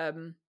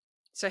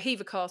so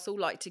Hever Castle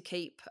like to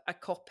keep a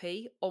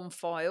copy on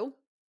file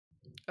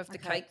of the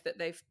cake that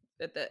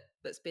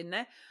that's been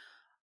there,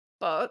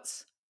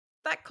 but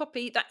that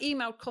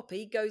emailed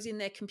copy goes in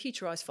their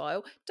computerized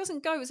file,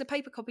 doesn't go as a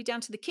paper copy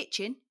down to the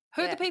kitchen.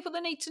 Who are the people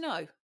that need to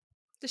know?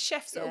 The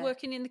chefs that are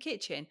working in the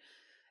kitchen.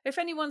 If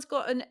anyone's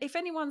got an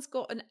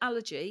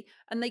allergy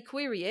and they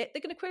query it,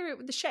 they're going to query it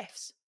with the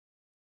chefs.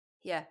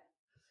 Yeah.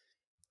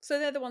 So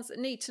they're the ones that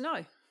need to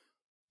know.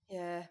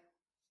 Yeah.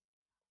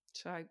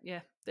 So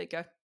there you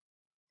go.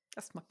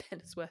 That's my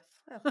penny's worth.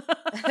 Oh.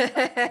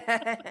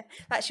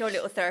 That's your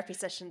little therapy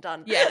session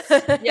done. Yes.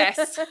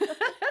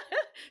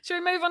 Shall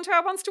we move on to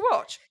our ones to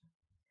watch?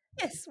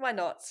 Yes. Why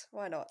not?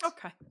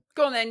 Okay.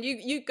 Go on then.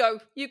 You go.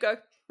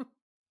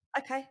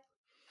 Okay.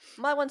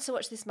 My ones to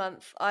watch this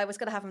month, I was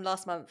going to have them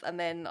last month and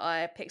then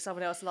I picked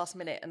someone else last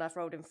minute and I've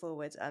rolled him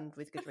forward and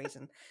with good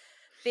reason.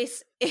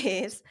 This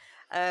is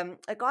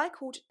a guy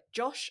called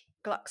Josh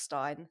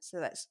Gluckstein. So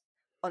that's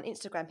on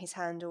Instagram. His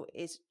handle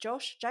is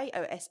Josh, Josh,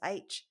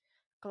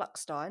 Gluckstein,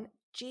 GluckStein,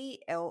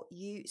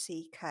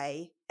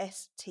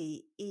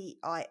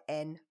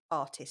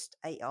 artist,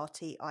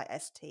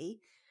 artist.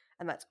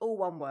 And that's all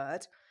one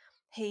word.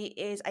 He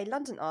is a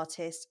London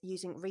artist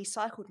using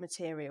recycled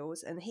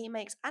materials and he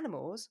makes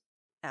animals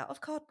out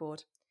of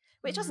cardboard,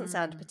 which doesn't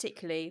sound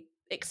particularly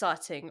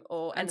exciting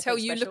or until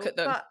you special, look at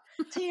them. But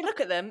until you look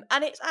at them,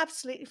 and it's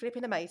absolutely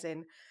flipping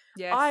amazing.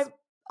 Yes.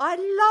 I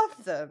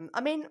love them.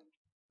 I mean,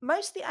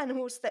 most of the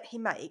animals that he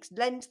makes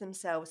lend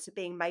themselves to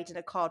being made in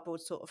a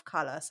cardboard sort of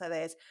colour. So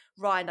there's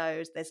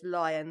rhinos, there's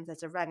lions,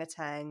 there's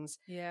orangutans.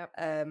 Yeah.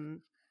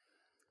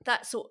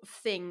 That sort of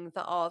thing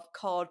that are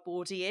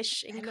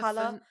cardboardy-ish in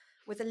colour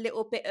with a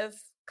little bit of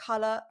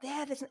colour.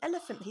 There's an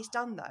elephant he's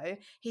done though.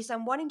 He's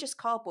done one in just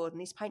cardboard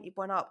and he's painted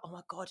one up. Oh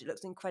my God, it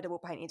looks incredible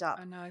painted up.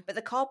 I know. But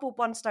the cardboard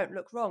ones don't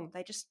look wrong.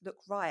 They just look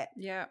right.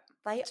 Yeah.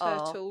 They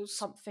are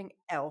something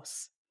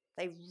else.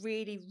 They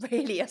really,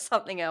 really are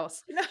something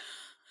else.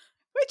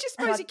 Which I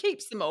suppose he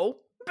keeps them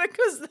all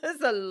because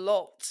there's a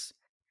lot.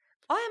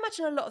 I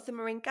imagine a lot of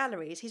them are in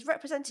galleries. He's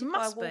represented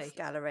by Wolf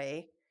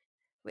Gallery,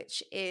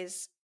 which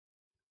is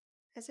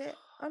Is it?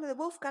 Oh no, the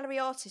Wolf Gallery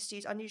artists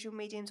use unusual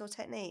mediums or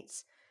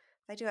techniques.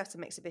 They do have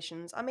some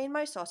exhibitions. I mean,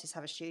 most artists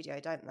have a studio,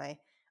 don't they?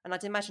 And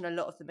I'd imagine a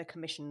lot of them are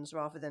commissions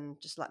rather than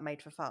just like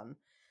made for fun.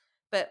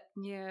 But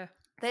yeah,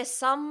 there's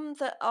some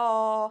that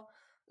are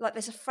like,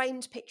 there's a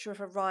framed picture of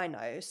a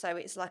rhino, so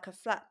it's like a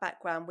flat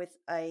background with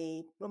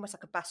almost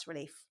like a bas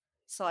relief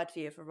side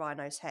view of a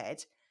rhino's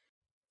head.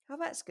 Oh,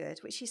 that's good.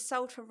 Which is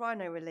sold for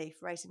Rhino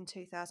Relief, raising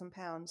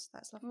 £2,000.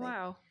 That's lovely.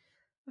 wow,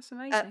 that's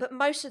amazing. But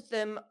most of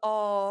them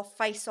are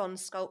face-on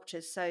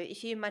sculptures. So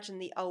if you imagine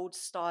the old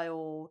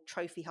style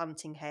trophy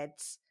hunting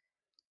heads,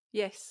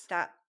 yes,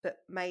 but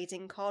made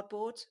in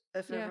cardboard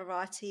of a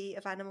variety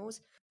of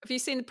animals. Have you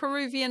seen the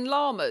Peruvian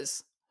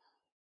llamas?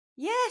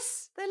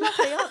 Yes, they're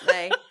lovely, aren't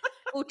they?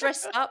 All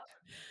dressed up.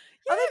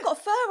 Yeah. Oh, they've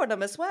got fur on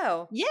them as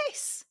well.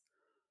 Yes.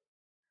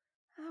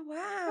 Oh,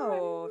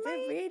 wow.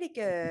 They're really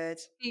good.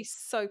 He's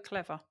so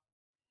clever.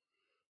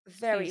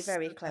 Very,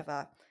 very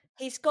clever.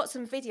 He's got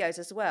some videos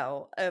as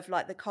well of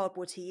like the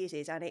cardboard he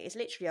uses, and it is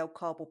literally old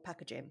cardboard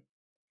packaging.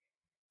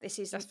 This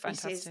is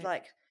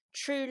like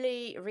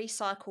truly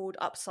recycled,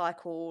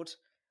 upcycled,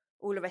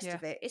 all the rest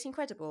of it. It's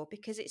incredible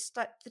because it's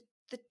like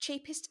the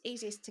cheapest,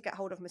 easiest to get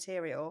hold of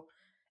material.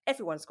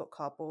 Everyone's got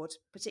cardboard,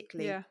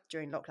 particularly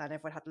during lockdown.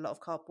 Everyone had a lot of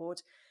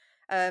cardboard.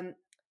 And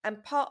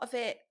part of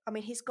it, I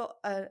mean, he's got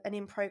an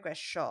in progress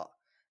shot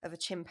of a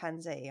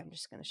chimpanzee. I'm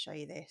just going to show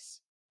you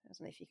this. I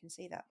don't know if you can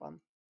see that one.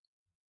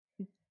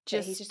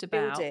 He's just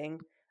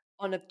building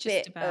on a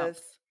bit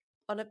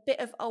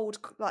of old,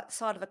 like the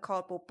side of a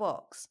cardboard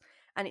box,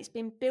 and it's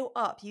been built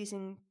up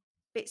using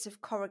bits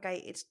of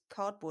corrugated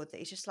cardboard that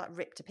he's just like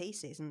ripped to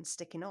pieces and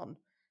sticking on.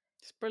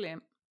 It's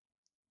brilliant.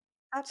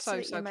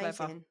 Absolutely so amazing.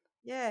 Clever.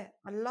 Yeah,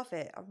 I love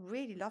it. I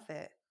really love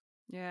it.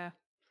 Yeah.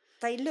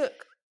 They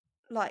look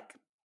like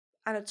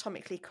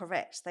anatomically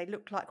correct. They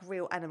look like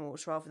real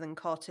animals rather than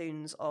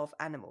cartoons of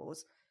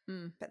animals,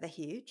 but they're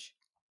huge.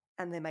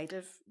 And they're made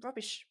of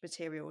rubbish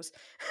materials.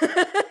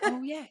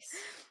 Oh, yes.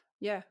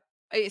 Yeah.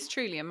 It's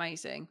truly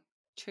amazing.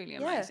 Truly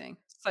amazing.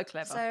 So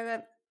clever.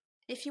 So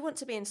if you want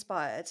to be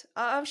inspired,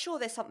 I'm sure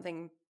there's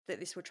something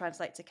that this will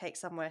translate to cake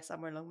somewhere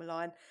along the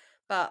line.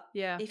 But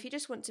if you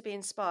just want to be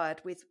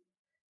inspired with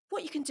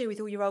what you can do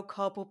with all your old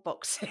cardboard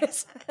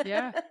boxes.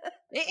 Yeah.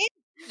 It is,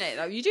 isn't it,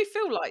 though? You do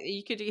feel like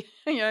you could,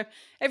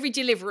 every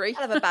delivery.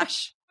 I'll have a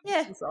bash.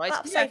 Yeah.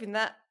 I'm saving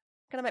that.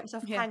 Going to make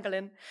myself a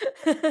pangolin.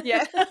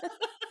 Yeah.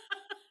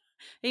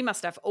 He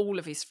must have all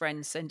of his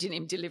friends sending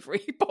him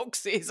delivery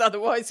boxes.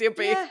 Otherwise he'll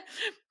be,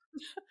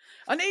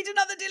 I need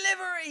another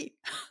delivery.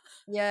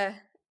 Yeah,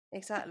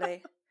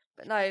 exactly.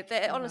 But no,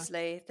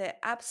 honestly, they're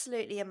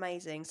absolutely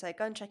amazing. So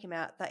go and check him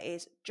out. That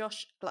is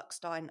Josh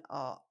Gluckstein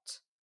Art.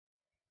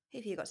 Who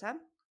have you got, Sam?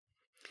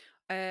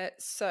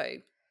 So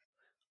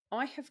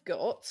I have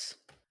got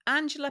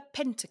Angela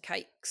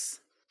Pentacakes.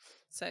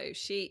 So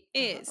she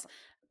is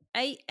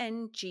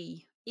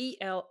ANGELA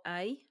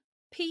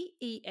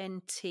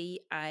PENTA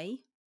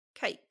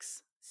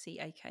Cakes,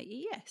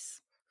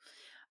 CAKES.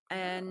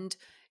 And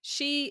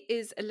she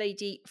is a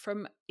lady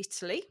from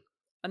Italy,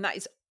 and that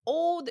is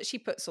all that she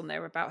puts on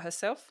there about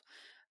herself.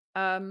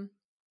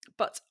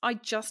 But I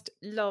just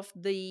love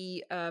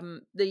the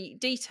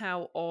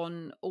detail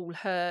on all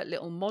her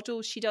little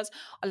models she does.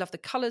 I love the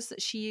colours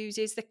that she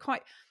uses. They're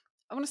quite,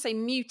 I want to say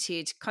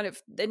muted, kind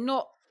of, they're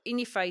not in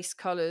your face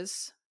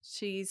colours.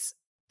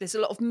 There's a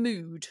lot of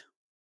mood.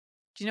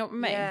 Do you know what I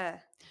mean? Yeah.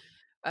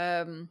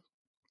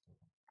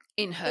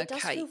 In her cakes.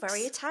 It does feel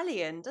very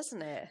Italian,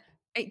 doesn't it?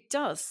 It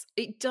does.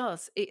 It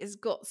does. It has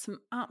got some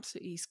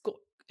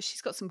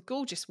she's got some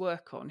gorgeous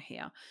work on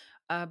here.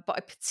 But I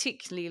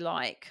particularly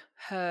like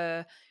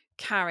her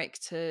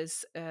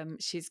characters.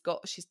 She's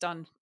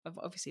done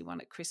obviously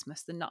one at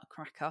Christmas, the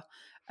Nutcracker,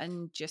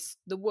 and just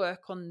the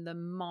work on the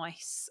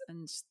mice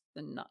and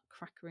the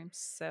Nutcracker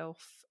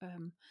himself.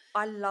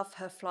 I love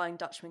her Flying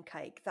Dutchman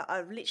cake. That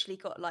I've literally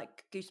got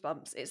like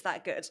goosebumps. It's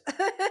that good.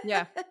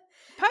 Yeah,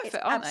 perfect, it's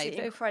aren't absolutely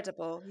they?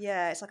 Incredible.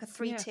 Yeah, it's like a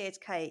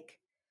 3-tiered cake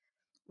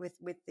with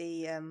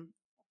the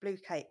blue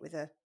cake with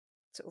a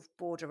sort of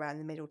border around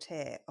the middle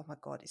tier. Oh my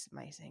god, it's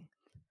amazing.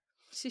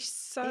 She's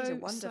so These are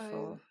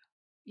wonderful.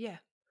 Yeah.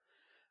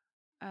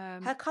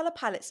 Her colour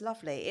palette's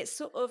lovely. It's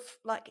sort of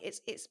like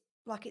it's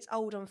like it's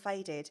old and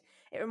faded.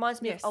 It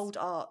reminds me of old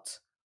art,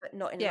 but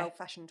not in an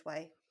old-fashioned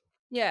way.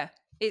 Yeah,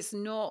 it's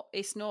not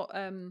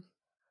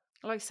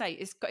like I say,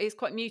 it's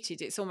quite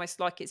muted. It's almost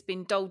like it's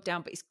been dulled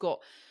down, but it's got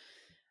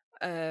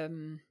a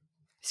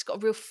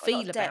real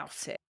feel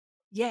about it.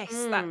 Yes,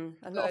 that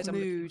a lot of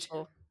mood.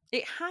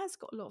 It has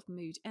got a lot of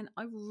mood, and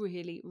I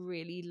really,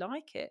 really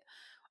like it.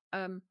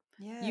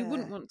 You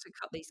wouldn't want to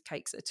cut these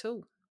cakes at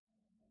all.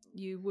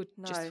 You would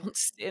just want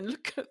to sit and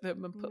look at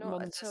them and put them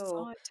on the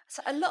side.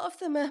 So a lot of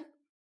them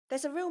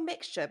there's a real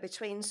mixture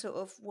between sort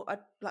of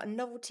like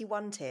novelty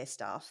 1-tier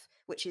stuff,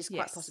 which is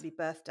quite possibly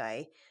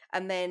birthday,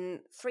 and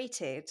then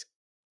 3-tiered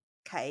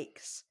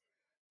cakes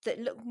that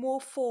look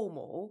more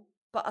formal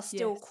but are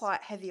still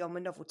quite heavy on the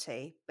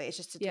novelty. But it's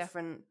just a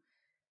different,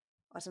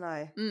 I don't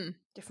know,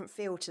 different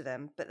feel to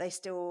them. But they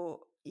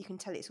still, you can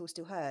tell it's all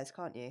still hers,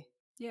 can't you?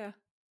 Yeah.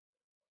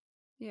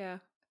 Yeah.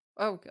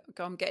 Oh,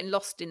 God, I'm getting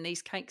lost in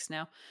these cakes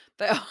now.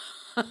 They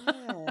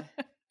are,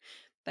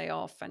 they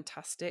are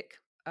fantastic.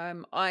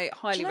 I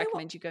highly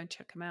recommend you go and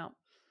check them out.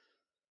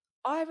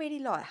 I really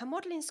like her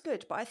modeling's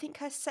good, but I think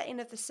her setting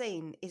of the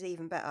scene is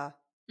even better.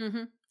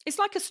 Mm-hmm. It's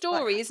like a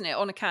story, isn't it,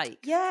 on a cake?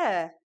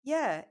 Yeah,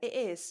 it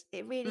is.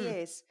 It really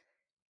is.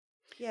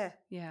 Yeah,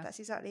 that's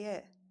exactly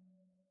it.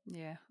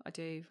 Yeah, I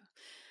do.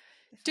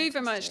 Do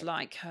very much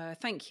like her.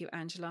 Thank you,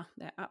 Angela.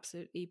 They're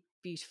absolutely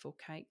beautiful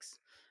cakes.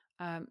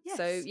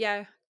 So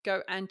yeah,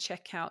 go and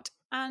check out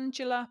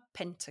Angela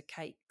Penta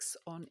Cakes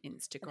on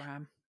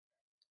Instagram.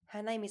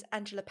 Her name is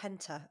Angela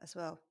Penta as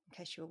well, in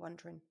case you were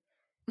wondering.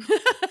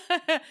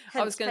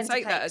 I was going to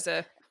take that as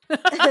a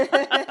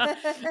I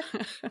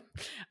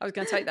was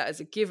going to take that as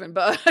a given,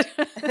 but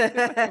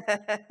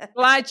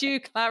glad you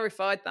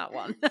clarified that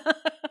one.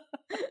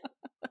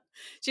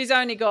 She's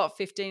only got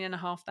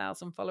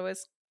 15,500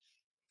 followers.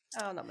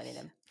 Oh, not many of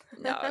them.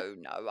 No,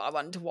 I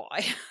wonder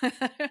why.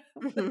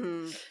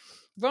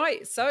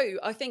 Right, so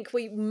I think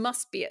we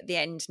must be at the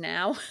end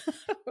now.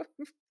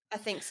 I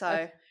think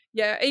so.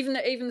 Yeah, even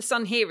the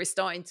sun here is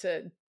starting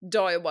to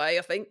die away,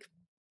 I think.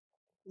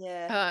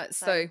 Yeah.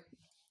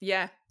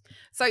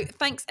 So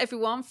thanks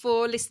everyone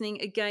for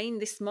listening again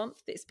this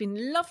month. It's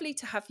been lovely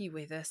to have you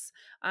with us.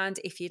 And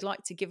if you'd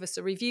like to give us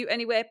a review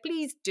anywhere,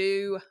 please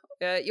do.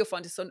 You'll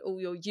find us on all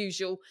your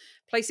usual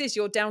places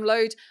you'll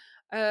download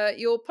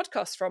your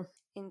podcast from.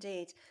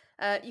 Indeed.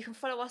 You can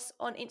follow us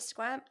on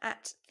Instagram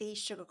at the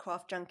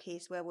Sugarcraft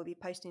Junkies, where we'll be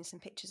posting some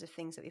pictures of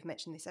things that we've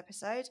mentioned this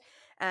episode.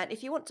 And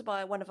if you want to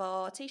buy one of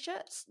our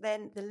t-shirts,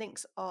 then the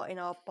links are in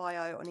our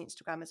bio on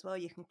Instagram as well.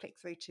 You can click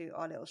through to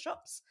our little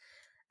shops.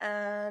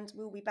 And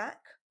we'll be back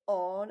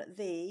on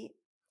the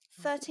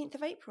 13th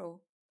of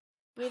April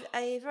with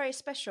a very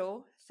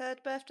special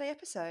 3rd birthday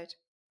episode.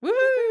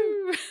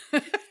 Woo!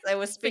 So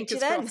we'll speak to you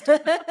then.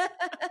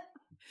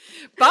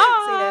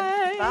 Bye!